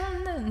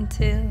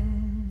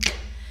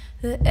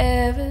 the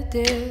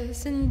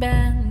ever-distant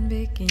band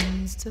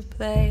begins to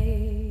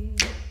play.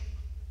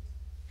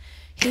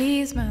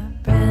 He's my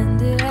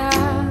Brandy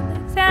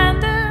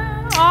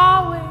Alexander,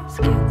 always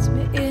gets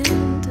me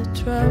into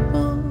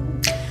trouble,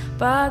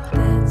 but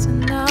that's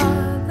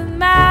another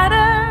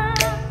matter.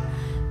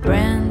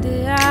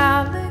 Brandy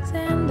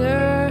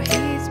Alexander,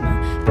 he's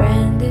my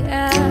Brandy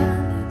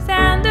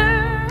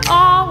Alexander,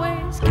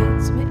 always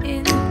gets me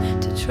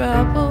into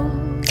trouble,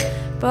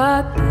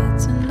 but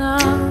that's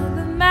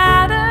another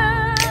matter.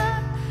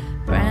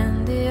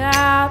 Brandy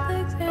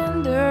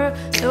Alexander,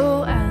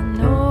 though I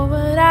know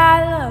what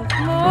I love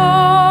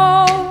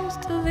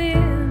most of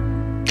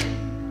him.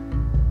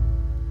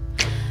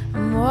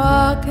 I'm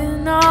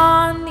walking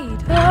on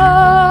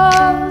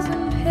needles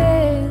and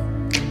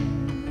pins.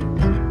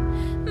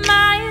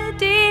 My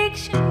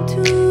addiction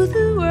to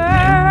the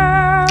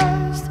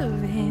worst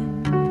of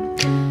him.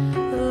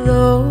 The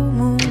low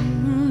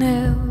moon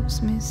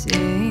helps me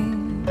sing.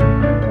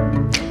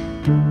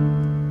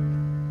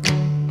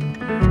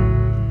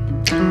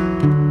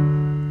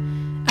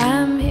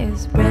 I'm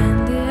his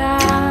Brandy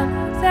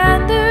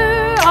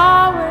Alexander,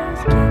 always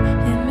get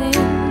him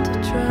into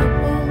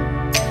trouble.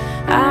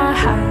 I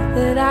hide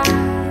that I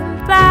am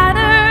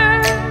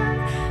flattered.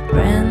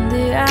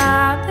 Brandy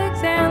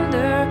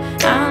Alexander,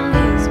 I'm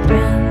his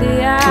Brandy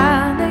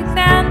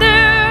Alexander,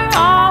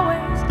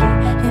 always get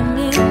him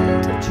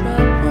into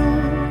trouble.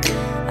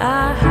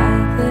 I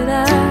hide that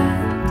I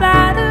am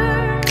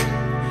flattered.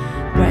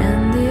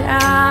 Brandy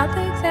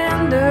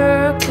Alexander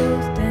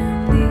goes down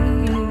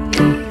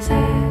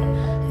easy.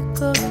 It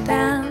goes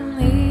down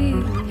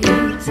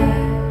easy.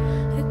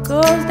 It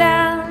goes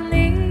down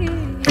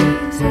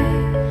easy.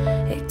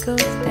 It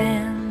goes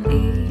down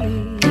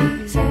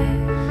easy.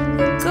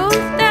 It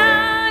goes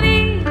down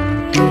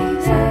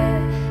easy.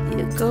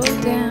 You go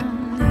down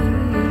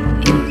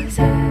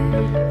easy.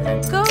 You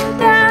go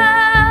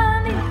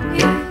down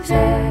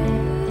easy.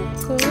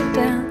 Go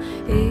down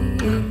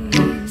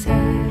easy.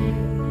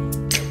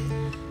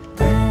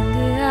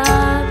 Brandy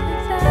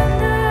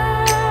Alexander.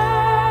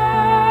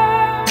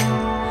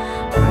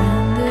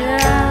 Brandy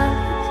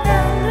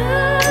Alexander.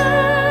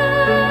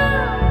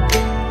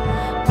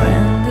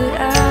 Brandy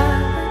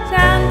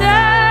Alexander.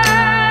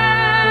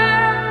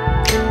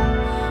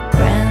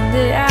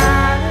 Brandy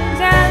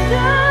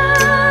Alexander.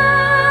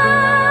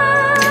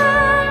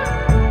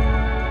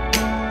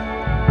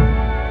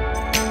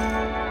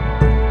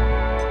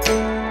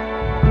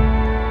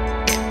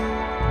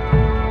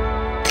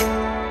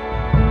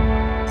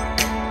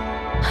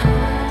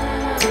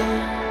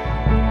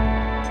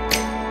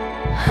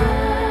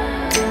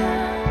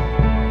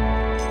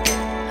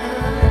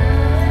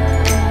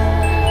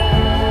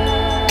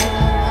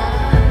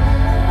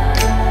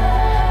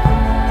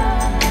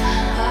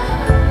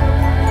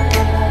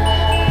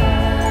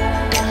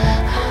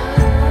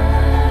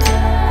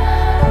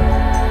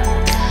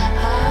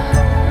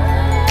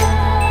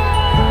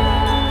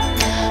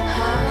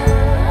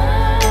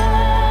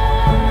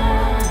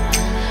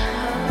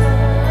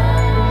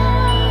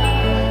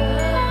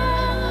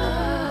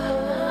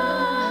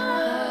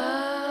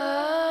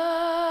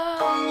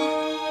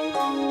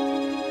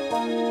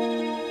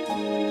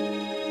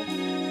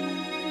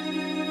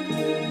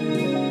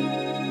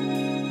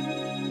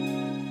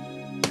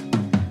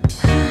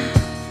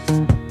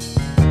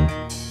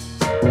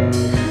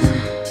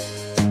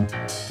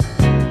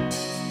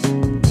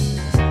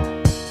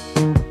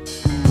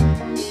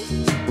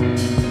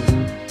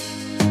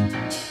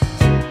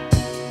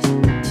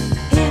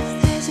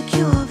 If there's a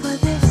cure for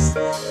this,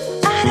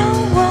 I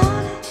don't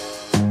want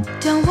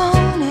it, don't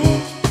want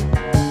it.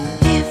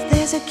 If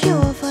there's a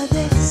cure for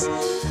this,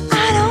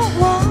 I don't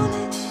want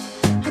it,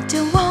 I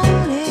don't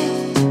want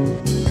it.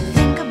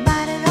 Think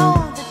about it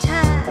all the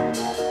time.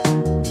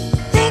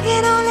 Think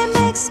it only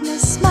makes me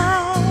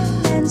smile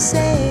and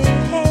say,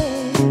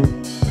 hey.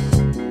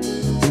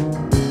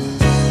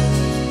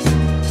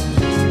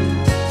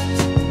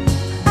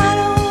 I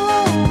don't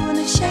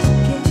wanna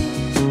shake it.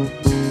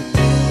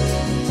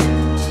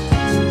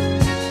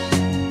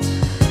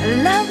 I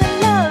love the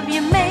love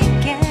you're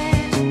making.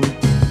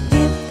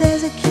 If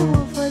there's a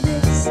cure for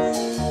this,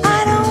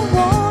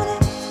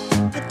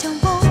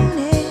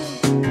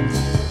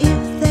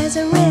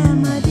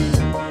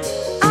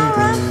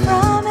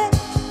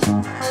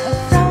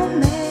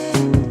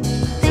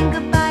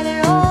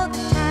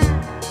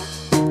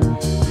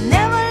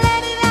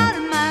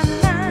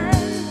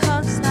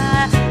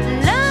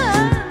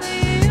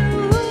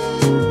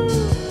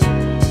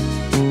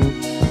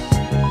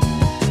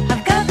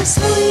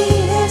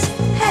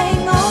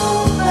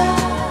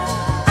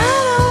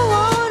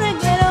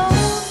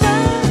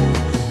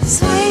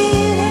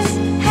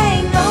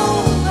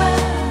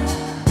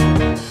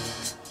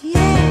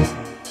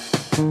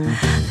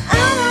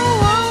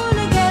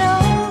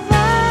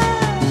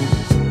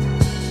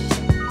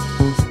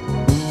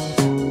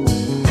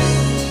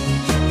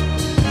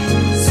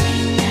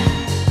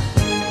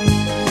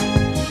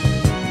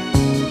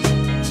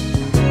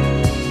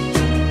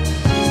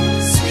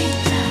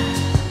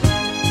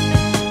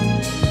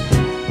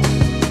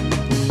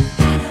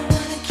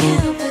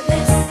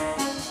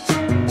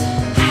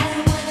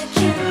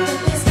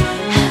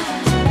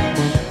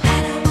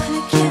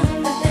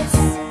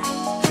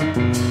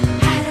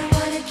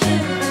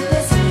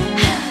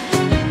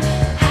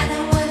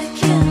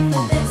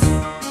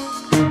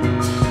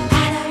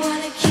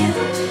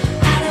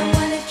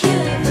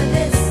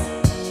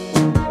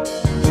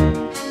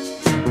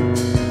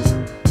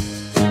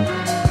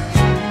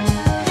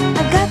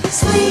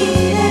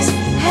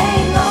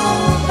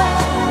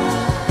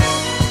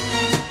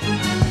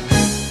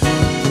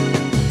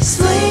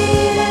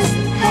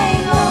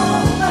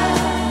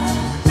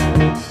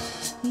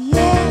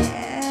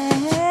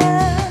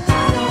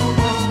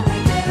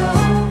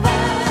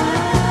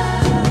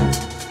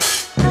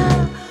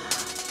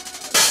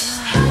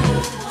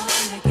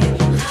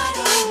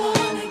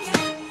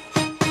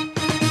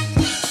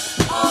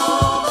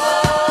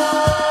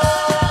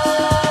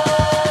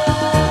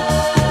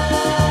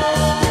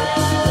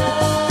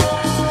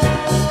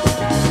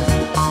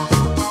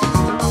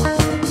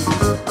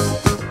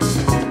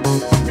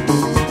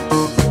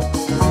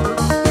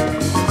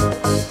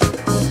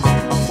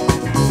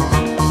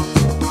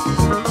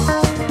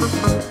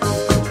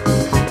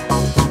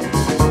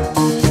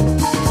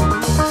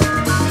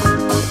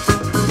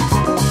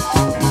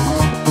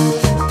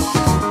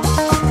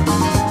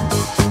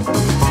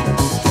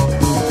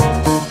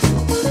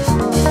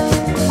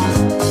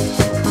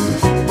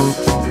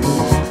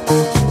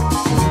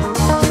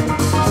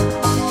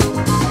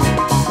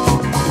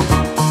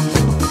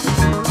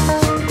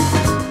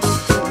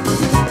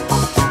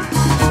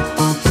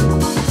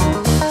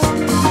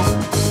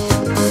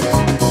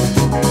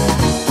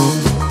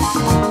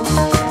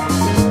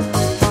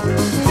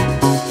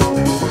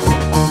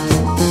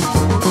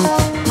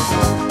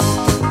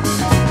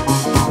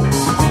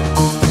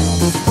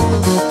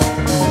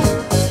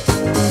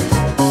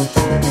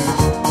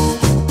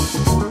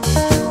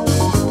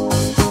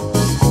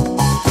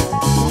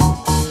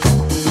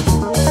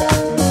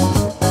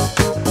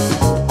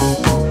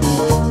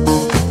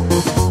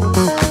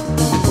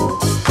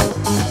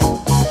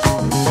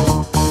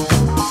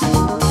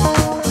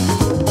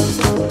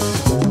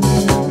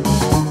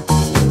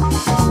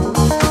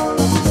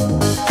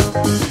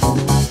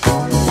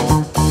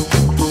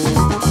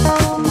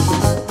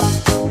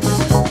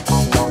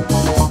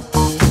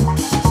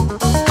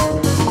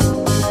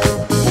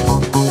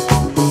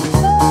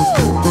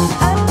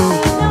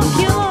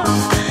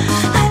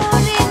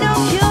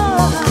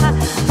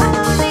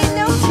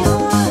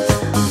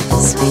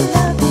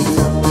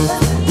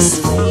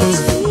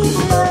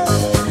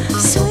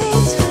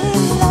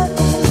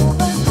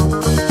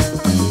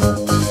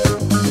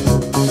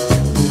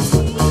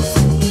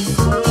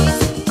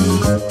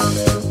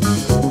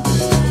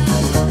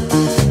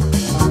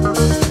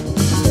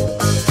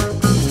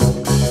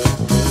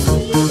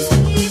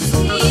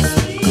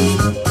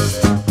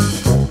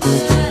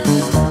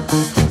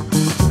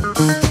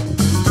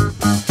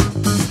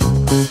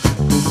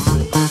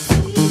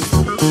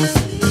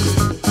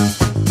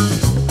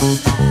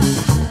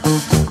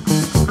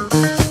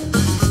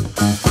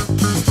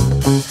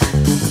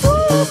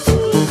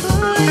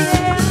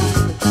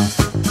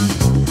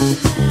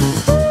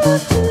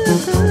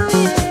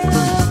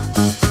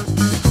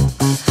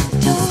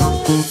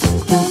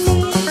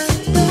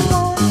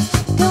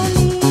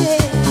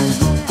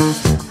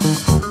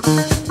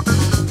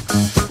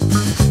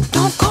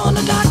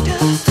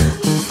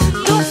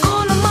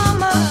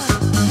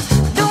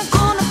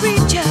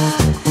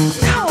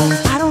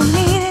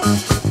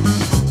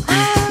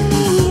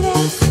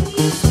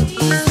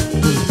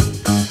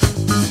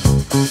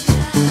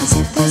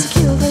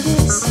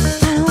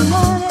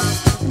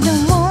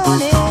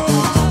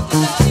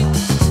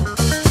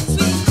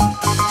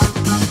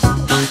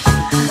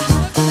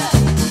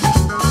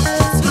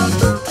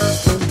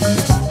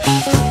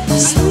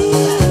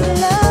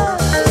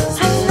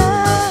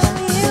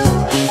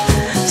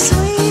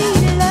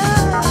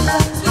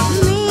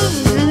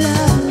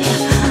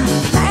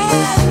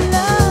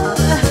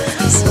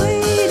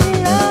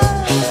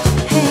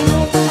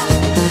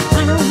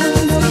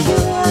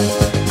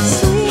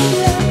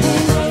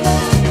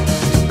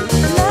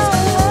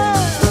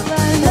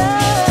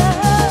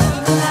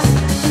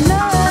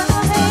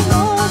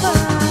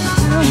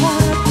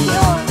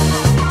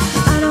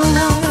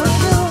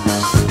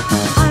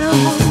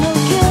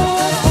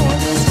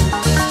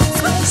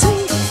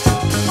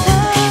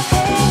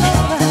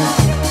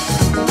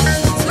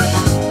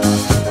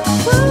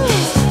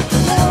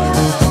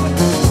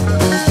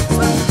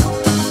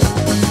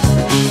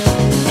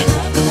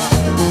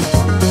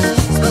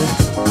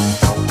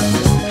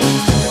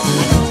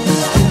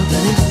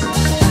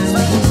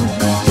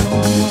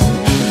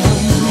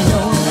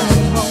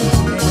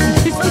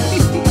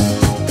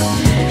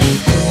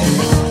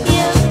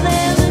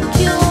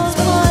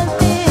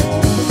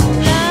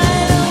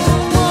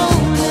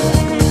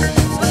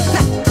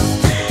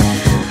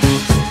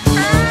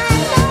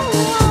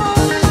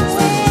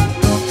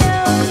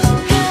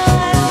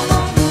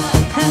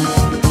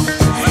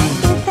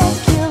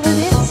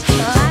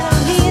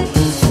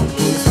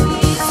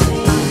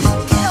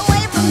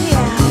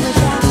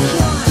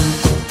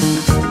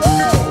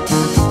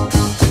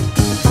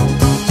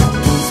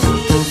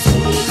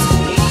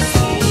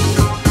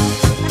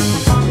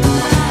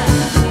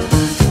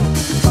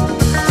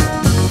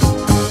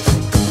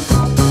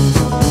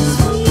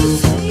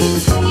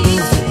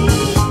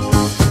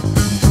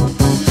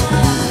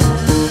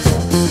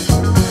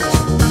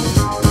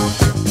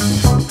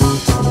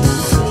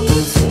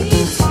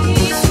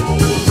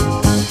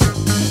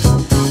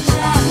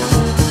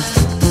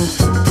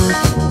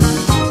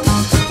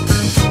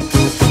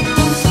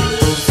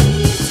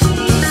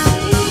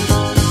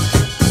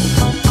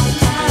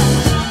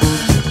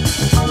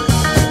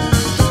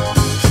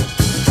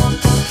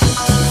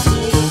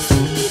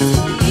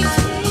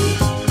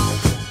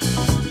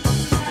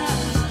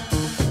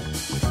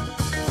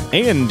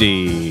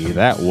 Andy,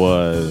 that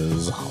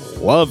was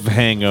Love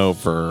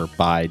Hangover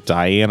by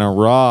Diana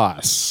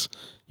Ross.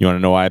 You want to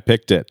know why I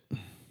picked it?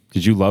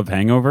 Did you love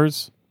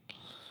hangovers?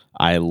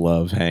 I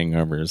love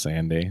hangovers,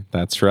 Andy.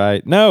 That's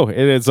right. No, it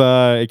is.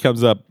 It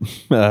comes up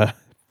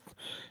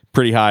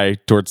pretty high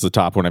towards the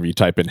top whenever you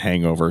type in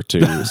hangover to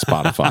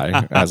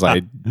Spotify, as I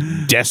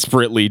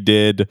desperately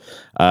did.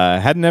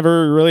 Had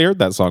never really heard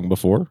that song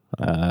before.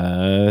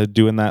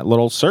 Doing that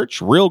little search,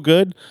 real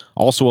good.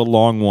 Also a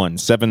long one,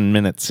 7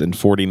 minutes and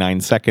 49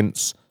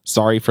 seconds.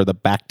 Sorry for the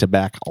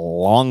back-to-back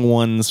long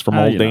ones from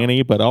old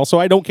Danny, but also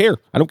I don't care.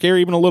 I don't care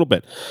even a little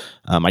bit.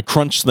 I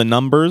crunched the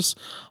numbers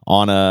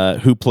on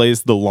who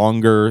plays the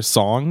longer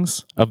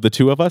songs of the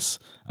two of us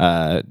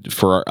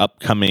for our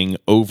upcoming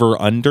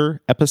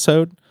over-under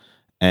episode.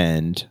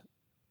 And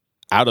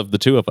out of the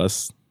two of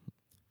us,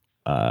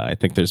 I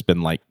think there's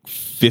been like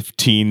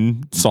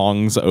 15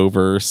 songs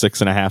over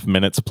 6.5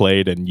 minutes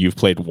played, and you've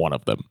played one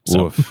of them.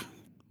 So. Woof.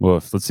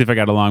 Woof. Let's see if I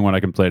got a long one I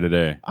can play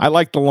today. I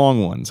like the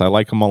long ones. I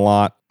like them a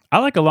lot. I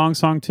like a long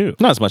song too.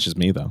 Not as much as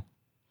me, though.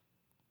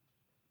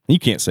 You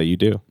can't say you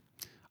do.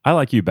 I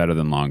like you better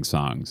than long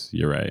songs.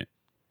 You're right.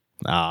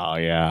 Oh,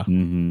 yeah.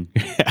 Mm-hmm.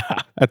 Yeah,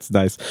 that's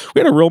nice. We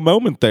had a real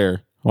moment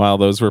there while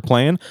those were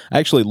playing. I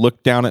actually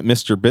looked down at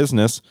Mr.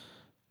 Business,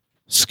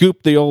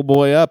 scooped the old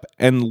boy up,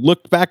 and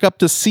looked back up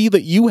to see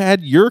that you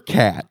had your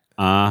cat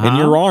in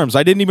your arms.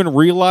 I didn't even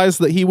realize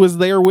that he was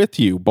there with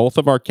you. Both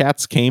of our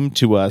cats came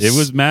to us. It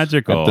was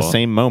magical. At the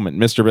same moment.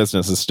 Mr.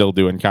 Business is still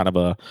doing kind of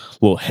a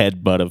little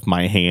headbutt of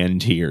my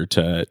hand here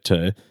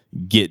to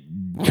get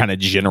kind of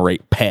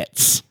generate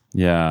pets.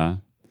 Yeah.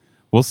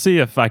 We'll see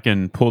if I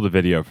can pull the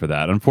video for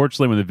that.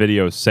 Unfortunately, when the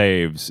video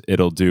saves,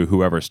 it'll do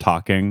whoever's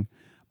talking.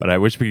 But I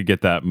wish we could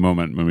get that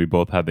moment when we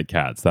both had the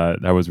cats.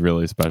 That was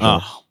really special.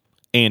 Oh,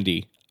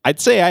 Andy, I'd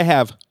say I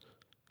have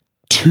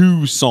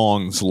 2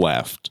 songs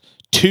left.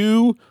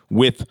 2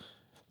 with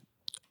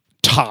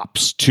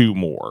tops 2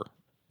 more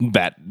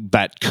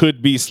that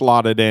could be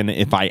slotted in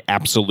if I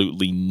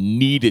absolutely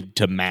needed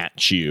to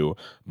match you.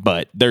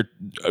 But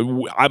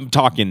I'm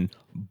talking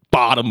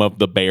bottom of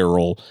the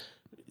barrel,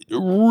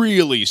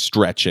 really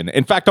stretching.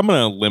 In fact, I'm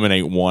going to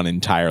eliminate one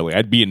entirely.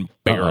 I'd be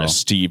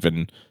embarrassed to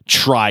even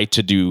try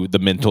to do the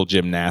mental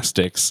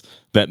gymnastics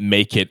that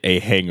make it a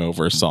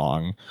hangover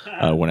song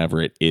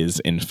whenever it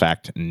is, in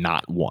fact,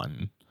 not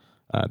one.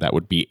 That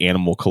would be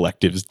Animal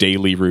Collective's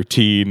Daily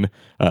Routine,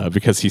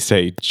 because he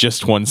say,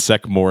 just 1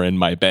 sec more in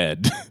my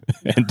bed.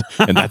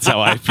 and that's how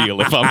I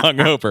feel if I'm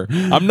hungover.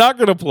 I'm not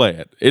going to play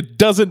it. It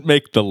doesn't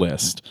make the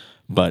list.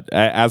 But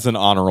as an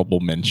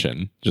honorable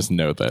mention, just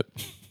know that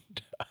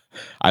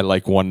I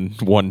like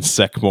one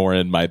sec more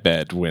in my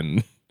bed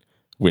when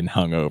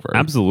hungover.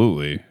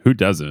 Absolutely. Who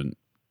doesn't?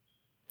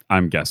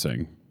 I'm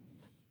guessing.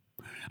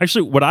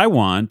 Actually, what I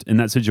want in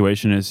that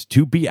situation is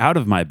to be out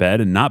of my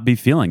bed and not be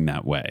feeling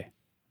that way.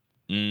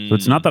 So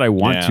it's not that I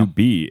want to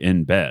be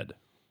in bed.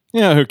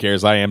 Yeah, who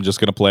cares? I am just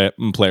going to play it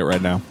and play it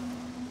right now.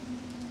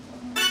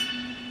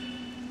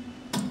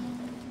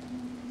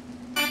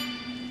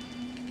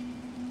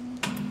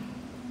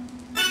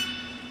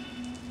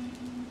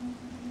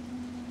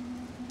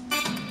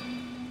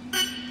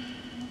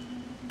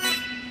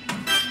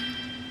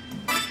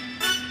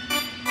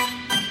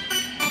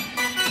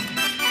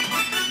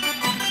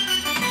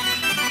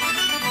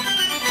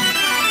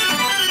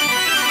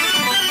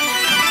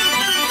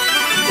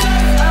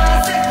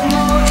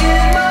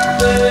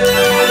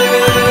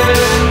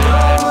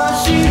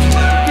 She's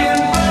working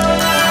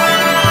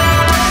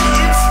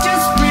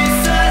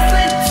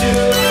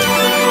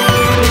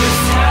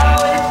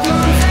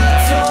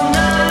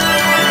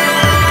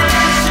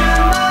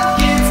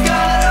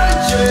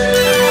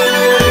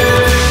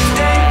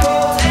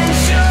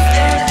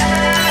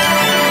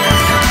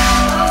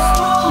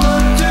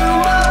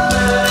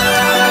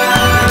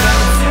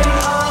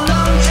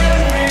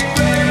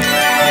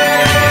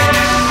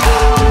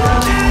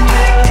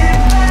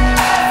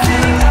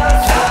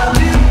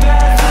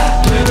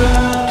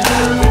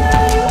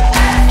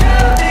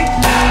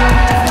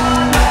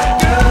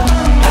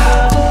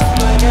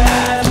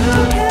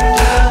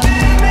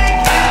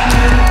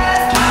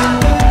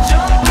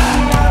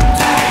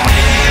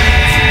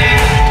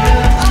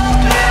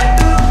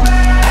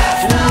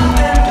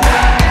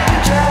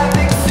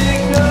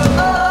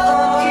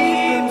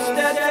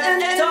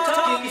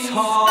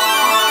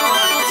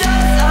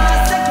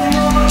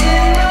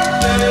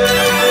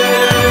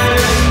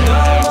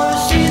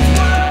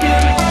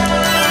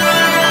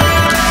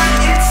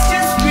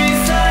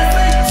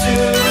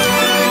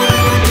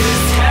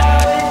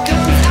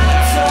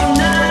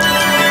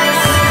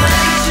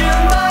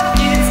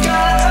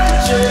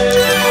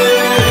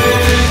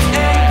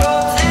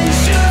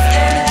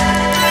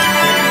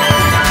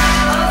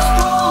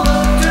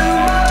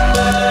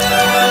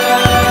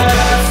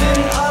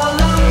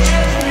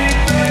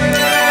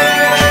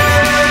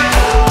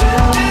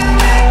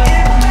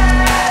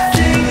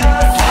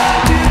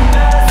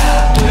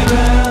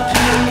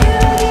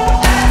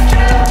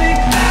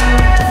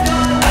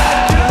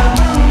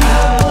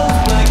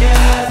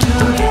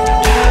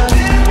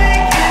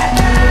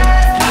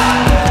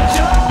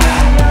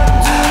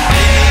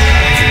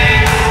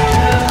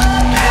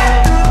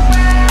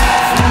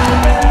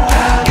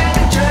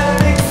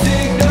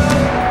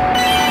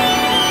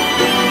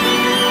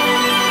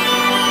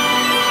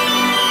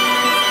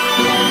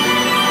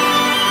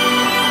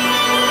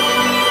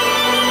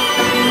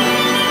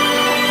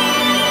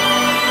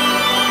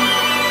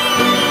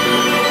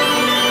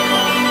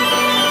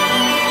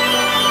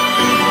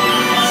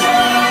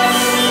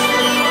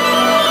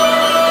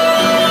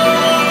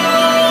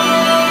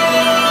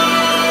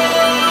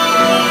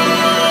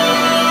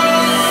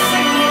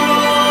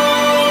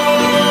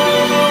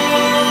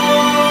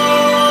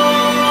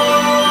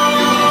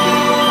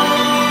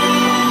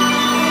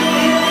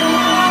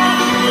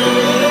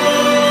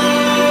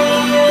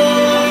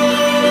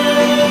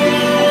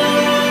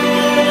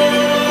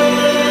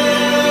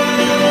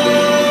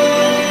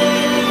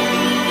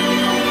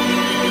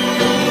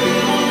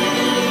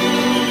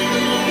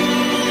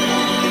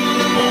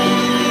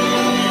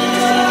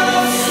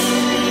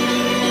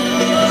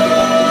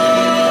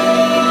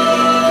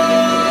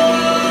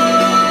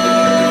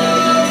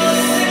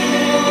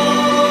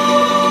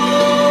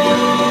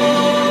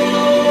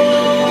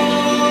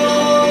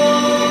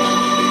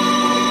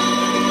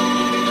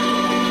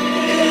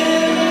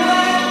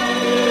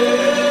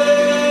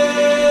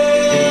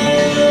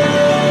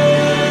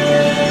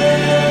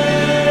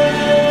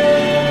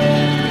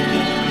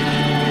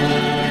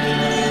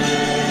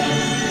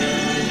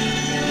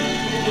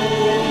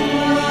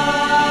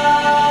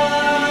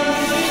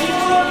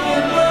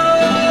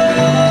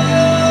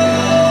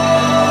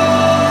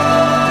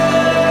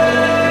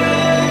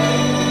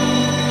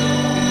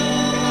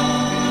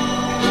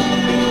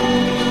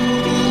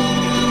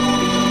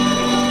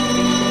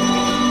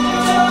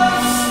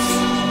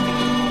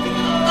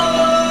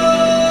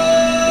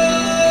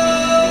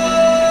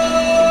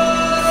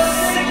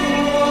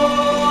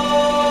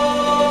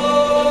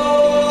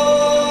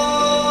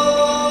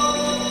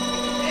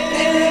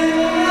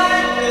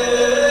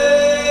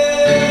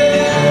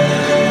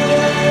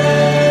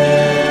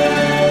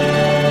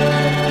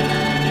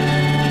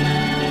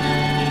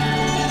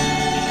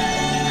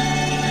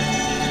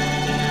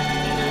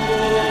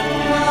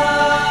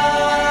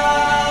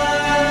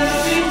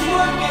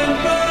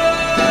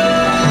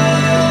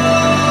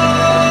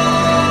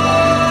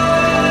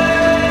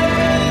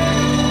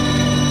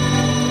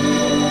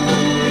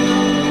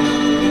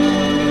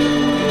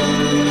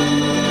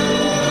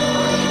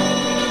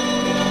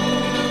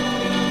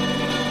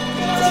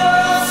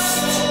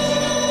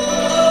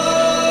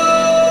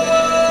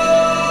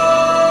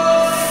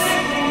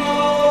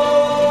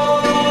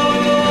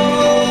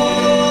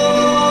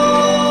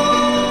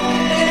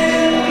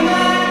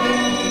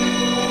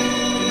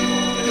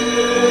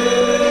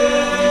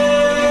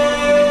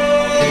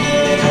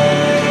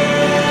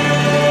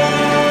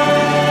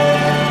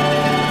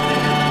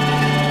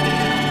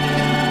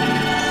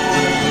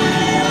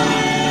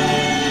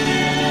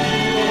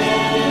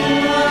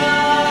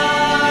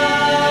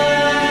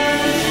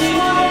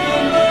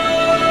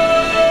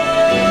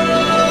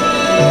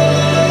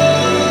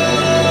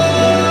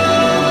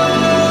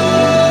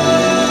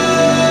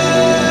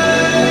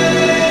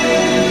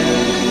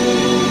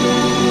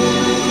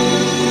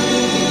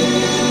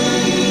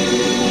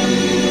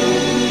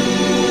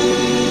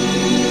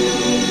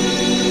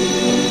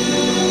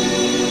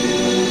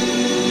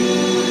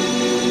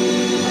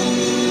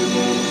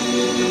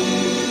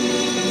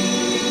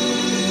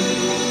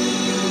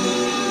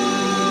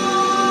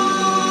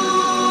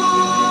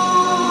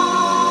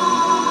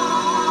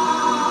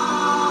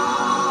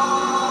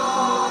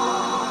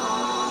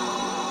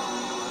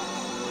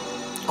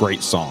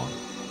Great song.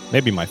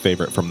 Maybe my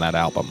favorite from that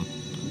album.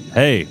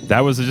 Hey, that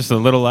was just a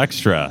little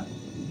extra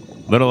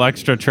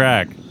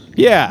track.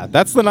 Yeah,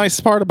 that's the nice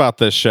part about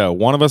this show.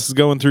 One of us is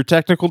going through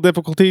technical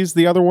difficulties.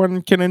 The other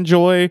one can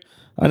enjoy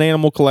an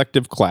Animal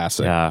Collective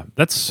classic. Yeah,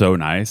 that's so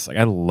nice. Like,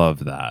 I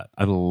love that.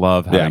 I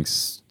love having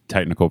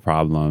technical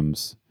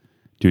problems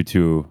due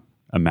to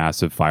a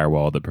massive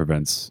firewall that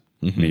prevents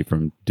me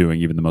from doing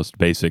even the most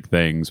basic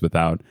things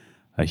without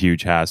a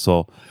huge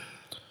hassle.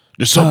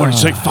 Did somebody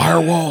say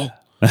firewall?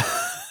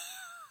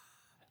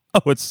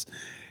 Oh,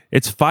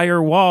 it's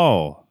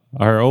Firewall,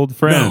 our old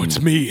friend. No,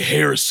 it's me,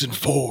 Harrison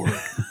Ford.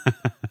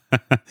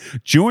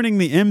 Joining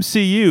the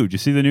MCU. Did you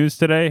see the news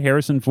today?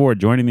 Harrison Ford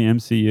joining the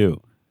MCU.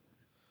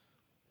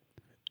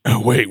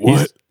 Oh, wait,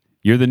 what?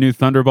 You're the new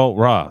Thunderbolt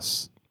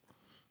Ross.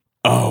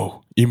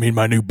 Oh, you mean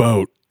my new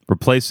boat?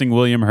 Replacing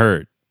William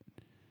Hurt.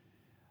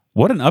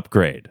 What an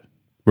upgrade.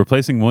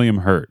 Replacing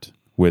William Hurt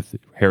with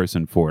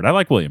Harrison Ford. I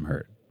like William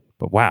Hurt,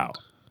 but wow.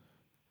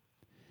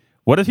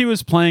 What if he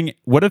was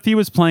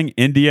playing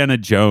Indiana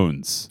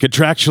Jones?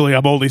 Contractually,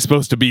 I'm only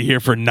supposed to be here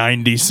for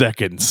 90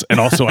 seconds, and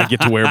also I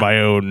get to wear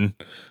my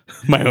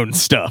own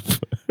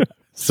stuff.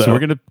 So we're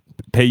going to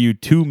pay you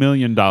 $2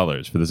 million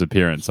for this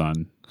appearance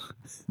on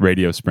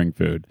Radio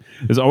Springfood.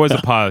 There's always a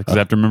pause because I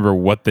have to remember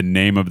what the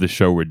name of the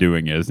show we're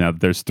doing is. Now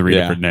that there's three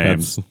different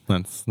names.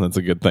 That's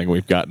a good thing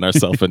we've gotten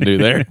ourselves into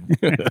there.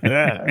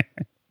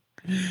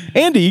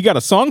 Andy, you got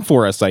a song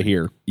for us, I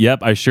hear.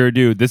 Yep, I sure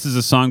do. This is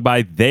a song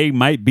by They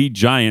Might Be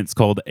Giants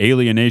called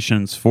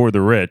Alienations for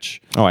the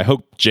Rich. Oh, I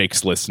hope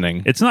Jake's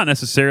listening. It's not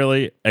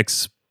necessarily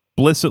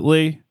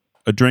explicitly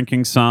a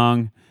drinking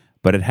song,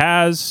 but it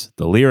has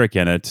the lyric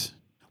in it.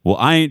 Well,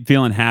 I ain't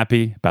feeling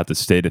happy about the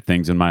state of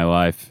things in my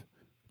life,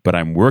 but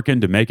I'm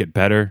working to make it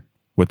better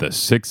with a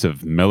 6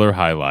 of Miller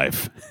High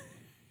Life.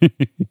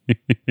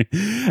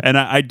 And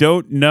I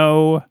don't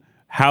know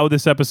how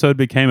this episode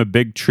became a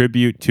big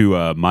tribute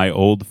to my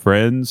old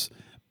friends,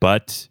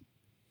 but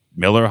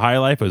Miller High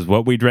Life is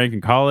what we drank in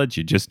college.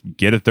 You just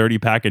get a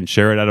 30-pack and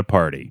share it at a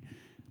party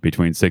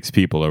between 6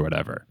 people or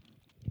whatever.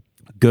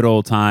 Good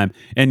old time.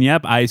 And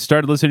yep, I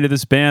started listening to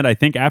this band, I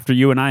think after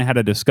you and I had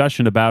a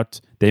discussion about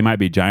They Might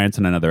Be Giants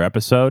in another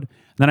episode.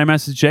 And then I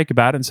messaged Jake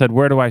about it and said,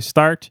 where do I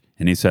start?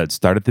 And he said,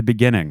 start at the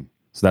beginning.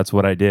 So that's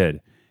what I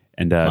did.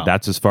 And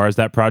that's as far as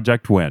that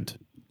project went.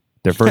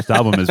 Their first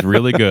album is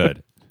really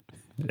good.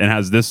 And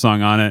has this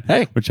song on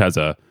it, which has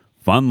a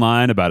fun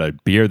line about a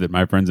beer that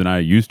my friends and I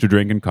used to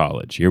drink in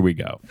college. Here we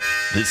go.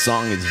 This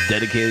song is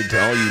dedicated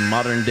to all you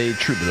modern-day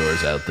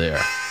troubadours out there.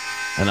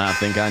 And I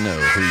think I know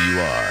who you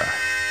are.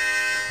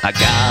 I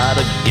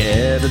gotta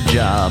get a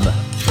job.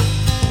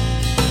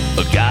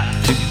 I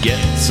got to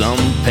get some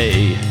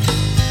pay.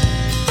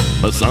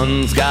 My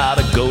son's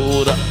gotta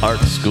go to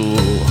art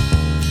school.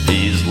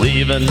 He's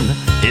leaving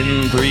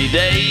in 3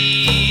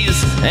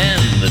 days,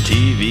 and the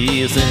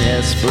TV's in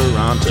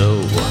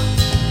Esperanto.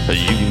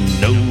 You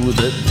know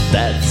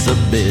that's a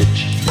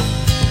bitch.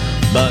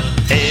 But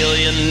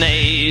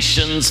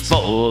alienation's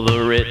for the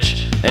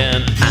rich,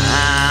 and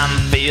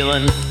I'm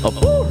feeling a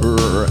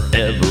poorer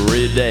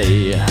every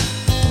day.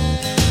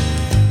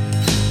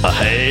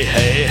 Hey,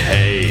 hey,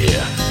 hey.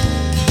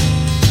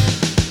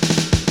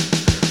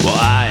 Well,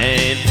 I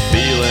ain't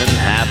feeling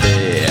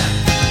happy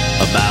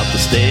about the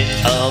state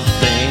of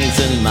things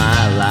in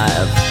my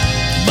life,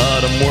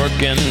 but I'm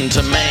working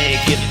to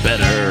make it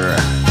better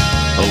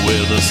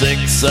with a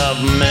 6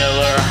 of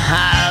Miller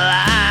High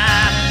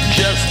Life.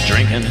 Just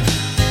drinking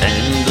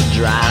and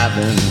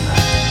driving,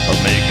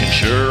 making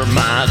sure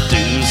my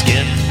dues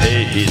get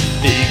paid,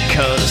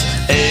 because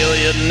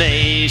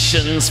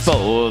alienation's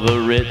for the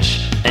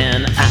rich,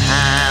 and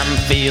I'm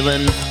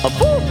feeling a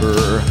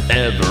poorer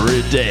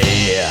every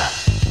day.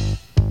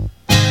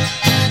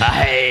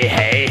 Hey,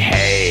 hey,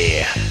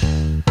 hey.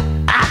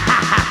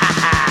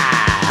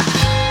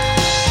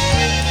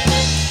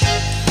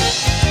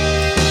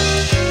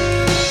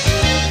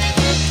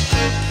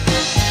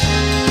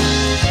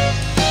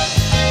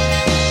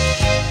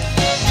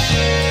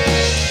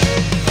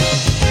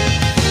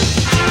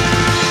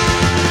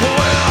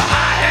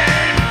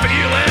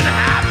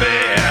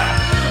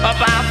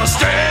 About the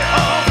state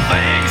of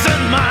things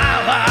in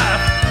my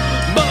life,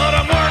 but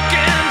I'm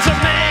working to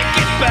make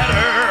it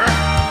better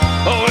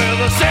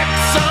with a 6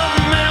 of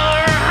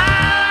Miller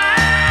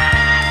High.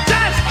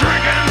 Just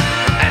drinking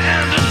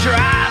and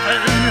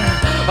driving,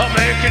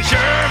 making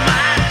sure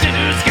my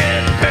dues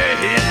get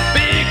paid,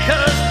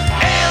 because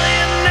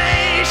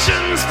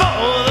alienation's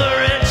for the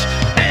rich,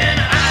 and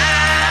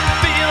I'm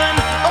feeling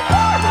a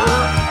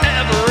poorer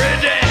every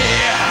day.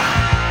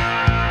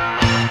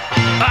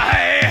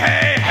 Hey,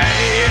 hey, hey.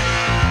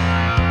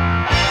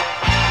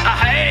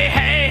 Hey,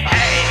 hey,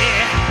 hey.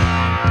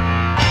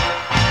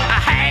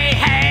 Hey,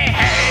 hey,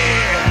 hey.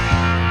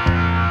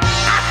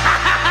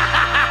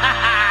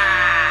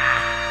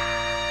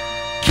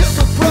 Kids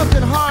with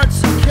broken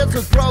hearts and kids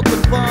with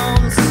broken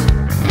bones.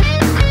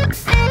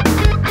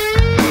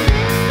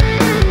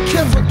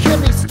 Kids with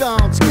kidney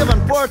stones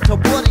giving birth to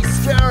bloody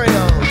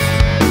stereos.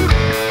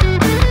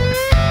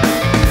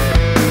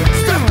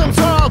 Systems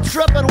are all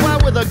tripping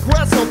wet with a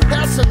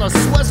missing the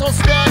swizzle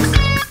sticks.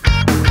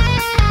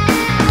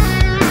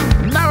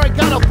 Mary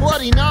got a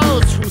bloody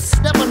nose from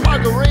sniffing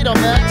margarita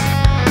mix.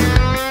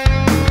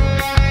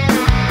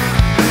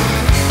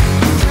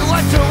 She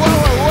licked her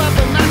lower lip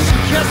and then she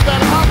kissed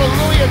that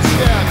hallelujah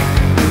chick.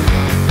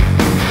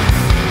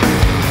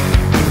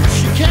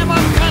 She came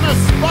up kind of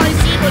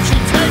spicy, but she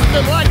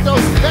tasted like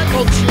those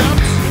pickle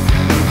chips.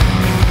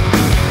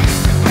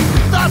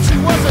 Thought she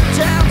was a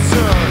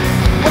dancer,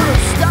 but her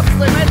steps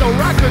they made the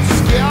record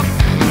skip.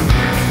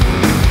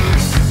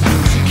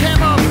 She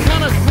came off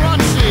kind of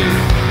crunchy,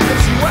 but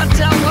she went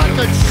down like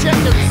a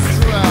chicken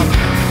strip.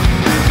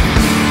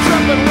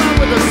 Dripping wet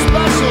with a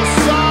special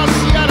sauce,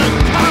 she had a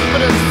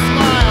confident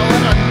smile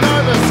and a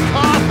nervous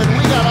cough, and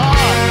we got off.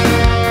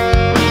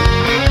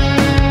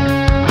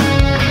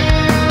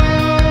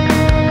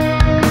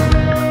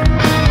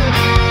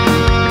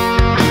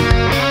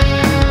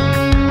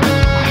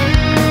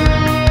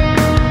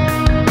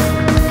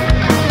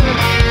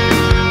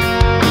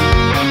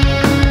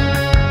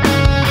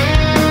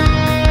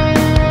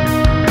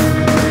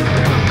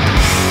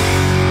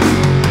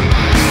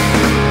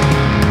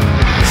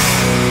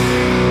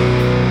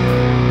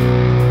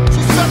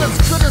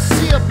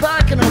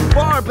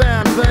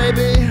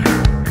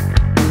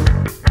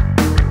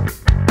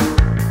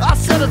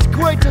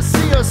 Great to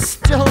see her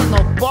still in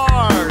the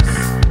bars.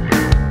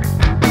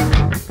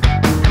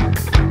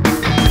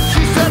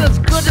 She said it's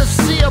good to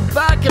see her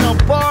back in a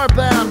bar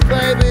band,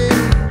 baby.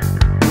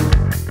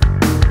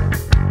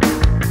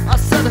 I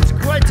said it's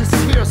great to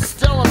see her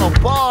still in the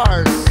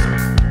bars.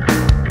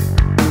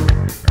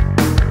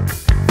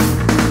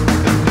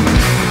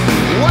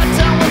 Went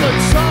down with a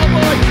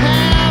tallboy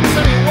cams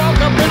and he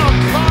woke up in a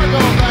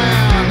cargo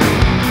van.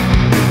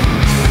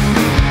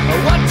 I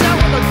went down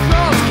with a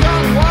girls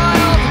gone wild.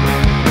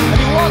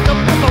 Woke up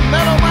with a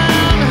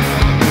middleman.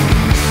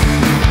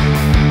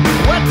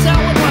 Went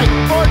down with like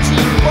 14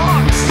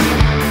 bucks.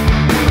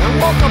 And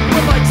woke up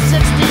with like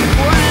 60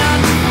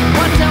 grand.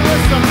 Went down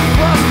with some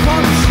crust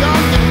punk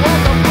junk and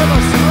woke up with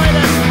a straight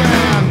edge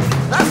man.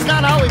 That's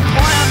not how we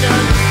planned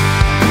it.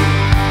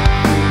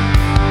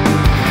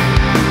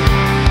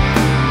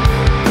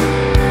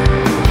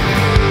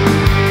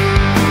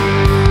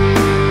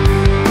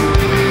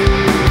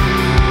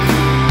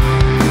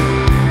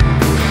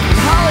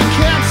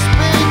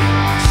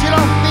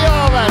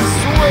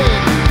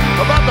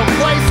 About the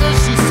places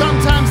she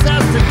sometimes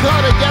has to go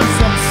to get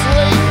some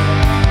sleep.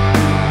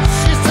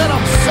 She said,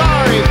 I'm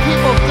sorry,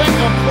 people think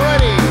I'm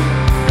pretty.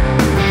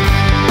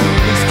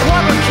 These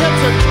clever kids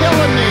are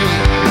killing me.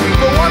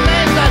 For one, they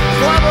ain't that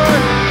clever.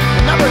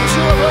 And number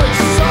two, it really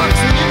sucks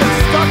when you get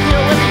stuck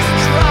here with these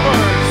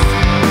Trevors.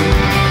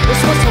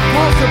 This was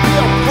supposed to be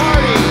a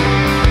party.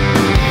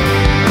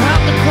 And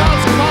half the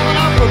crowd's calling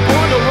out for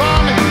Born to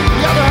Run, and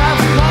the other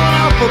half's calling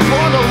out for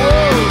Born to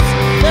Lose.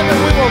 Maybe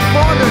we were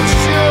born to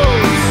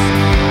choose.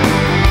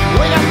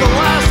 We got the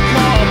last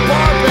call,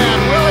 bar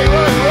band, really,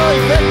 really, really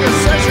big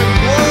decision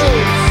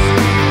blues.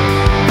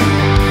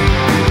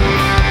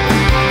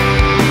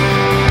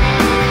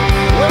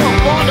 We were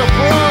born to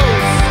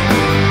bruise.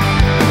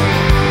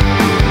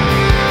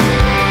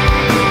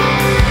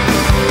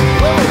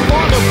 We were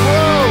born to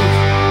bruise.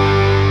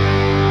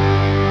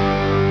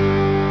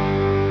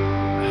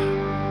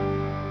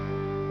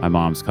 My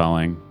mom's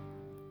calling.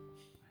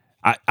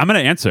 I'm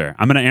going to answer.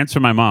 I'm going to answer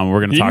my mom.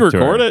 We're going to talk to her. You can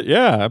record it?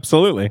 Yeah,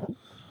 absolutely.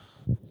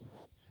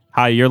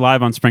 Hi, you're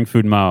live on Spring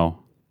Food Mo.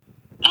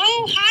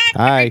 Oh,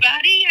 hi,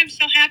 everybody. I'm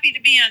so happy to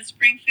be on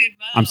Spring Food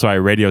Mo. I'm sorry,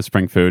 Radio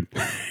Spring Food.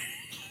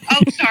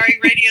 Oh, sorry,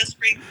 Radio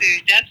Spring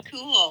Food. That's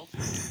cool.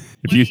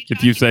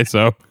 If you say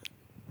so.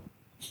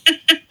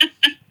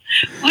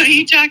 What are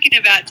you talking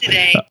about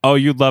today? Oh,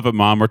 you'd love it,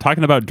 Mom. We're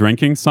talking about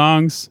drinking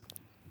songs.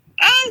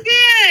 Oh,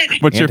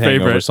 good. What's your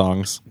favorite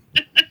songs?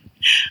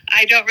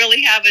 I don't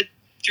really have a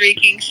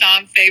drinking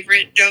song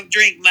favorite. Don't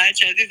drink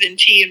much other than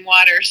tea and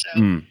water.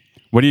 So.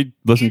 What do you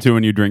listen to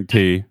when you drink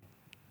tea?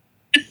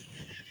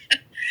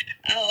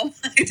 Oh,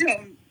 I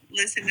don't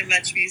listen to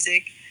much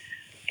music.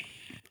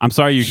 I'm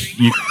sorry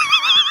you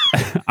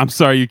I'm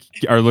sorry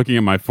you are looking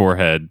at my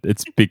forehead.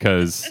 It's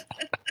because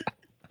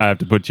I have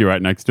to put you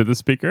right next to the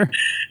speaker.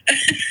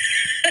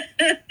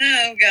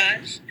 Oh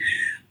gosh.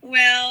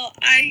 Well,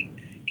 I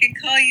can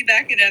call you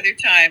back another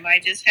time. I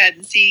just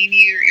hadn't seen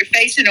your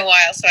face in a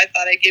while, so I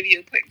thought I'd give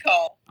you a quick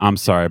call. I'm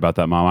sorry about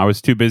that, Mom. I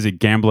was too busy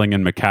gambling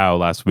in Macau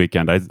last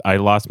weekend. I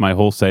lost my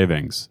whole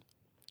savings.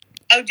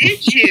 Oh,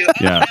 did you?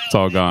 Yeah, it's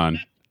all gone.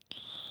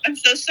 I'm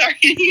so sorry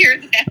to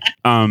hear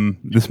that.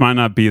 This might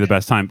not be the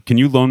best time. Can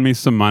you loan me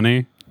some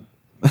money?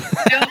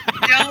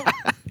 Don't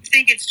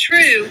think it's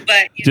true,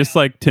 but just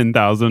like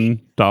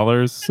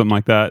 $10,000, something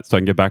like that, so I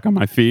can get back on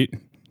my feet.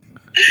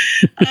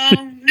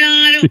 No,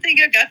 I don't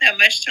think I've got that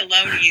much to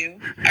loan you.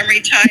 I'm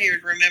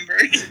retired, remember?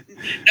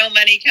 No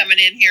money coming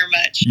in here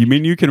much. You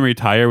mean you can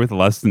retire with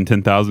less than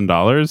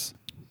 $10,000?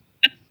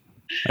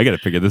 I got to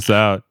figure this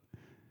out.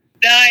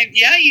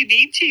 Yeah, you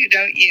need to,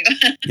 don't you?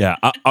 Yeah,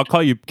 I'll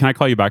call you. Can I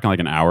call you back in like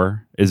an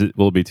hour?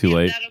 Will it be too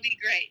late? That'll be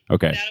great.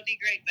 Okay. That'll be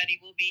great, buddy.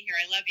 We'll be here.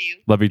 I love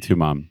you. Love you too,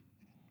 Mom.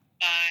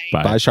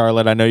 Bye. Bye,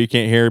 Charlotte. I know you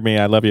can't hear me.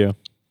 I love you.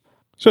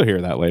 She'll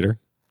hear that later.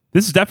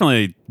 This is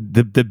definitely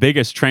the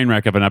biggest train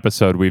wreck of an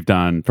episode we've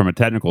done from a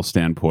technical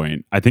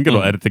standpoint. I think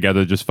it'll edit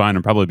together just fine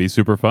and probably be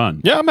super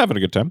fun. Yeah, I'm having a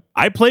good time.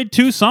 I played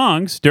 2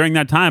 songs during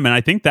that time, and I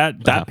think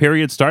that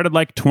period started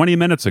like 20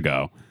 minutes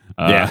ago.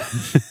 Yeah.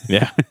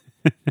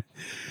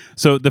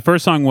 So the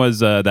first song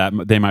was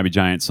that They Might Be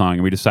Giant song,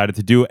 and we decided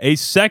to do a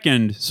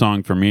second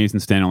song for me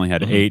since Dan only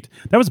had 8.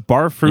 That was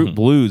Barfruit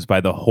Blues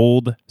by the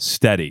Hold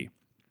Steady.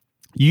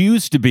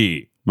 Used to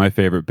be my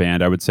favorite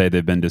band. I would say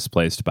they've been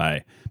displaced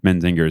by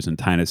Menzingers and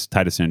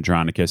Titus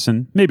Andronicus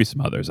and maybe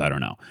some others. I don't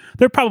know.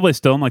 They're probably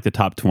still in like the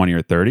top 20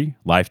 or 30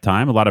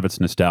 lifetime. A lot of it's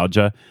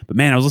nostalgia. But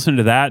man, I was listening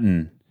to that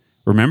and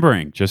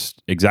remembering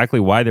just exactly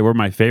why they were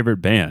my favorite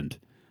band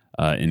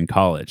in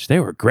college. They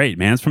were great,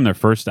 man. It's from their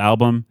first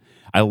album.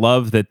 I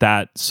love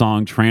that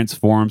song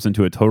transforms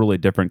into a totally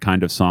different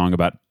kind of song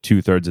about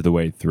 2/3 of the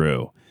way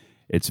through.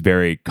 It's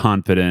very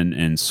confident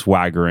and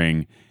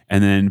swaggering,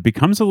 and then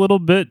becomes a little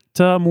bit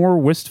more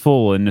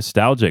wistful and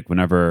nostalgic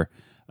whenever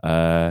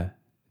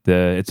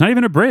it's not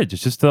even a bridge.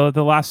 It's just the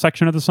last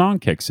section of the song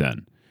kicks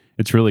in.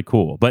 It's really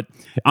cool. But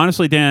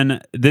honestly,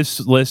 Dan, this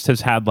list has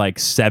had like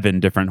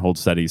 7 different Hold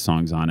Steady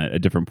songs on it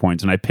at different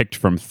points, and I picked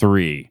from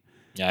 3.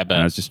 Yeah, I bet.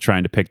 And I was just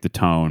trying to pick the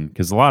tone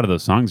because a lot of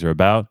those songs are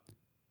about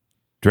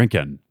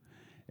drinking.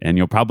 And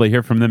you'll probably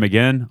hear from them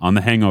again on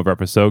the Hangover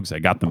episode because I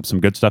got them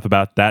some good stuff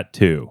about that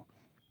too.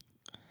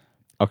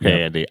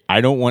 Okay, Andy,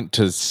 I don't want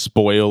to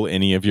spoil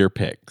any of your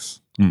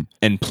picks.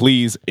 And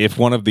please, if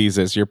one of these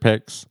is your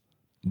picks,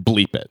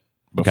 bleep it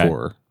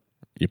before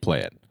you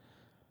play it.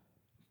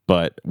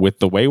 But with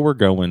the way we're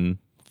going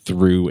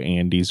through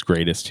Andy's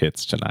greatest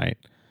hits tonight,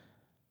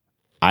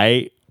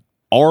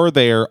 are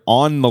there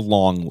on the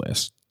long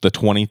list, the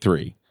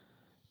 23,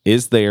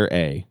 is there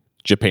a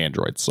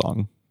Japandroid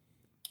song?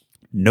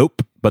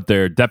 Nope, but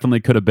there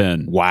definitely could have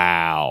been.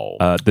 Wow.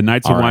 The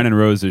Nights of Wine and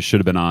Roses should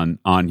have been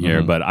on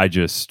here, but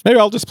maybe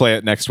I'll just play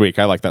it next week.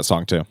 I like that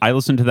song too. I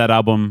listened to that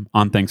album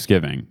on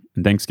Thanksgiving,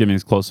 and Thanksgiving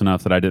is close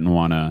enough that I didn't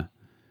want to.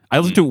 I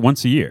listened to it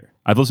once a year.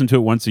 I've listened to it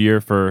once a year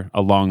for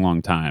a long,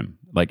 long time,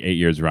 like 8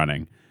 years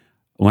running.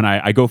 When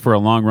I go for a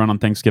long run on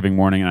Thanksgiving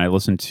morning, and I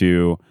listen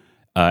to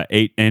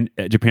 8 and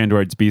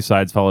Japandroid's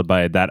B-sides, followed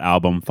by that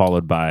album,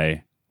 followed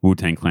by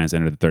Wu-Tang Clan's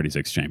Enter the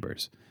 36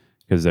 Chambers.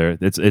 Because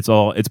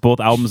it's both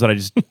albums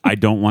that I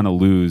don't want to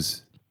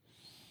lose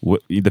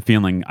the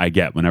feeling I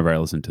get whenever I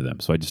listen to them.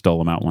 So I just dole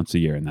them out once a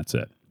year, and that's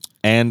it.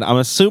 And I'm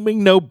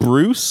assuming no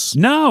Bruce?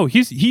 No,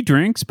 he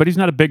drinks, but he's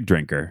not a big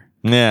drinker.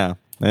 Yeah,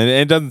 and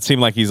it doesn't seem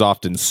like he's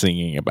often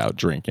singing about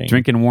drinking.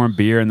 Drinking warm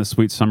beer in the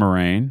sweet summer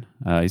rain.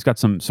 He's got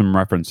some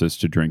references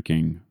to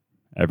drinking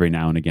every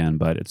now and again,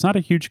 but it's not a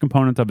huge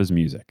component of his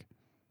music.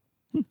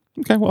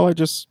 Okay, well, I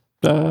just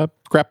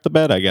crapped the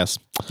bed, I guess.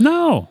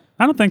 No,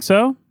 I don't think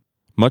so.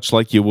 Much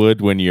like you would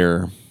when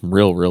you're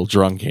real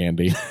drunk,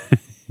 Andy.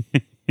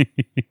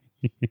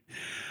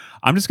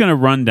 I'm just going to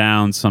run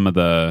down some of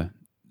the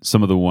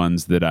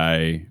ones that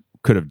I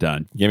could have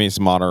done. Give me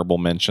some honorable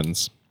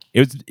mentions.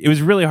 It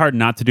was really hard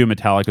not to do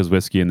Metallica's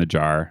Whiskey in the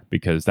Jar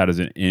because that is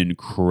an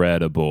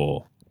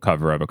incredible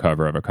cover of a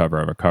cover of a cover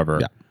of a cover.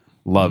 Yeah.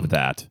 Love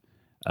that.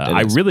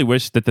 I really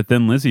wish that the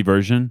Thin Lizzy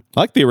version.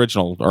 I like the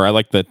original, or I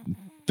like the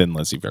Thin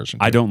Lizzy version.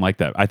 I don't like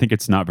that. I think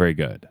it's not very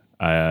good.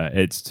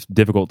 It's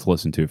difficult to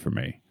listen to for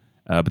me.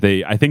 But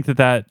I think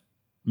that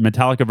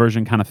Metallica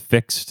version kind of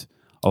fixed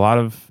a lot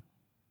of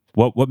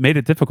what made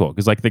it difficult.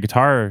 Because like the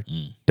guitar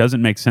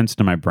doesn't make sense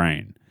to my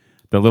brain.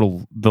 The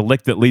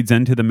lick that leads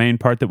into the main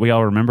part that we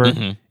all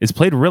remember is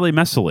played really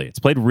messily. It's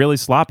played really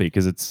sloppy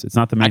because it's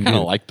not the main. I kind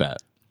of like that.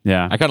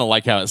 Yeah, I kind of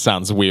like how it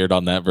sounds weird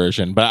on that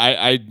version. But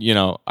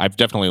I've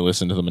definitely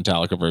listened to the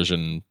Metallica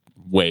version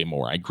way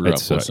more. I grew up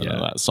listening to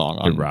that song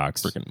on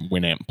freaking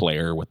Winamp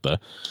player with the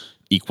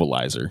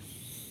equalizer.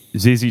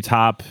 ZZ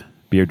Top,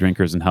 Beer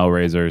Drinkers and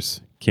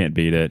Hellraisers, can't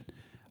beat it.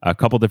 A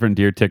couple different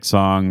Deer Tick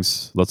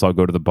songs. Let's All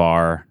Go to the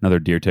Bar, another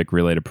Deer Tick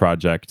related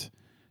project.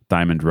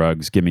 Diamond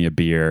Drugs, Give Me a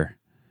Beer.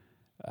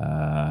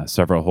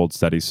 Several Hold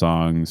Steady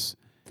songs.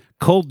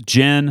 Cold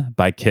Gin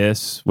by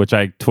Kiss, which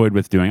I toyed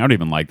with doing. I don't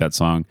even like that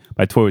song,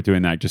 but I toyed with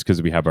doing that just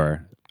because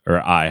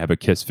I have a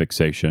Kiss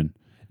fixation.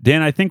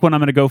 Dan, I think what I'm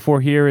going to go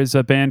for here is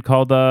a band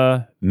called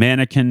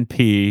Mannequin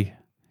P,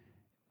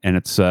 and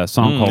it's a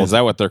song called... Is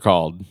that what they're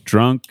called?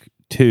 Drunk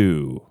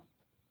 2.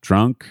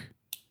 Drunk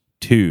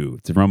 2.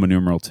 It's a Roman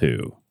numeral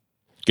 2.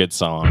 Good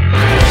song.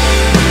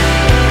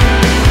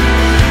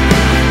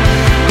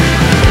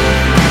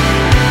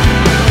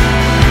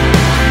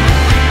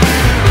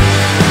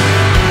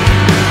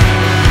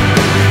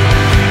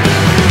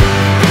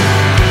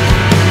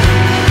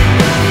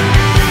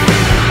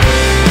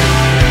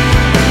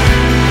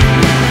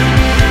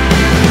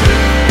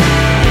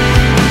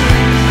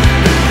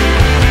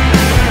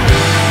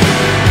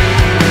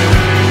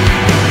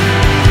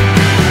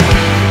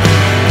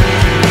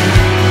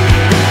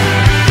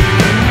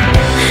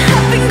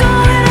 I've been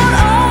going out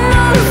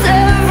almost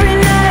every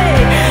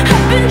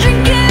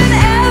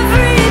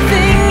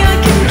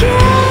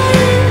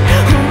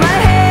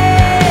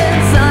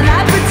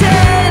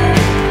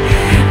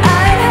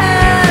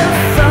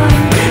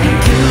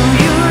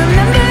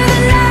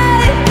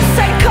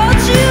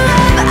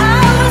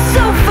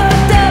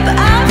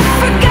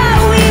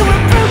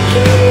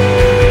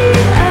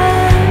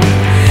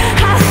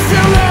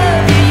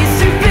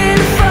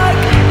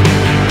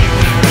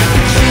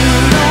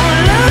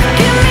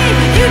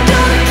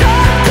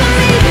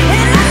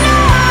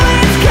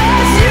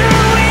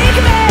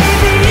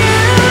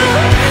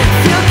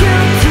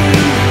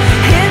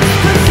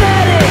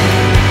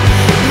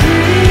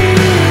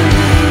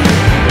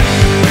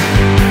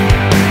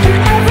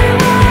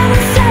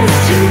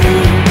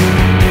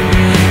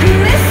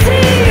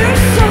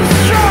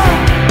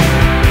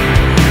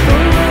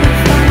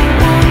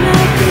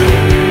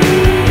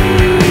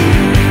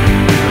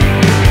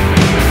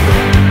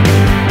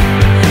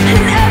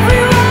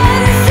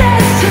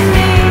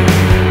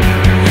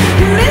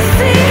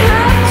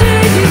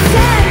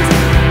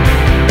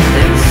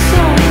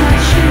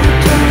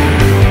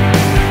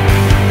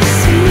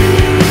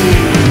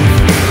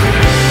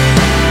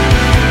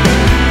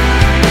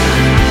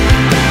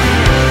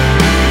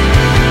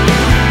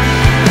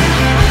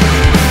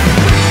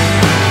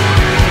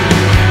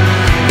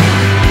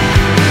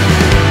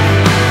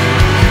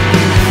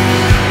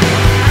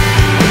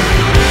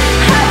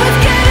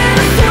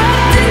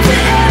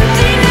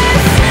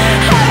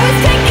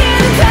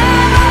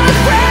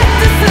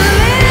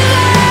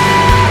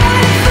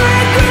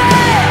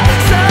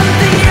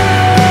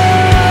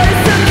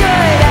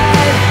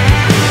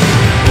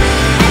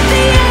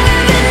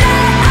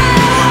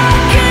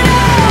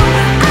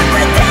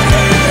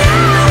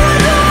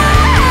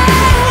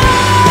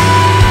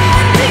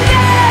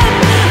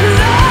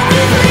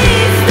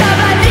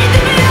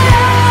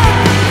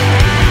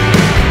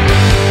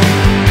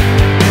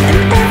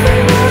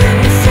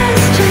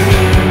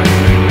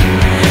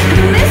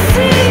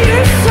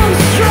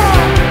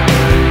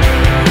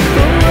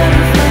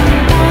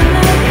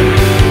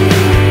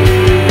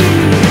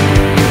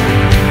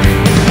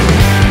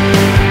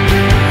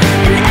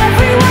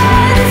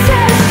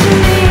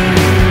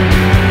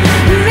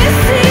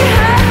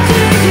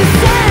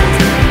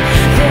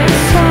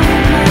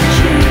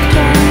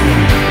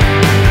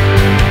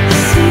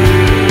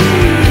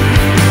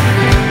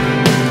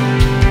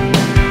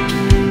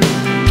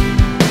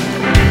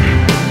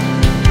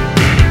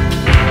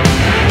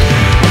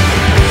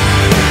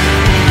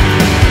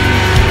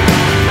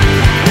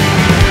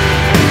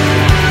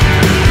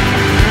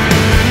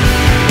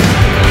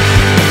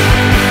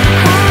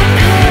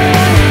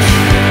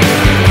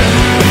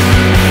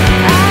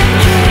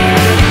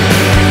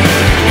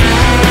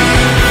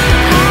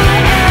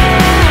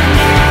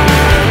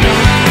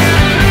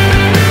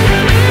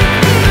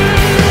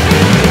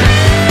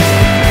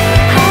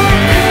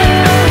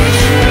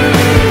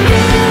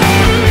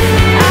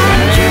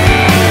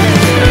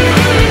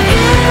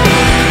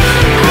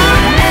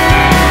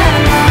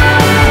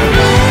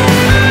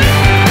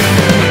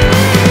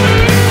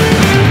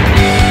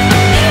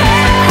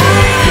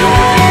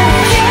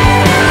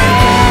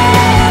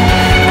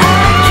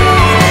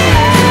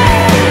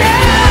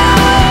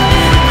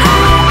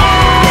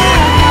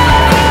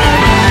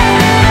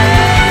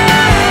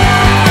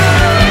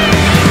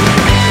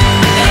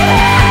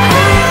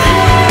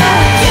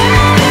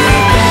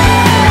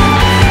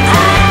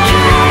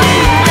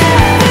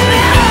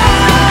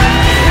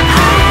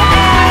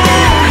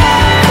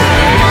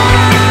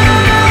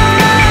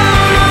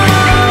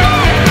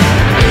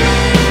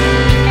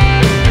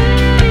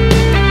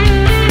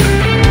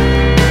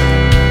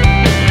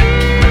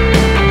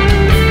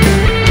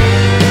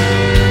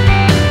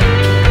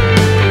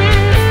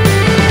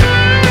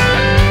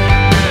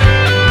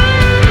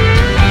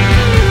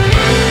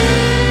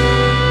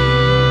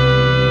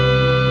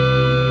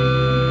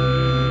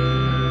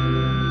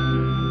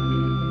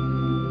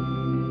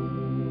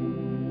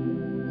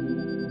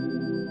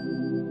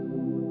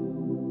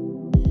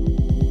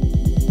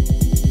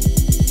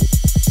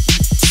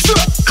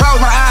close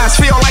my eyes,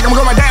 feel like I'm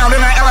going down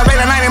in an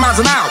elevator 90 miles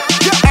an hour.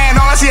 And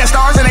all I see is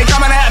stars and they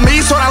coming at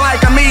me, sorta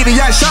like a meteor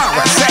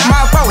shower. Set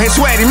my forehead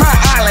sweaty, my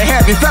eyelid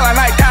heavy, feeling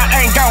like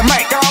I ain't gon'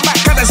 make.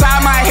 Cut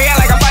inside my head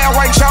like a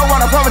fireworks show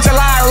on the 4th of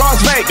July in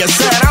Las Vegas.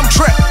 Said I'm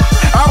tripped,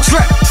 I'm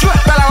slipped,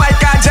 feeling like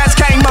I just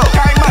can't move.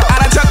 I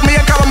done took me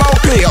a couple more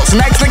pills.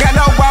 Next thing I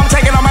know, I'm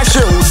taking on my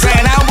shoes.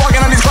 Saying I'm walking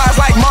on these clouds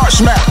like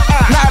marshmallow.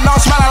 Now I know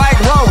smelling like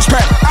rose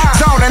pepper.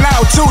 Zoning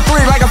out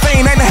 2-3 like a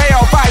fiend in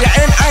hellfire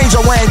and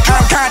angel wing.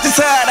 I'm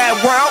conscious of that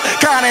world,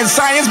 kind of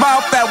science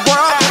about that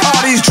world.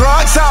 All these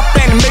drugs up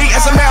in me,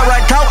 it's a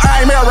miracle.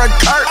 I'm Eric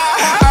Kurt.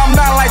 I'm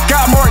not like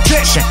a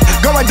mortician,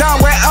 going down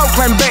with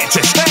Oakland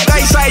bitches.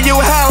 They say you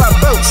hella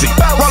bootsy,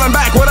 rolling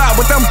back with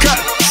them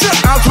cuts.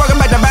 I'm smoking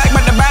back to back,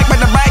 back to back, back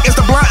to back. It's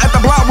the blunt at the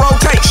blunt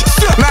rotation.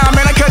 Now I'm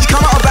in a country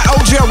come off the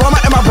OG aroma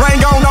and my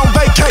brain going on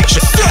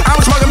vacation.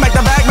 I'm smoking back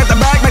to back, back to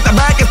back, back to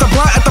back. It's the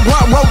blunt at the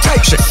blunt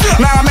rotation.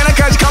 Now I'm in a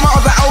country come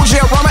off the OG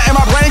aroma and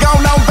my brain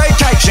going on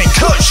vacation.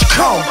 Kush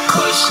coma,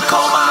 Kush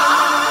coma.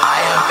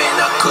 I am in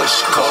a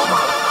Kush coma.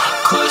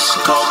 Kush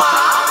coma.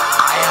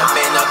 I am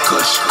in a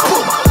Kush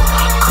coma.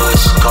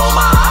 Kush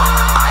coma.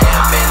 I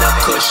am in a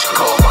Kush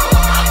coma.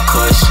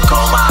 Kush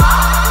coma.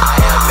 I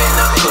am in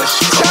a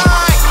Kush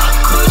coma.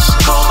 Kush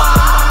coma.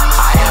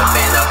 I am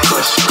in a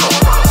Kush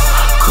coma.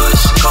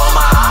 Kush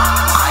coma.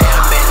 I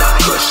am in a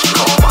Kush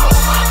coma.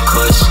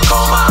 Kush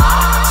coma.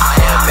 I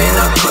am in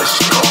a Kush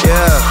coma.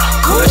 Yeah,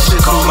 Kush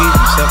coma.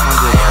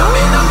 I am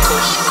in a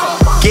Kush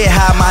coma. get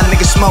high, my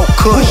nigga smoke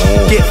kush.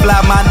 Get fly,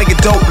 my nigga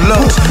dope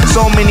looks.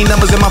 So many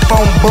numbers in my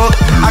phone book,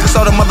 I can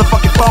start a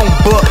motherfucking phone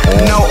book.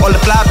 Know all the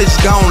fly bitches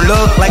gon'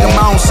 look like I'm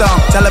on some.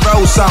 Tell a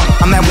bro some.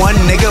 I'm that one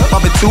nigga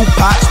bumping 2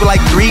 pots with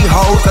like 3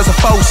 hoes. That's a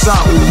faux sum.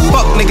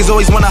 Fuck niggas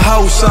always wanna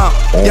hoe some.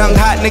 Young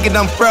hot nigga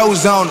done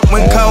froze on them.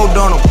 Went cold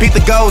on them. Beat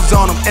the goals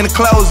on them. And the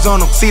clothes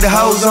on them. See the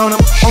hoes on them.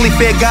 Only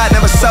fear God,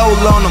 never sold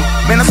on them.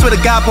 Man, I swear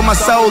to God, put my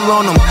soul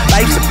on them.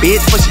 Life's a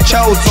bitch, but she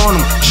chose on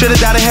them. Should've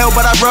died in hell,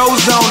 but I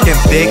rose on them.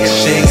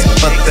 Convictions,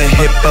 but the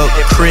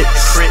hypocrites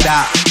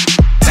stop.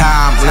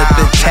 Time, let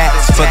the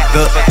tats for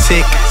the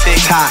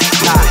tick-tock.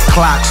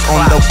 Clocks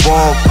on the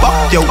wall,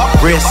 fuck your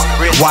wrist,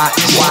 watch.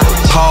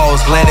 Pause,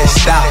 let it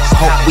stop,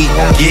 hope we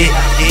get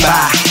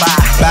by.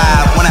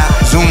 When I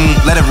zoom,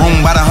 let it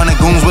room. About 100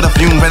 goons with a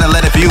fume, finna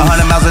let it fuse.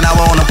 100 miles an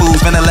hour on the booze,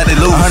 finna let it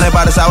loose. 100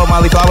 by the sour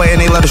Molly flower and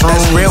they let us room.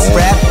 That's real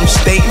rap, I'm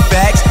stating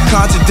facts.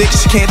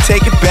 Contradictions, can't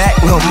take it back.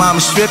 Little mama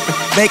stripping,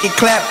 make it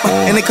clap.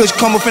 And the kush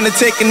coma finna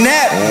take a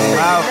nap.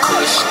 Wow.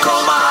 Kush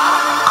coma,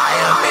 I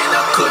am in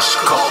a kush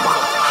coma.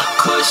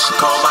 Kush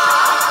coma,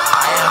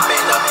 I am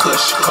in a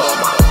kush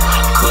coma.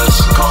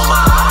 Kush coma,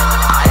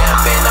 I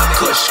am in a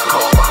kush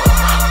coma.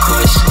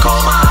 Kush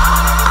coma,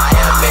 I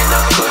am in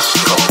a kush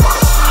coma.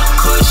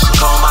 Kush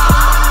coma,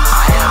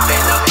 I am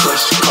in a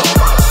kush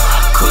coma.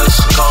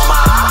 Kush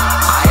coma,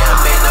 I am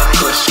in a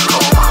kush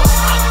coma.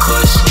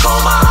 Kush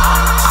coma,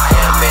 I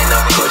am in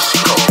a kush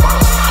coma.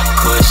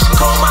 Kush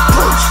coma,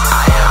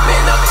 I am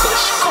in a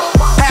kush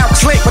coma. Out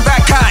sleep with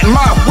that cotton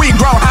mouth. We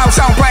grow house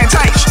on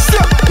plantation.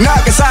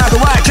 Knock inside the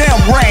white gym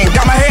ring.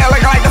 Got my hair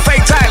looking like the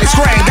fake Tyler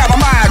screen. Got my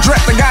mind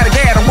drifting, gotta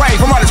get away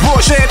from all this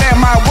bullshit in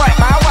my way.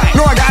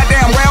 Knowing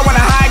goddamn well when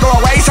the high go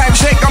away, same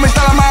shit got me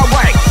still on my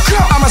way.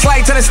 I'm a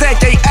slave to the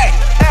sticky, ayy.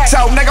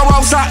 So nigga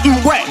roll something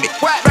with me.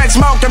 Been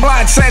smoking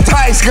blunt since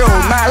high school.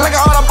 Now look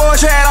at all the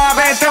bullshit I've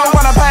been through.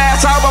 Wanna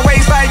pass over,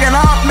 we staying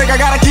up. Nigga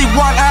gotta keep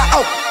one eye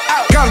open.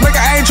 Cause nigga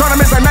ain't tryna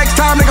miss the next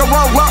time nigga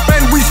roll up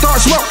and we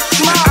start smoke.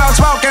 I'm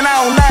smoking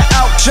on that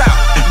out shop.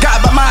 Got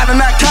my mind in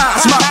that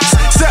cosmos.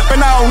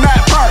 Sipping on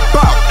that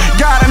purple.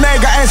 Got a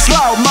nigga in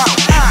slow mo.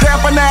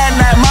 Dipping in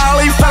that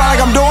Molly. Feeling like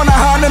I'm doing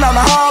 100 on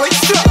the Harley.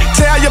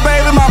 Tell your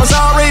baby mama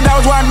sorry. That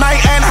was one night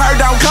and her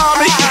don't call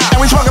me.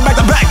 And we smoking back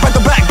to back, back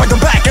to back, back to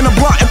back. In the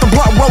blunt, at the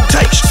blunt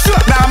rotation.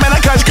 Now I'm in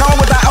a country cold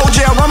with that OG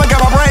aroma.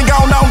 Got my brain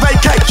going on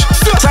vacation.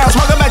 So I'm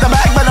smoking back to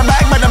back, back to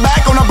back, back to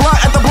back. On the blunt,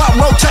 at the blunt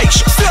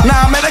rotation.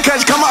 Now I'm in a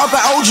country come off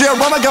the OG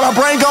aroma. Got my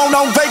brain going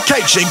on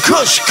vacation.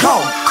 Kush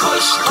coma.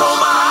 Kush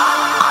coma,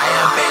 I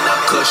am in a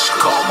kush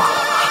coma.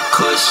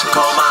 Kush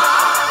coma,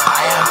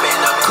 I am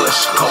in a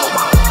kush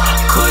coma.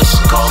 Kush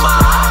coma,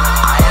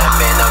 I am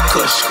in a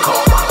kush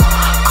coma.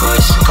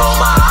 Kush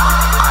coma,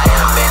 I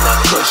am in a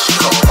kush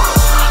coma.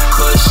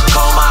 Kush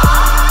coma,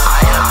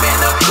 I am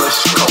in a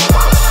kush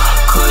coma.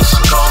 Kush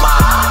coma,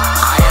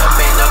 I am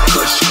in a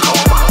kush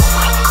coma.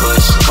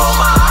 Kush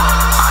coma,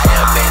 I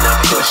am in a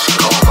kush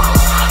coma.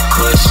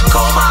 Kush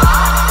coma,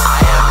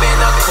 I am in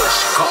a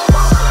kush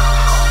coma.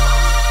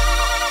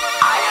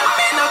 I am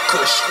in a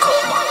kush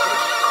coma.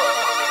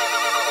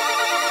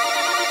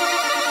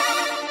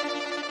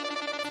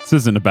 This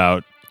isn't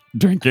about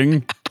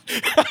drinking.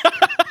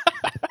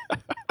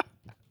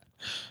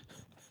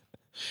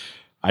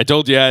 I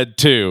told you I had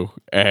 2,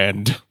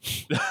 and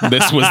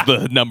this was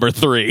the number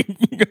 3.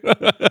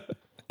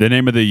 The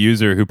name of the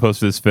user who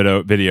posted this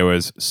video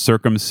is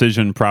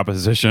Circumcision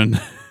Proposition.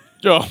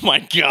 Oh my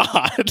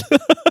God.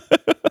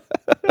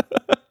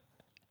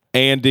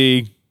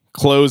 Andy,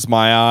 close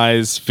my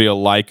eyes,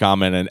 feel like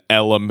I'm in an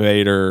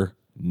elevator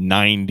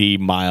 90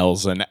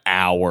 miles an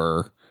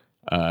hour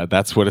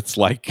That's what it's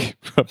like,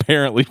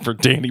 apparently, for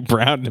Danny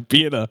Brown to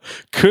be in a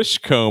Kush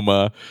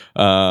coma.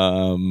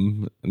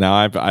 Now,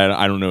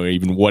 I don't know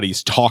even what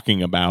he's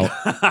talking about,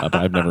 but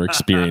I've never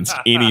experienced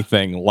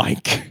anything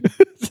like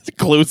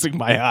closing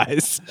my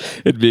eyes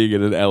and being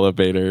in an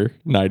elevator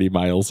 90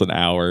 miles an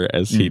hour,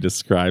 as he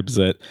describes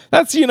it.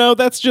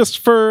 That's just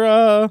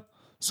for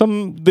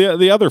some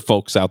the other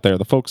folks out there,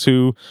 the folks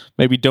who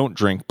maybe don't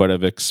drink but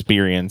have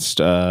experienced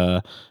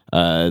the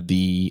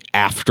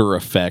after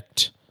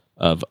effect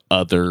of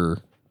other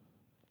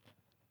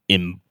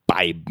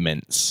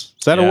imbibements.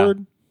 Is that a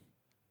word?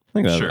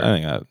 I think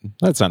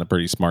that sounded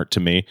pretty smart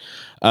to me.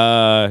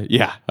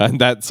 Yeah,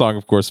 and that song,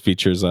 of course,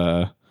 features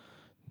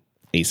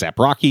A$AP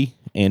Rocky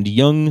and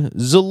Young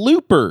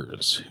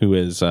Zaloopers, who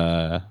has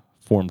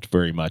formed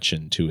very much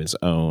into his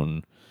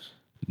own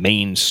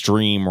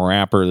mainstream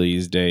rapper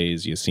these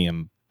days. You see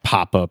him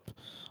pop up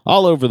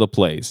all over the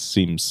place.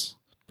 Seems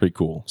pretty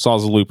cool. Saw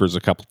Zaloopers a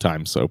couple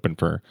times open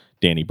for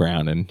Danny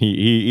Brown, and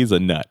he's a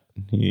nut.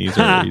 He's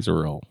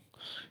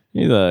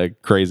a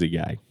crazy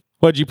guy.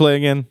 What'd you play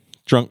again?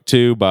 Drunk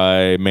 2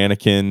 by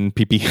Mannequin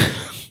PP.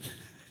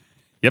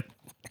 Yep.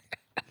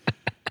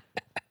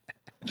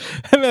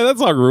 Man, that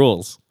song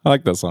rules. I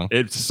like that song.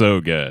 It's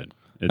so good.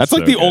 That's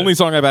like the only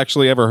song I've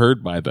actually ever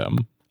heard by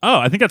them. Oh,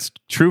 I think that's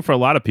true for a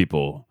lot of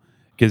people,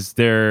 because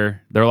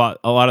they're a lot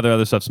of their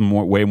other stuff's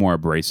way more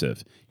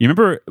abrasive. You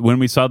remember when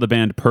we saw the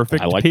band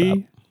Perfect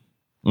P?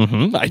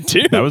 Mm-hmm, I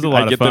do. That was a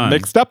lot of fun. I get them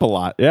mixed up a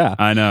lot. Yeah,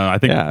 I know. I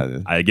think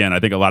I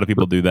think a lot of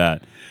people do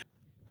that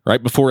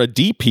right before a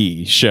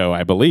DP show,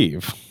 I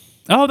believe.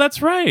 Oh,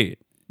 that's right.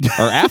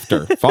 Or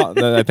after.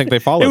 I think they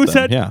followed. It was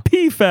them. at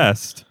P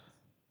Fest.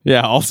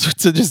 Yeah, all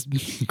sorts of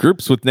just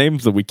groups with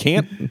names that we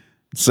can't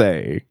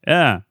say.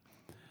 Yeah.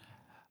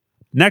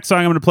 Next song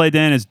I'm going to play,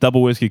 Dan, is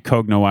Double Whiskey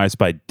Coke No Ice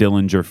by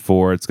Dillinger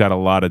 4. It's got a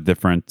lot of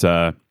different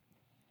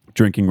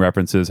drinking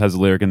references. Has a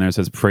lyric in there that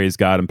says, "Praise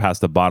God and pass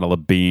the bottle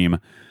of Beam."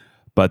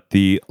 But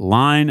the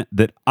line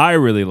that I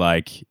really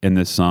like in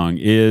this song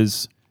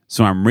is,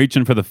 "So I'm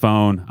reaching for the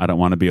phone. I don't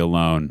want to be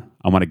alone.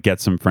 I want to get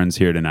some friends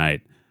here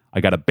tonight. I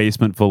got a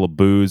basement full of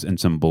booze and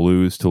some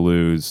blues to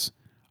lose.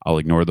 I'll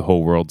ignore the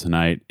whole world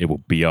tonight. It will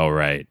be all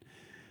right."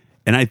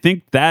 And I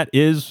think that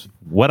is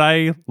what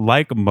I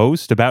like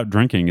most about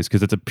drinking, is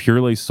because it's a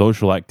purely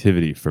social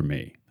activity for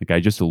me. Like,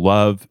 I just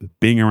love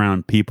being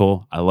around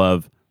people. I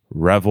love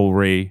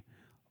revelry.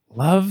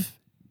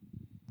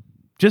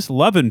 Just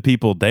loving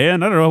people,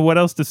 Dan. I don't know what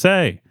else to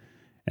say.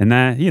 And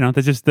that,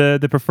 that's just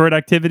the preferred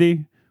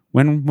activity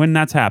when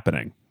that's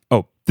happening.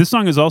 Oh, this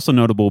song is also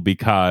notable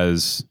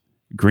because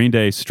Green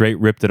Day straight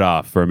ripped it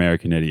off for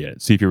American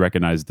Idiot. See if you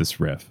recognize this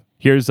riff.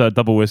 Here's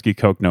Double Whiskey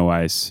Coke No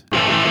Ice.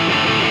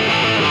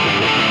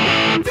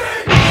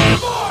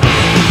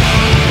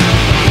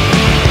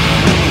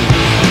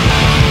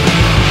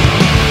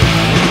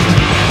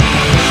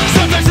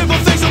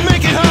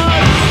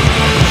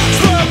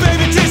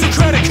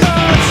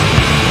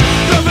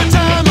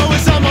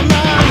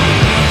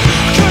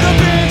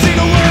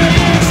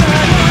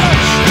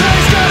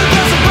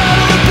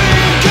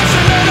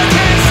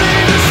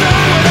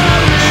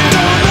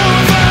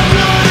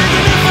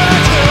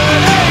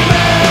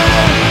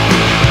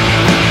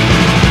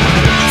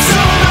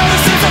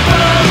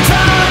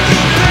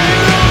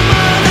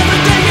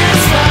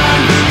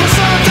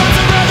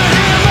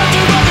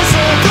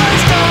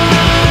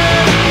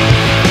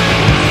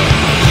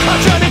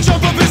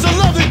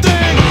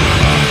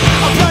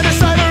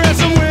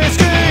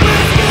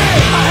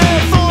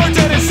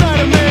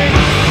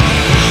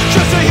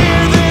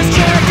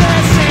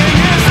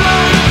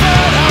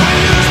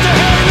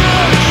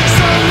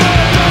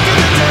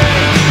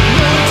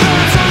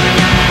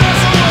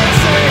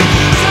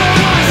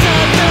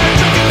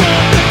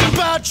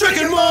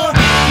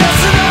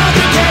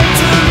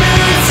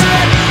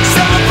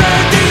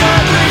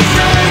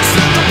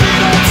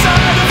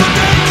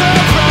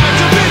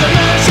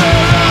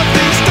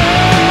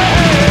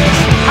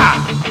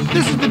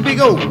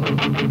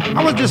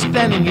 I was just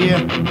standing here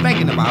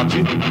thinking about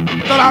you.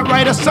 Thought I'd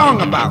write a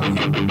song about you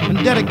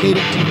and dedicate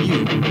it to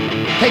you.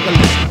 Take a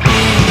listen.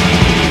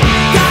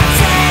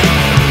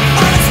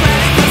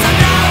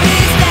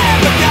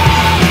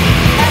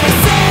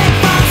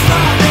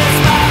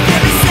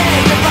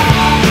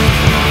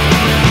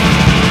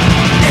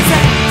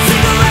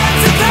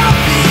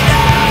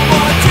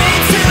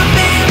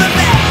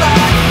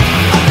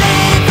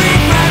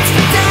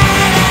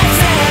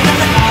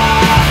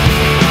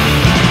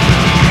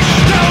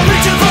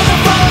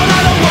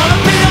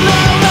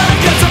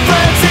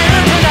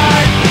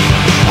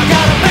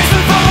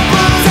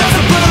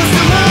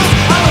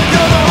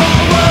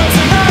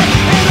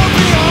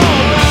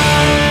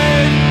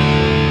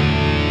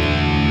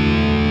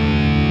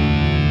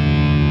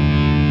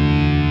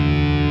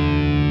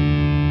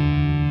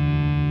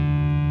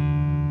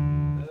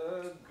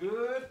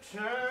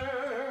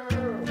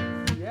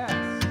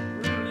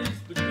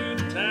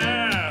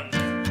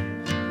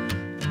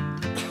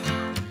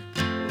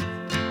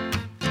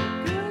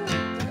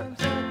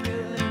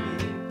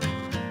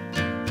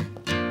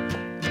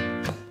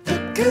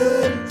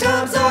 Good times.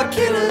 times are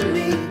killing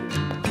me.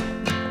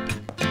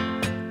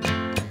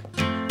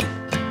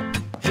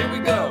 Here we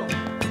go.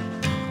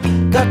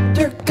 Got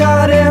your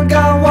goddamn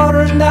got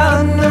water and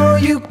I know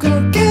you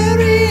can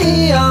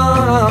carry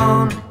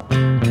on.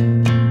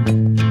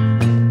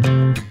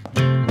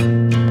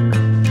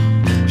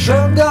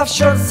 Shrug off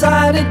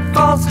short-sighted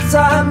false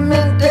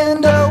assignment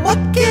and what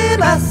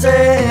can I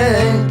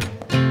say?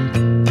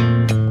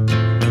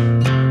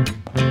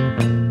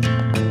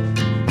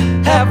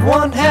 Have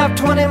one, have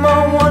 20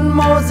 more, one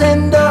more's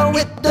and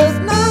it does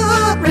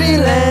not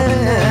really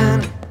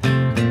end.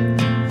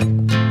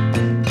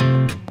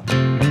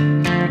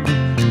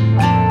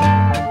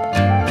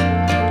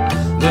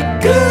 The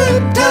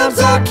good times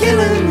are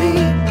killing me.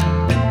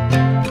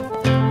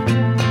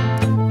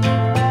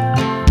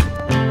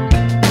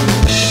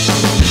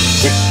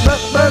 Kick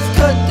butt, buzz,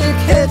 cut dick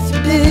heads, you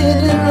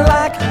didn't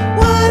like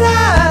what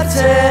I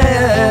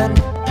said.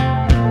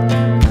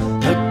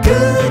 The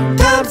good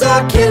times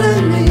are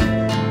killing me.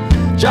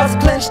 Just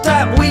clenched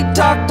tight, we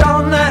talked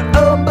all night,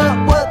 oh, but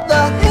what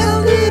the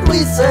hell did we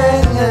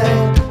say?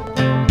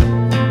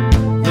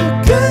 The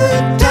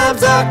good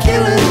times are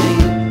killing me.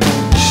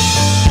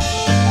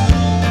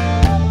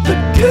 The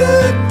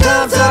good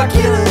times are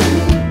killing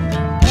me.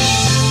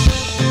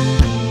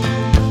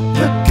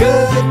 The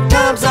good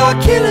times are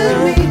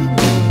killing me.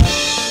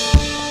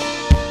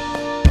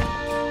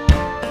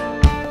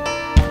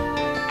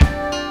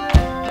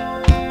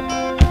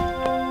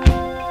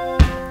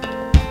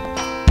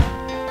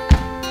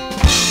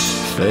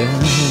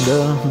 Fed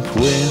up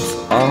with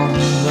all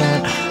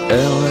that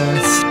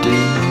LSD.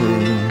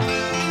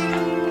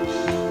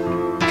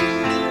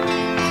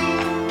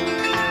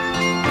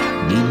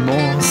 Need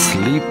more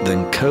sleep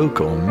than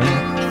coke or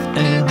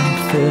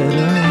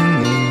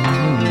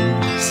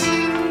methamphetamines.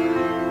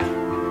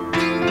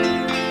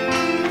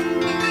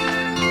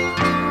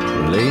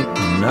 Late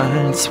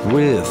nights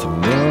with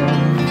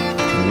warm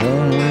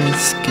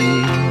whiskey.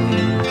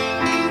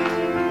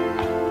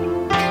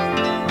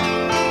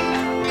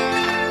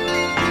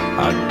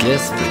 I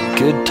guess the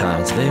good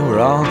times, they were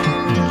all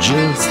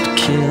just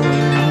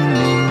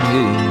killing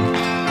me.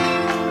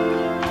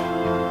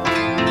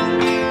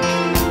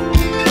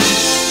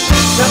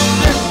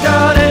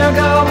 Got air,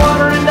 got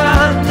water, and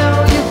I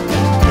know you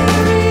can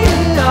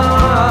carry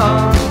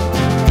on.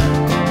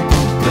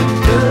 The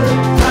good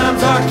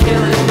times are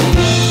killing me.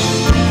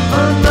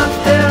 Enough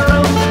hair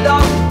on the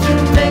dog to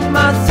make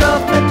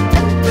myself an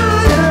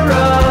entire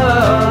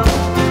of.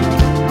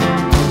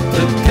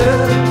 The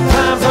good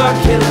times are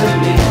killing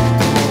me.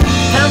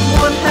 Have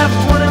one, have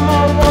 20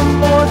 more, one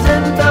more's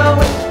and it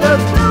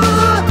does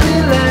not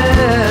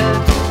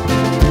relent.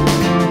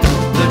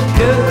 The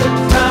good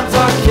times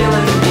are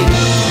killing me.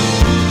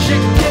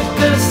 Chick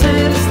kickers,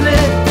 city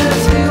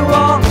slickers who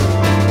all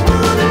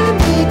wanted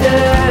me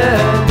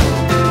dead.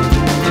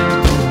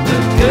 The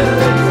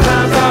good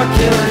times are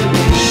killing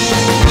me.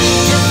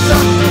 Get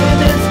sucked in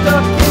and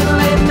stuck in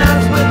late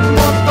nights with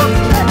more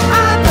folks that I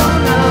don't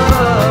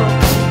know.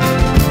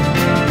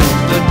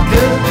 The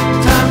good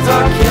times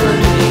are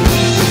killing me.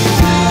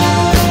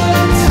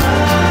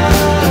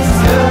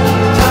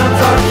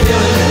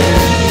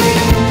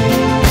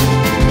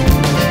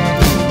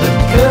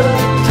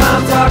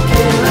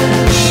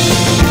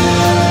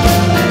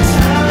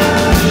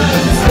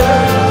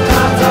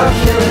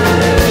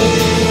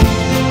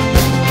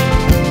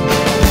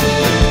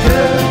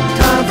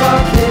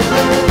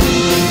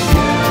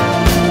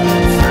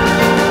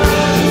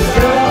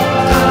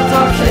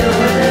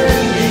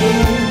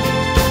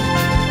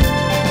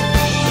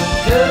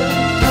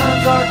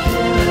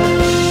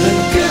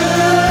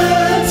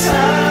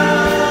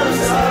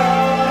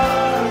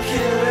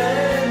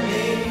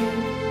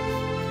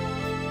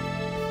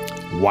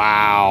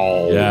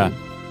 Wow. Yeah.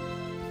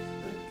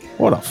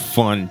 What a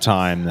fun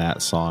time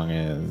that song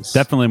is.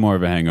 Definitely more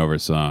of a hangover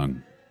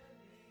song.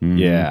 Mhm.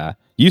 Yeah.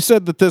 You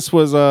said that this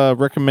was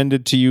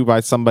recommended to you by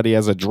somebody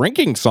as a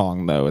drinking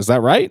song, though. Is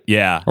that right?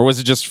 Yeah. Or was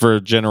it just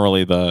for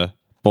generally the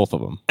both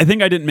of them? I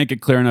think I didn't make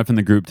it clear enough in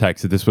the group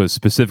text that this was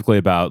specifically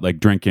about like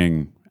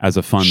drinking as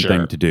a fun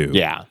thing to do.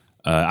 Yeah.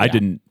 I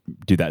didn't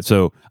do that.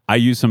 So I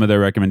used some of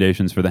their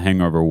recommendations for the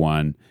hangover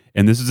one.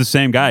 And this is the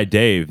same guy,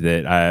 Dave,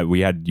 that we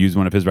had used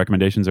one of his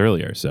recommendations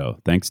earlier. So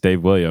thanks,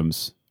 Dave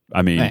Williams.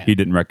 I mean, he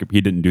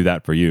didn't do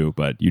that for you,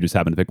 but you just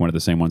happened to pick one of the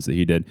same ones that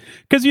he did.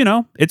 Because, you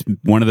know, it's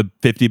one of the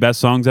 50 best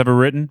songs ever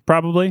written,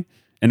 probably.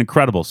 An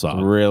incredible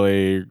song.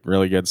 Really,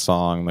 really good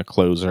song. The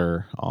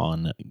closer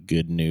on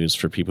Good News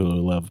for people who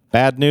love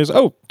bad news.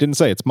 Oh, didn't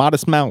say. It's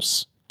Modest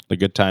Mouse. The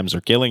good times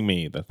are killing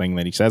me. The thing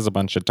that he says a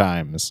bunch of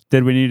times.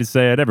 Did we need to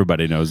say it?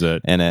 Everybody knows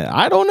it. And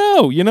I don't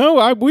know. You know,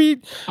 I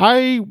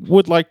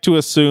would like to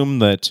assume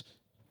that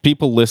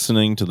people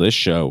listening to this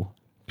show,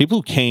 people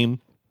who came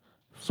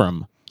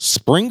from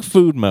Spring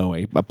Food Moe,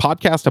 a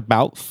podcast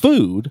about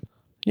food,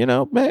 you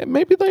know,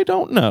 maybe they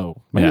don't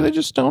know. Maybe they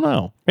just don't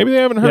know. Maybe they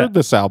haven't heard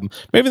this album.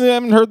 Maybe they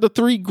haven't heard the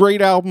 3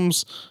 great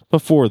albums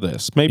before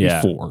this. Maybe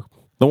 4.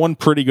 The one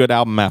pretty good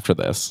album after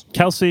this.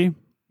 Kelsey,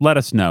 let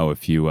us know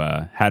if you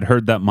had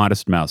heard that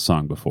Modest Mouse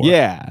song before.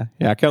 Yeah.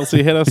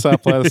 Kelsey, hit us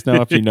up. Let us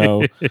know if you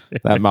know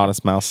that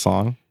Modest Mouse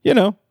song.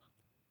 Not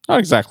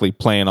exactly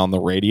playing on the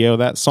radio,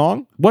 that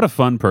song. What a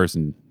fun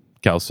person,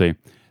 Kelsey.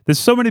 There's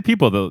so many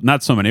people, though,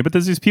 not so many, but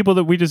there's these people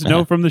that we just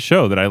know from the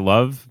show that I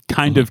love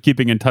kind of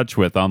keeping in touch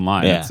with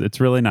online. Yeah. It's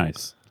really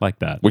nice. Like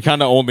that. We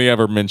kind of only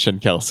ever mention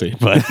Kelsey,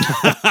 but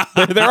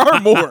there are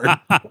more.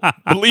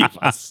 Believe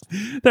us.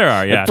 There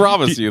are, yeah. I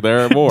promise you, there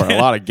are more. A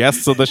lot of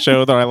guests of the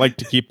show that I like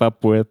to keep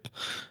up with.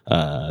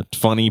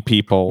 Funny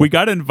people. We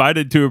got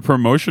invited to a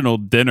promotional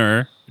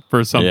dinner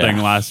for something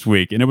last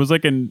week, and it was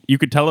like you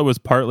could tell it was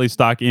partly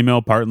stock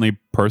email, partly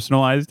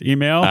personalized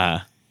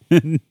email.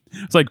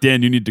 It's like,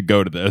 Dan, you need to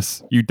go to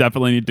this. You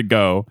definitely need to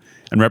go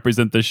and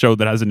represent this show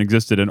that hasn't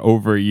existed in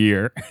over a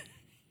year.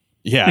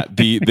 Yeah,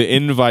 the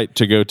invite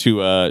to go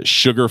to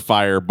Sugar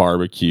Fire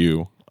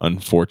Barbecue,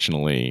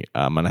 unfortunately,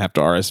 I'm going to have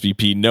to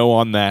RSVP no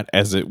on that,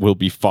 as it will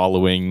be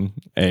following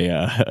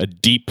a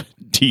deep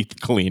teeth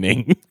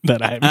cleaning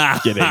that I'm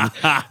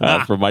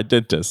getting from my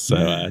dentist.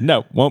 So,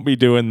 no, won't be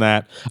doing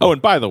that. Oh,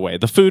 and by the way,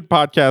 the food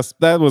podcast,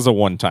 that was a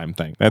one-time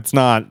thing.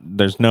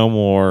 There's no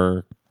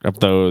more of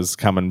those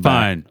coming back.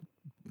 Fine.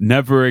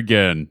 Never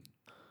again.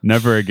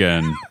 Never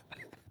again.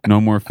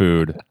 No more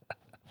food.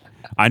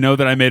 I know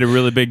that I made a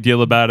really big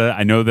deal about it.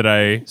 I know that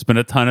I spent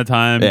a ton of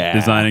time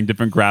designing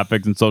different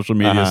graphics and social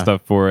media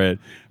stuff for it.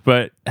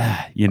 But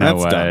you know That's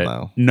what? done,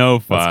 though. No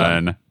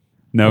fun.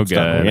 No That's good.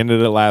 done. We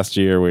ended it last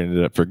year. We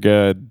ended it for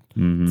good.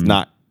 It's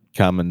not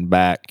coming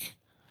back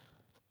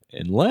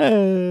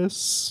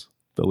unless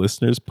the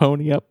listeners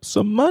pony up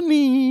some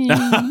money.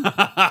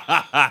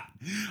 I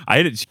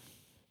did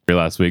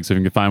last week, so if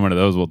you can find one of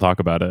those, we'll talk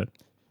about it.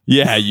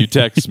 Yeah, you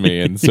text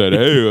me and said,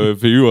 hey,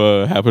 if you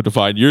happen to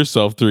find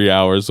yourself 3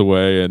 hours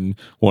away and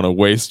want to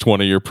waste one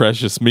of your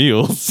precious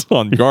meals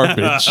on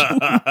garbage,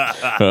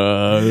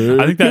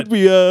 I think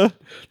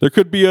there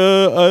could be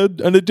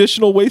an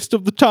additional waste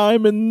of the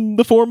time in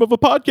the form of a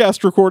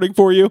podcast recording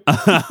for you.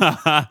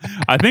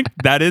 I think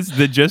that is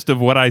the gist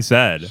of what I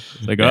said.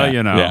 Like,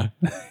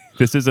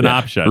 this is an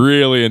option.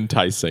 Really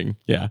enticing.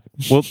 Yeah.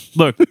 Well,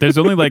 look, there's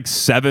only like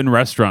 7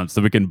 restaurants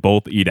that we can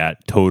both eat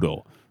at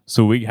total.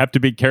 So we have to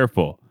be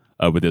careful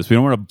with this. We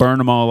don't want to burn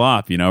them all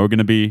off. We're going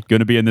to be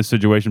in this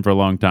situation for a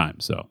long time.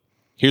 So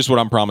here's what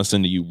I'm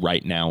promising to you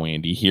right now,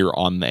 Andy, here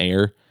on the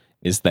air,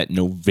 is that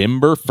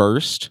November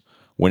 1st,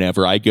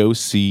 whenever I go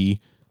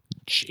see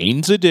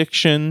Jane's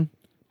Addiction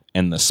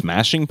and the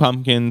Smashing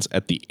Pumpkins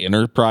at the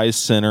Enterprise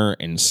Center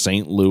in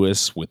St.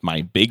 Louis with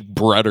my big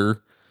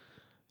brother,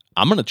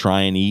 I'm going to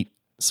try and eat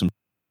some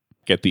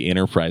at the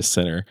Enterprise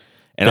Center.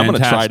 And I'm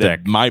going to try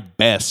my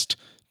best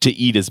to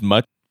eat as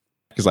much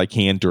as I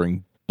can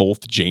during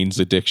both Jane's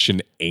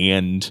Addiction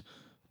and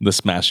the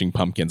Smashing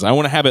Pumpkins. I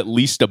want to have at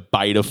least a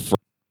bite of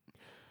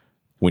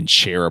when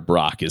Cherub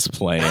Rock is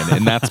playing,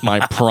 and that's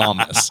my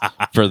promise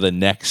for the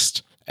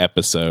next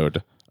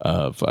episode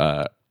of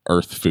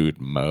Earth Food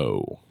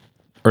Mo.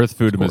 Earth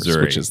Food course,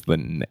 Missouri, which is the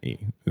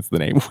name. It's the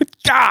name.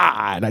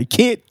 God, I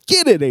can't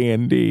get it,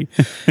 Andy.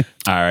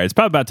 All right, it's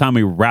probably about time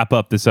we wrap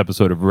up this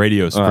episode of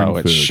Radio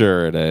Spring Food.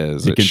 Sure it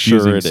is. The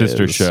confusing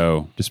sister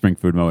show to Spring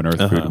Food Mo and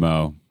Earth Food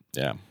Mo.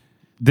 Yeah.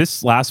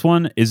 This last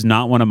one is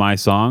not one of my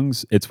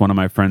songs. It's one of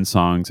my friend's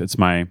songs. It's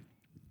my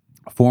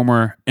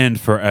former and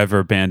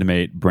forever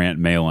bandmate, Brant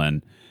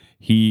Malin.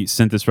 He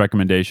sent this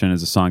recommendation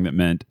as a song that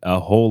meant a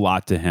whole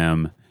lot to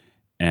him.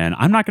 And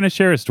I'm not going to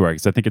share his story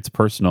because I think it's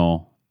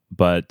personal,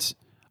 but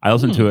I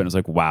listened to it and was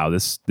like, wow,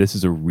 this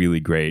is a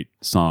really great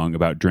song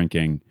about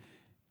drinking.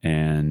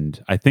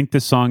 And I think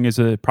this song is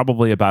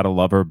probably about a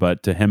lover,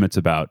 but to him, it's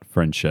about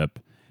friendship.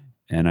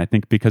 And I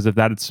think because of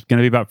that, it's going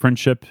to be about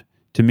friendship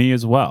to me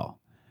as well.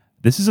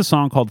 This is a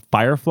song called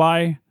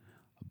Firefly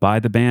by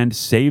the band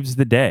Saves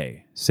the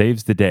Day.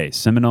 Saves the Day,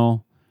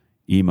 seminal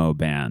emo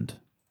band.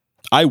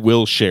 I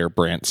will share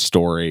Brant's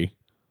story.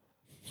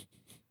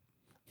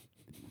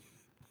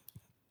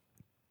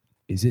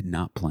 Is it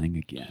not playing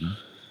again?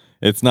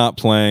 It's not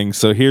playing.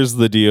 So here's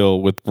the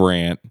deal with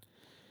Brant.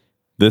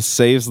 This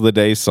Saves the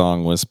Day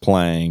song was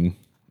playing,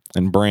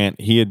 and Brant,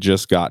 he had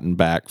just gotten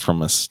back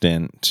from a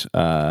stint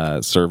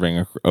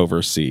serving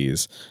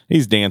overseas.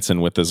 He's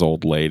dancing with his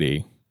old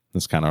lady.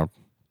 This kind of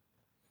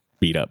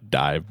beat up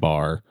dive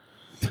bar.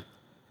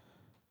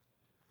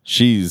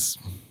 She's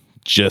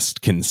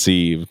just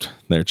conceived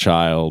their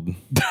child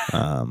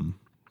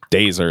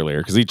days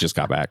earlier because he just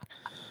got back.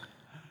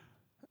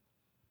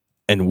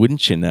 And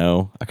wouldn't you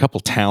know, a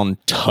couple town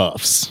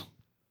toughs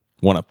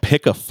want to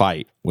pick a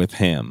fight with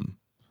him.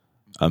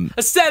 I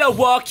said I'll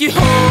walk you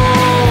home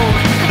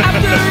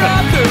after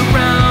other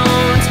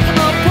rounds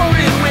of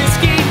pouring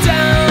whiskey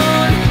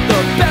down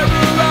the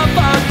barrel of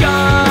our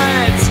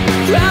guns.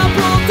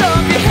 Trampled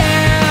on your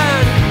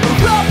head. We're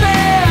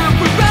robbing,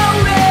 we're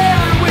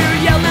rolling, we're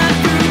yelling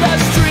through the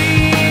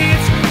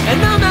streets, and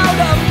I'm out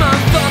of my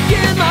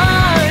fucking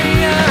mind.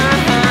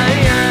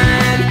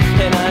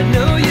 And I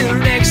know you're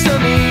next to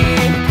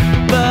me,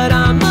 but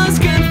I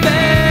must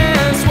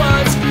confess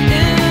what's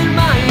in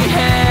my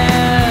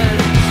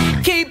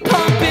head. Keep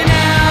pumping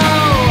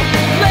out.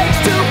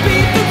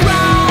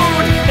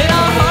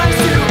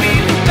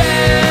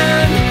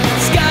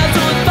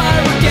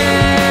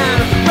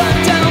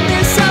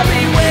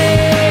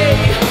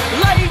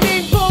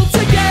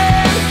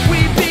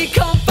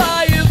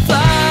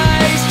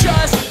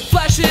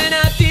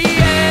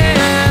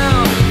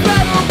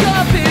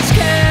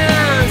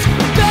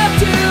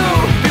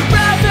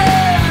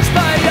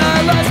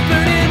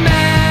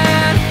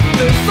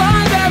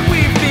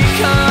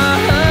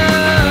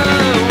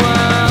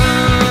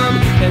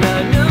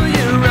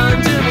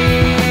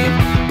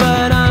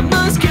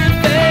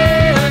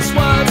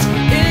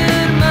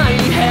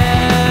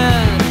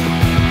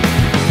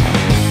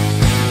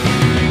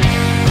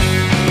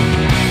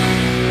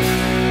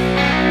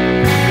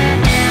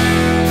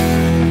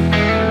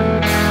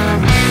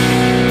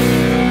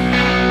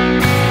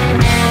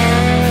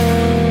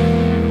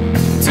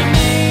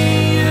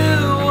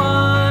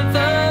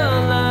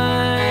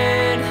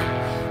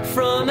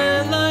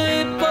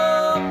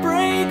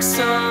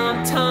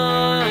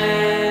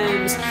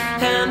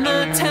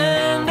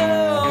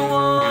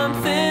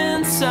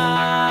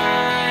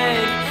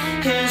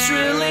 is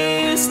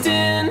released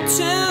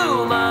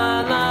into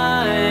my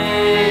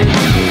life.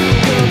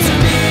 Come to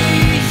me,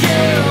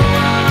 you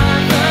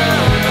are the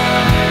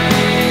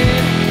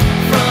light.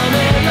 From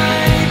a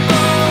light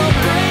bulb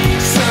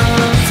breaks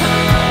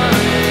sometimes,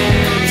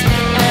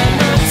 and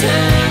the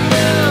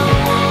tender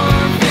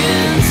warmth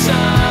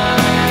inside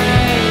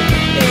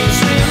is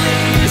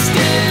released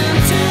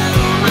into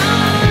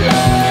my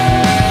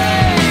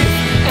life,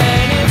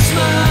 and it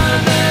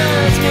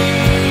smothers me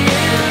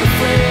in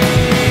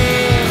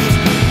flames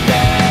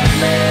that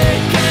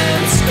lick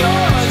and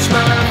scorch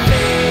my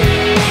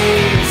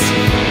face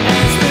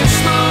as the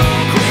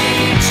smoke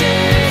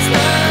reaches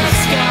the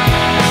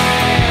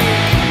sky.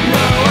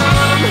 No,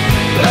 I'm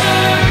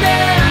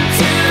burning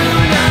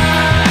tonight.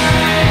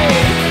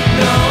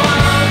 No,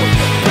 I'm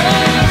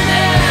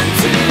burning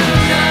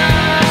tonight.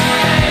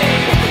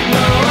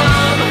 No,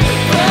 I'm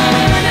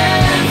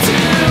burning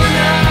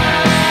tonight.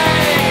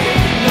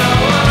 No,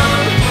 I'm burning tonight. No,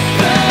 I'm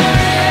burning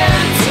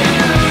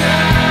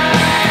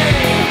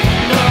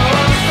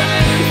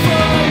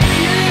for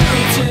you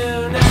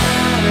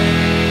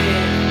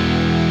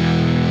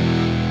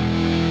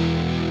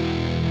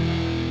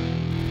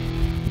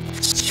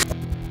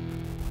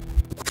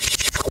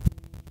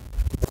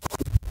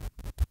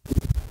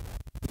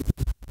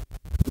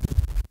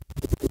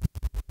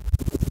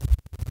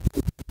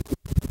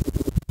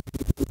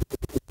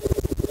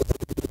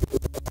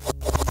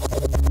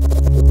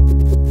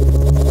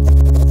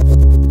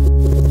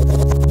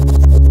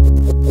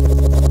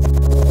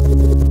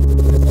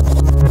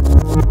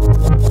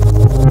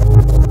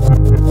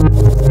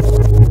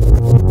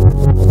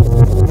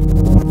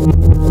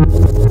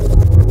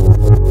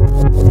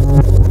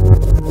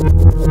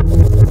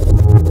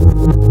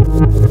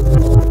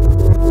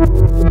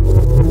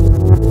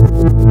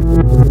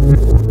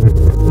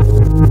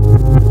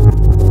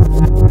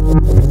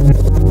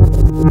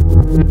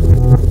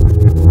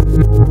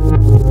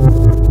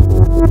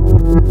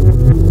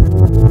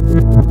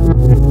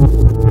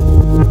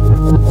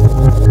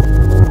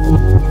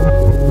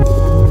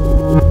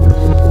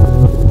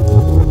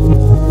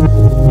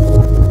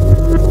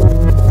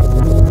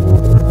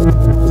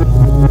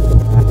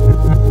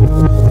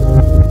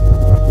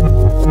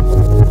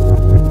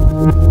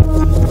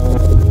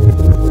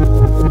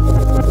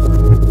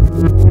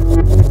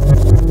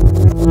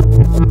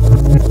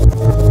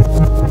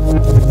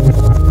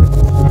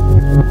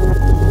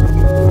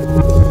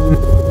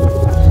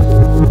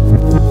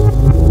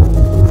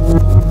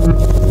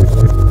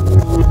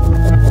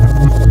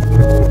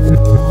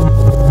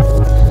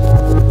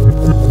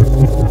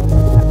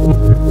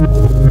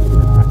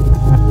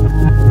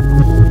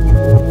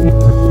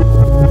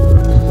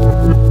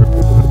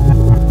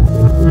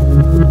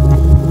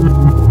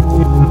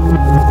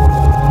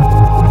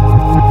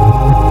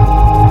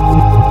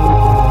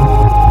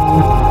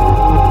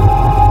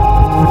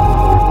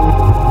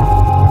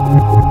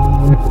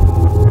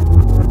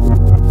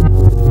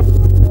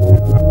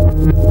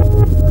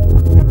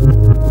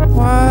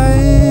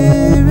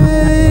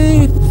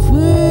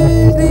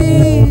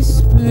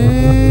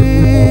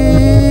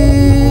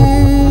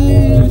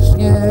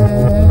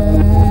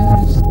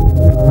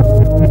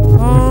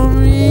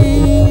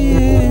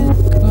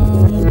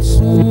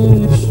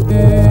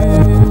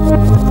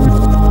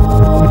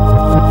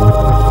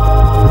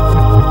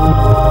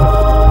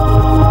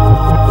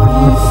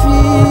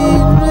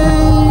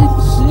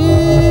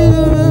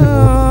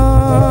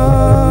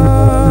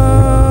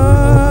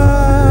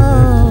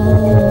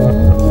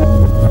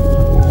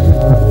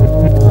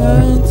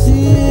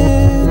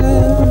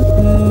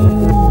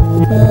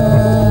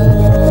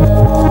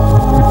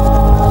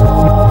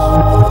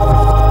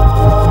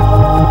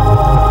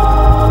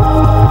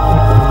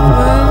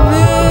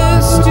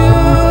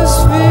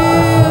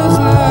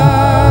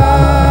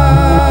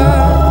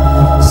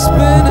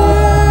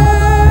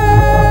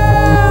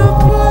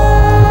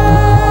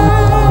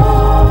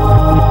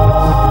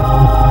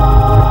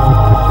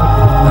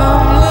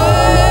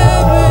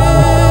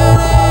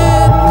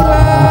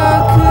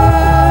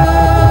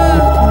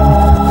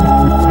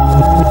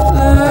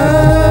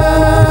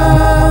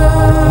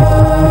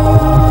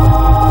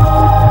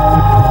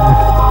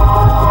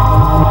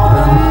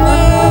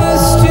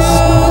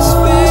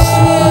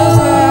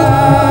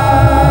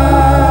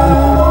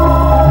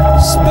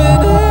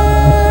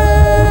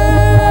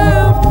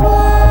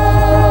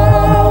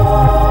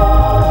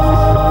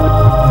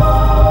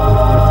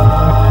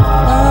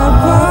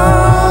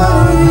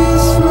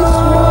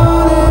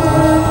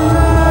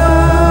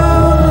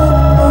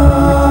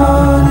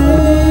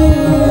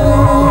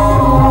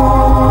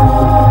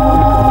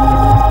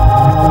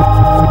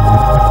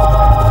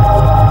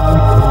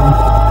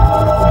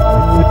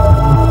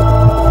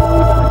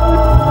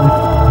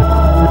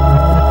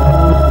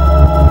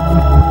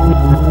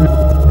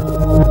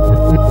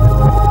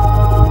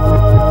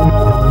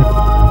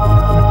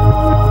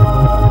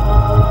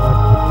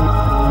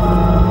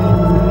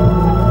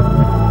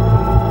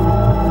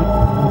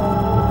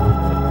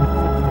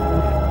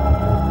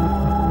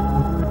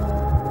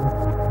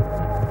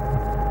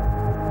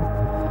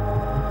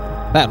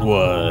That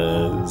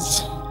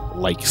was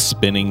Like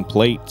Spinning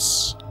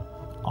Plates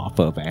off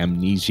of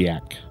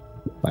Amnesiac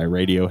by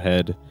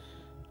Radiohead.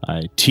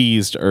 I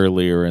teased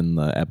earlier in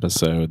the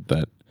episode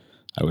that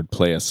I would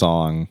play a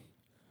song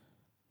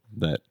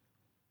that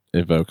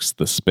evokes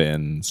the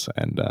Spins,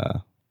 and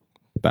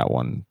that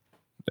one,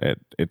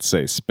 it's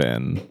a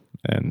spin,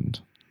 and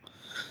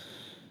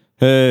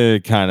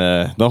it kind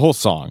of, the whole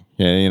song,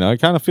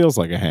 it kind of feels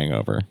like a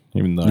hangover,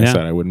 even though I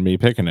said I wouldn't be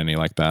picking any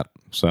like that.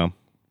 So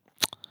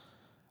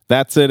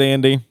that's it,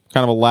 Andy.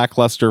 Kind of a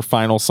lackluster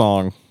final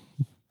song.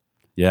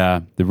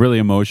 Yeah, the really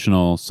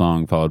emotional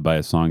song followed by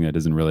a song that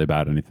isn't really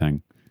about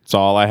anything. It's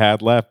all I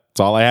had left. It's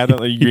all I had.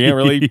 You can't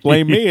really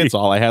blame me. It's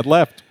all I had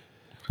left.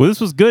 Well, this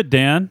was good,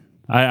 Dan.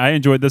 I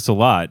enjoyed this a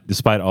lot,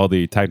 despite all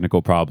the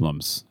technical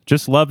problems.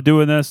 Just love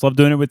doing this. Love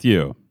doing it with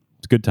you.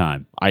 It's a good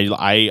time.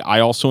 I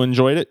also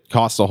enjoyed it.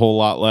 Costs a whole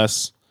lot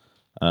less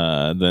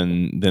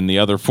than the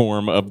other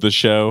form of the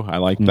show. I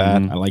like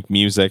that. I like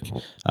music.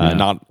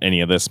 Not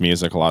any of this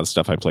music. A lot of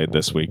stuff I played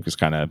this week was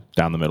kind of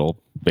down the middle,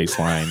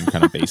 baseline,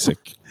 kind of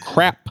basic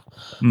crap.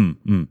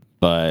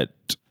 But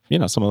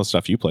some of the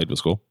stuff you played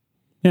was cool.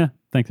 Yeah,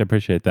 thanks. I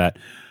appreciate that.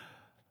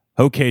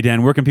 Okay,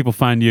 Dan, where can people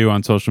find you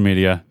on social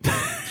media?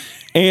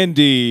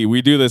 Andy,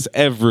 we do this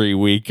every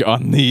week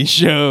on the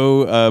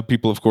show.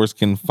 People, of course,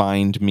 can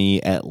find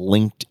me at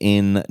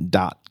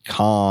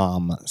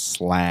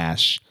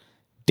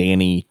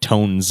linkedin.com/Danny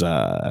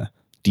Tonza,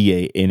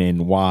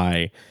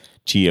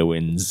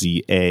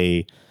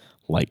 DANNYTONZA,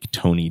 like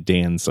Tony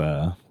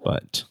Danza,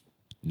 but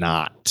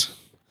not.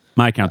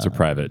 My accounts are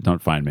private.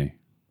 Don't find me.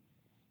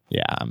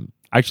 Yeah.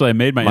 Actually, I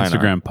made my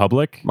Instagram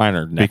public. Mine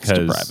are next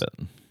to private.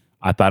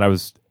 I thought I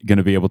was going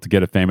to be able to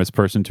get a famous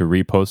person to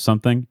repost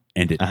something,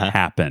 and it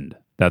happened.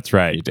 That's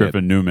right.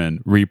 Griffin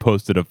Newman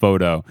reposted a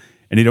photo,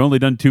 and he'd only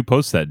done 2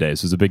 posts that day,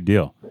 so it was a big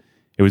deal.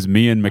 It was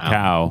me in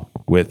Macau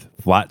with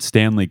Flat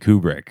Stanley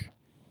Kubrick,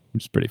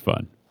 which is pretty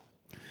fun.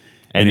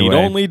 And Anyway.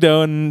 he'd only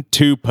done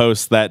 2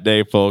 posts that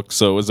day, folks,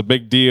 so it was a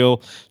big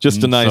deal.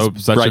 Just a nice,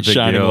 such a bright, big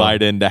shining deal.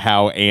 light into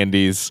how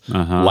Andy's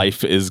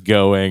life is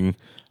going.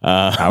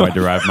 How I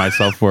derive my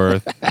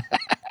self-worth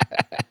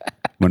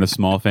when a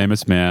small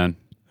famous man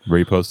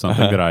reposts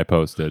something that I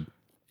posted.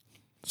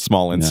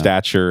 Small in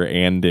stature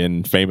and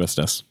in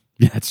famousness.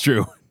 Yeah, it's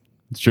true.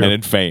 It's true. And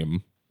in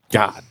fame.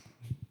 God.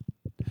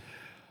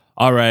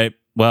 All right.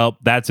 Well,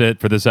 that's it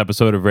for this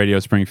episode of Radio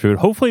Spring Food.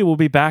 Hopefully we'll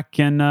be back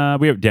in,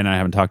 Dan and I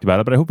haven't talked about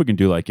it, but I hope we can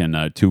do like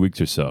in 2 weeks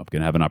or so. I'm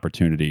going to have an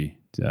opportunity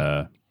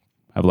to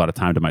have a lot of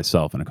time to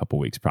myself in a couple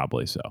weeks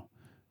probably, so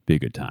be a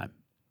good time.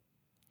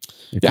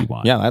 If you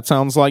want. Yeah, that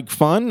sounds like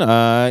fun.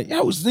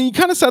 You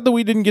kind of said that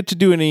we didn't get to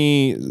do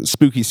any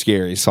spooky,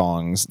 scary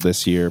songs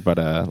this year, but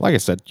like I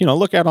said,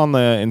 look out on the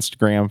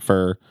Instagram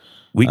for.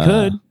 We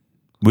could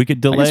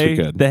delay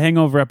the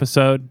Hangover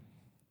episode.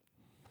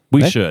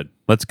 We should.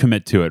 Let's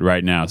commit to it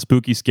right now.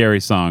 Spooky, scary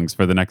songs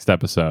for the next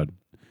episode,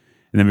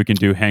 and then we can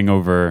do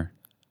Hangover.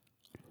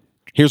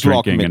 Here's what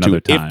I'll commit to: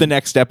 time. if the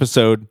next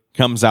episode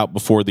comes out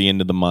before the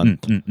end of the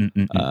month,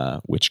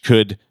 which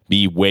could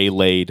be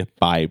waylaid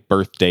by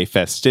birthday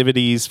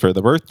festivities for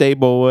the birthday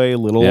boy,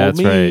 little old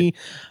me.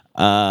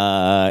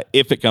 Right.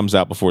 If it comes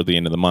out before the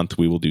end of the month,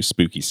 we will do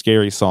spooky,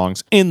 scary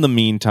songs. In the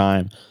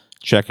meantime,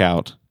 check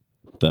out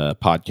the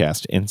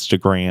podcast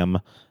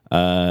Instagram.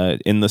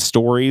 In the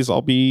stories,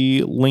 I'll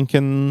be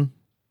linking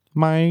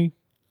my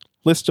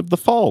list of the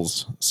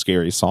fall's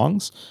scary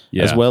songs,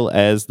 as well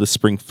as the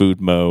Spring Food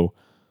Mo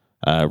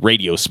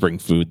Radio Spring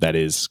Food, that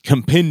is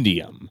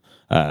Compendium,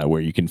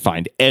 where you can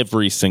find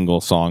every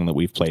single song that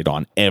we've played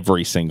on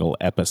every single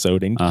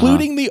episode,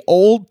 including the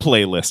old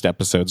playlist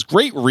episodes.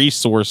 Great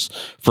resource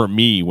for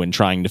me when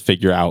trying to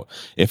figure out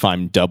if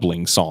I'm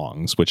doubling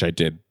songs, which I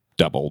did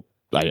double.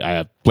 I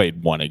have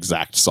played one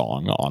exact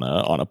song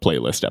on a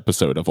playlist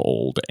episode of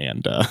old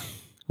and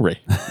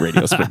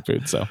Radio Spring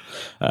Food. So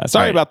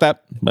sorry about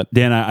that, but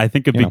Dan, I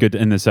think it'd be good to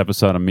end this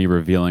episode on me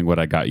revealing what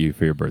I got you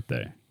for your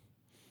birthday.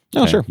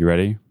 Oh, sure. You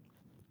ready?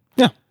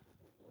 Yeah.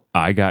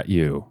 I got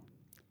you.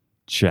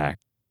 Check.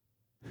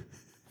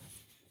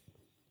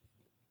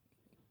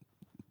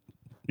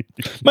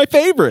 My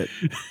favorite.